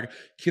drag,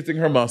 kissing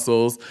her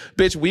muscles.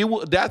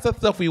 Bitch, that's the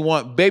stuff we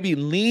want. Baby,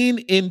 lean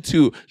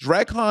into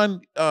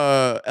DragCon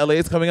LA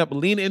is coming up.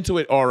 Lean into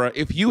it, Aura.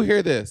 If you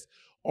hear this,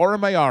 Aura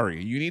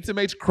Mayari, you need to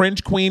make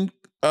cringe queen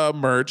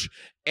merch,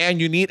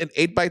 and you need an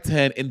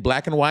 8x10 in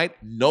black and white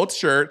note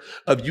shirt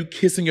of you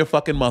kissing your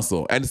fucking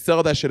muscle and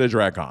sell that shit at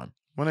DragCon.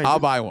 I'll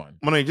buy one.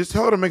 Monét, just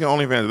tell her to make an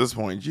OnlyFans at this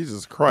point.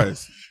 Jesus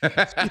Christ.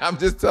 I'm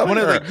just telling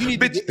her. Like, you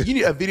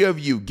need a video of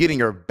you getting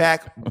your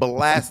back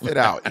blasted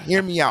out.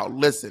 Hear me out.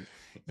 Listen.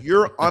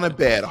 You're on a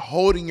bed,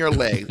 holding your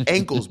legs,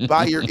 ankles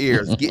by your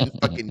ears, getting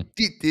fucking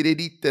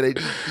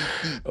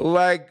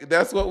like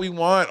that's what we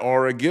want.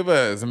 Aura, give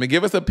us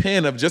a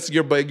pin of just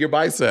your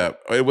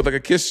bicep with like a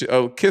kiss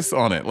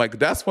on it. Like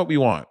that's what we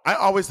want. I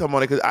always tell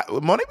Monét because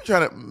Monét be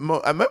trying to.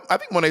 I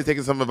think Monét's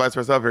taking some advice for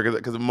herself here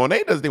because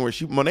Monét does the thing where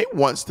Monét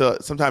wants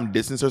to sometimes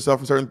distance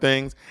herself from certain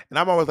things, and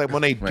I'm always like,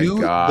 Monét, do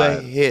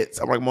the hits.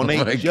 I'm like,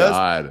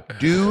 Monét,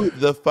 do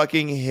the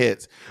fucking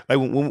hits. Like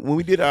when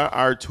we did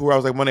our tour, I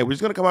was like, Monét, we're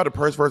just gonna come out to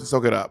Purse first and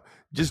soak it up.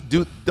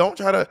 Don't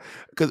try to,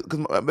 because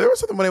there was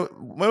something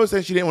Monét was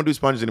saying she didn't want to do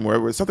sponges anymore. It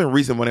was something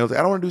recent when it was like,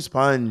 I don't want to do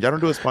sponge. I don't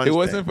do a sponge.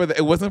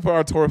 It wasn't for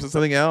our tour. It was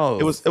something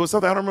else. It was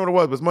something I don't remember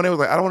what it was. But Monét was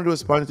like, I don't want to do a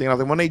sponge thing. And I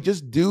was like, Monét,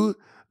 just do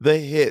the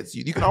hits.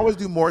 You can always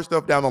do more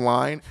stuff down the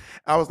line.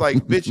 I was like,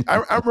 bitch.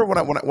 I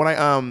remember when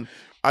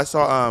I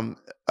saw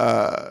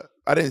I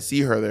didn't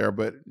see her there,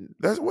 but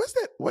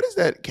what is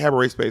that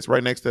cabaret space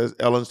right next to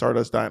Ellen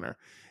Stardust Diner?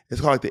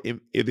 It's called like the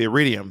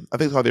Iridium. I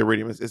think it's called the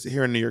Iridium. It's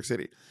here in New York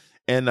City.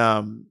 And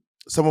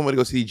someone went to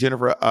go see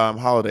Jennifer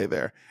Holiday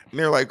there. And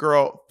they're like,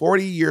 girl,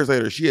 40 years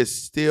later, she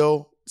is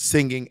still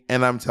singing,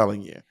 and I'm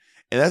telling you.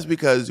 And that's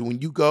because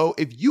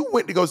if you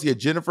went to go see a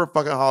Jennifer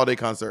fucking Holiday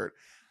concert,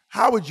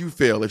 how would you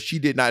feel if she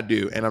did not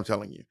do, and I'm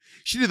telling you?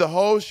 She did the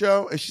whole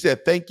show, and she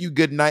said, thank you,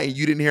 good night, and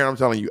you didn't hear, and I'm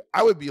telling you.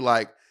 I would be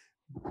like,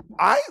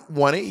 I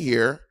want it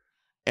here,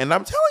 and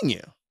I'm telling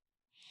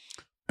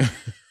you.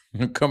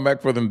 Come back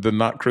for the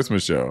not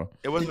Christmas show.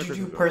 Did you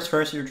do Purse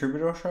First, your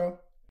Troubadour show?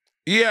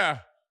 Yeah.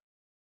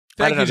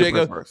 Thank you,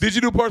 Jacob. Did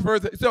you do Purse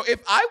First? So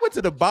if I went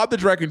to the Bob the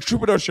Drag and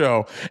Troubadour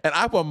show and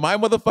I bought my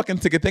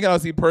motherfucking ticket thinking I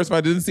would see Purse and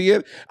I didn't see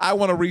it, I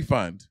want a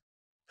refund.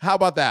 How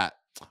about that?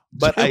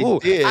 But I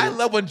did. I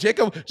love when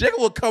Jacob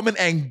will come in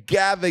and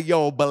gather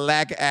your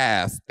black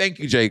ass. Thank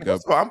you,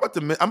 Jacob. I'm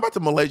about to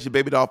Malaysia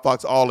baby doll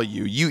fox all of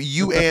you.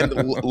 You and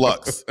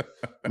Lux,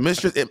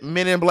 Mistress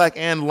Men in Black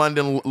and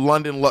London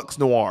Lux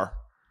Noir.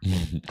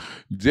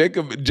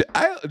 Jacob will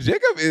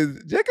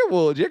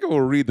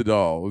read the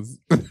dolls.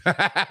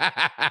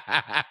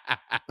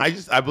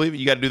 I believe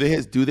you got to do the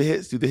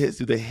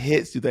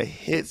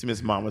hits,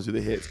 Miss Mamas, do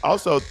the hits.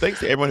 Also, thanks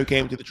to everyone who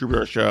came to the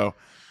Troubadour show.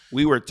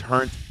 We were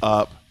turned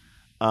up.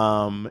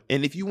 And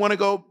if you want to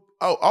go,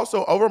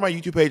 also over my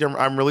YouTube page,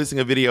 I'm releasing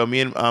a video.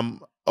 Me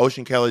and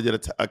Ocean Kelly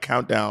did a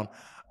countdown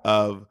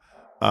of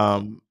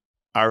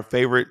our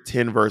favorite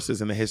 10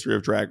 verses in the history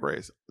of Drag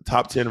Race.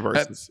 Top 10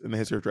 verses in the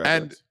history of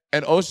Drag Race.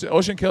 And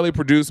Ocean Kelly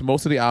produced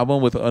most of the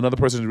album with another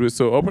person to produce.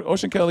 So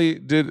Ocean Kelly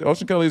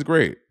is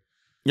great.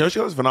 Yeah,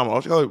 Ocean Kelly's phenomenal.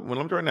 Ocean Kelly, let me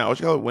tell you right now,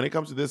 Ocean Kelly, when it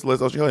comes to this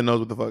list, Ocean Kelly knows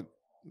what the fuck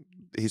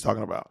he's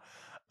talking about.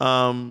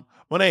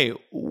 Monét,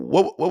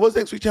 what was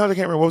next week's challenge? I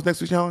can't remember. What was next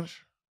week's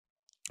challenge?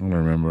 I don't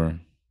remember.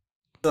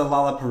 The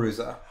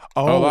Lollapalooza.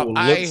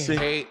 I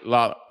hate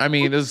Lala. I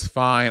mean, it's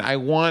fine.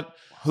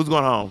 Who's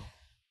going home?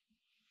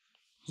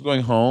 Who's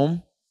going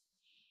home?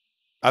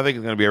 I think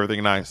it's going to be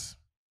Everything Nice.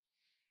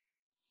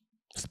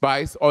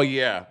 Spice? Oh,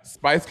 yeah.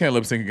 Spice can't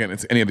lip sync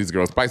against any of these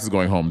girls. Spice is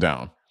going home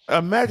down.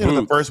 Imagine if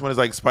the first one is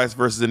like Spice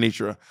versus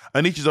Anitra.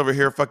 Anitra's over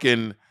here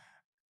fucking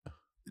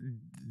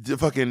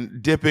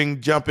dipping,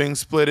 jumping,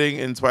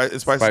 splitting, and Spice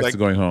is like,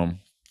 going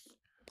home.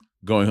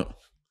 Going home.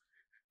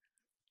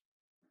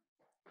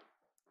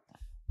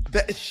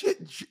 That shit.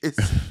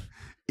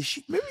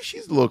 Maybe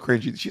she's a little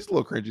cringy. She's a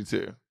little cringy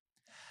too.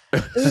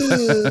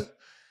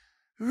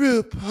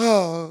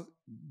 RuPaul,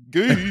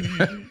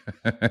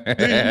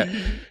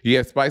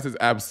 Yeah, Spice is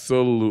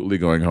absolutely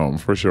going home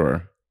for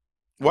sure.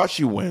 Watch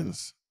she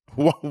wins.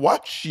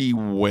 Watch she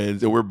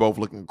wins, and we're both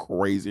looking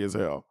crazy as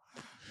hell.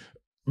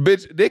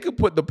 Bitch, they could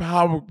put the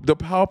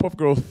Powerpuff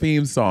Girl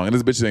theme song, and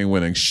this bitch ain't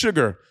winning.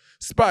 Sugar,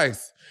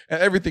 Spice, and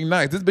everything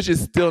nice. This bitch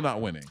is still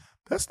not winning.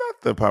 That's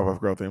not the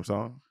Powerpuff Girl theme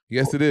song.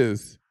 Yes, it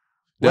is.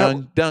 Well,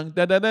 Dun, dun,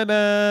 da, da, da,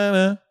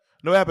 da.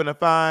 No weapon of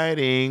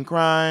fighting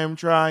crime,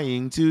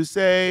 trying to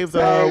save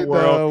the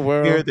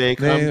world. Here they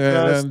come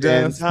just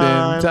in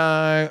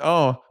time.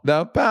 Oh,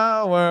 the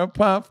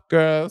Powerpuff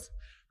Girls.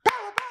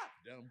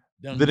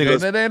 Then it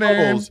goes,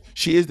 Bubbles,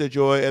 she is the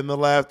joy and the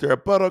laughter.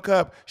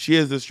 Buttercup, she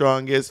is the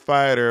strongest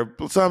fighter.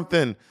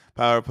 Something.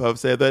 Powerpuff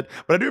said that.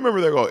 But I do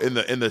remember they go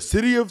in the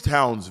city of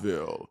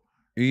Townsville.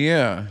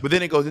 Yeah. But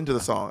then it goes into the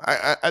song.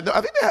 I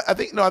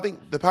think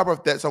the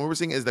Powerpuff, that song we were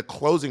singing is the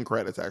closing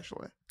credits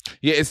actually.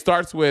 Yeah, it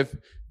starts with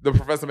the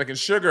professor making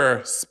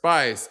sugar,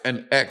 Spice,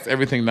 and X,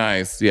 everything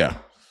nice. Yeah.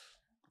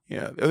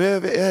 Yeah.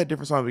 They had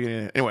different songs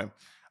beginning. Anyway.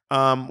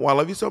 Well, I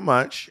love you so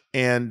much,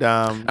 and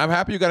I'm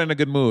happy you got in a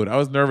good mood. I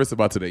was nervous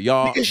about today,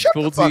 y'all. Shut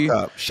the fuck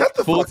up! Shut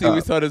the fuck up!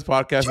 We started this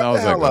podcast, and I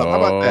was like,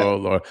 "Oh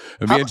Lord!"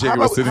 And me and Jacob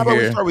were sitting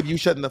here. We start with you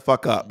shutting the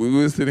fuck up. We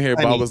were sitting here.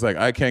 Bob was like,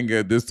 "I can't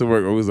get this to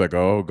work." I was like,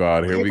 "Oh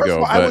God, here we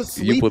go." I was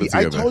sleepy. You put it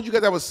together. I told you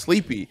guys I was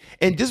sleepy,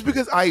 and just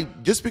because I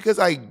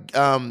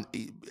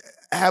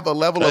have a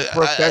level of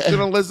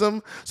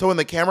professionalism, so when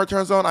the camera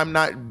turns on, I'm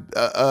not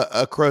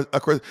a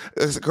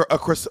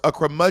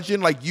curmudgeon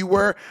like you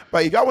were.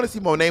 But if y'all want to see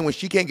Monét when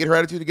she can't get her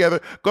attitude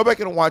together, go back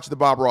and watch the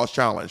Bob Ross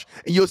challenge,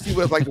 and you'll see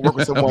what it's like to work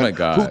with someone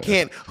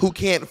who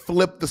can't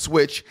flip the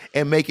switch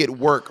and make it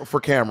work for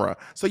camera.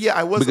 So yeah,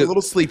 I was a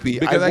little sleepy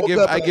because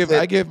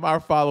I give our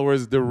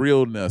followers the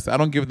realness. I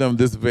don't give them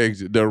this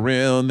big the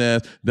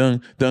realness.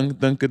 Dun dun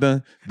dun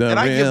dun. And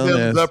I give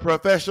them the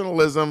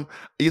professionalism.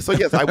 So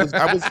yes, I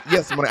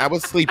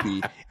was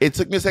sleepy. It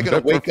took me a second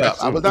to wake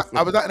up. I was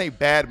not in a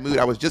bad mood.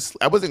 I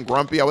wasn't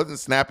grumpy. I wasn't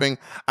snapping.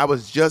 I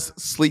was just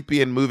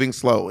sleepy and moving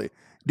slowly.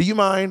 Do you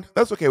mind?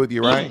 That's okay with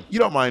you, right? You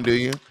don't mind, do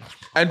you?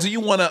 And do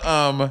you want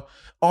to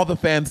all the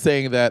fans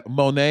saying that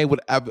Monét would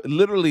have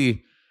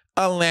literally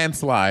a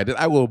landslide, that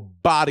I will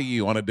body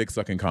you on a dick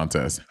sucking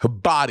contest.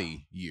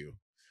 Body you.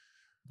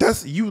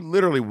 You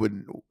literally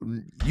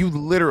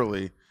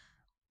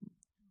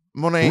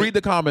Monét, read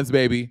the comments,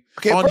 baby,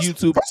 okay, on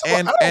YouTube.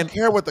 I don't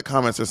care what the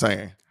comments are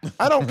saying.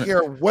 I don't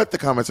care what the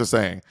comments are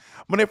saying.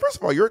 Monét, first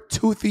of all, your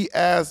toothy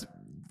ass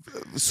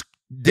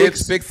it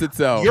fixed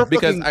itself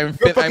because I'm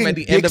at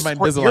the end of my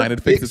Invisalign.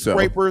 It fixed itself.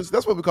 Scrapers.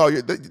 That's what we call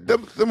you.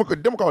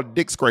 Them called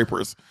dick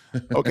scrapers.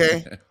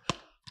 Okay.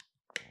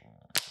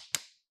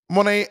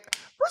 Monét,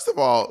 first of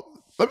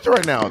all, let me tell you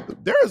right now,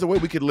 there is a way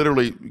we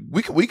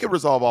could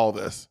resolve all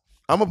this.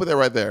 I'm gonna put that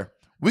right there.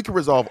 We could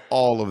resolve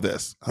all of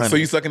this. Honey. So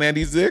you sucking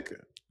Andy's dick?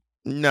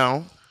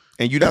 No,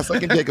 and you not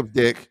sucking Jacob's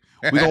dick.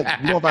 We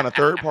gonna find a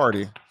third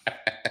party.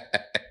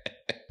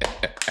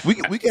 We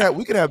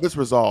could have this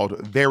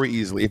resolved very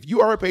easily. If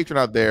you are a patron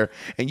out there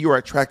and you are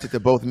attracted to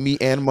both me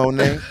and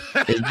Monét,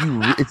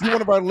 and if you're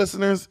one of our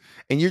listeners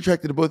and you're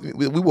attracted to both,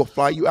 we will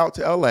fly you out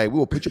to LA. We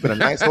will put you up in a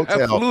nice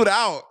hotel. Flew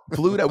out.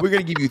 We're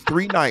gonna give you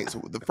 3 nights.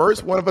 The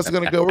first one of us is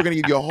gonna go. We're gonna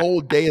give you a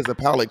whole day as a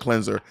palate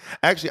cleanser.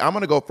 Actually, I'm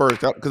gonna go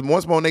first because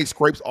once Monét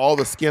scrapes all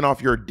the skin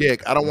off your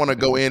dick, I don't want to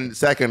go in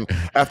second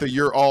after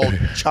you're all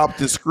chopped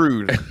and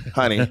screwed,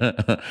 honey.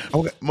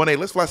 Monét,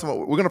 let's fly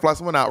someone. We're gonna fly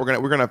someone out.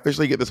 We're gonna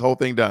officially get this whole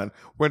thing done.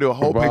 We're gonna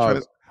do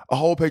a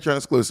whole Patreon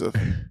exclusive.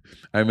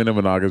 I'm in a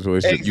monogamous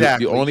relationship.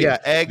 Exactly.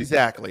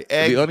 Exactly.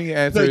 The only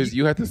answer is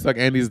you have to suck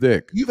Andy's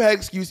dick. You've had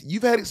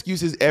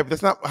excuses.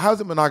 That's not.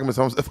 How's it monogamous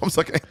if I'm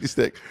sucking Andy's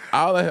dick?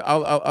 I'll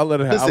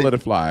let it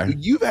fly.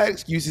 You've had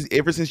excuses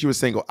ever since you were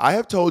single. I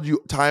have told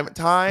you time. I've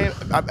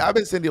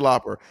been Cyndi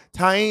Lauper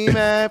time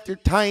after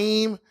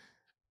time.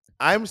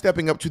 I'm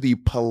stepping up to the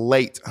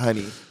plate,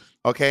 honey.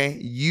 Okay,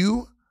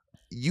 you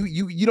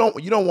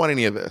don't want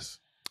any of this.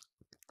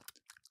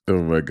 Oh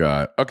my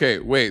God. Okay,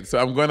 wait. So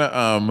I'm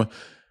gonna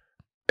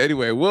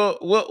anyway, we're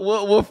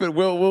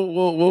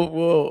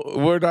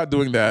not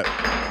doing that.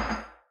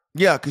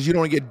 Yeah, because you don't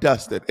want to get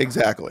dusted.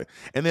 Exactly.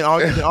 And then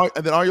all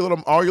your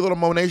little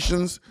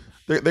Monations,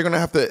 they're gonna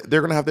have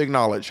to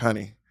acknowledge,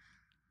 honey.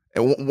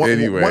 And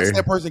once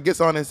that person gets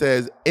on and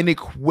says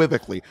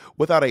unequivocally,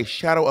 without a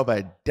shadow of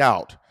a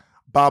doubt,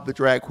 Bob the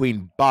drag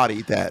queen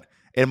bodied that,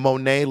 and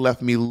Monét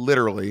left me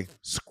literally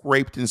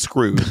scraped and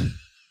screwed.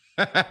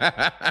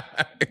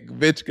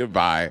 Bitch,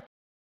 goodbye.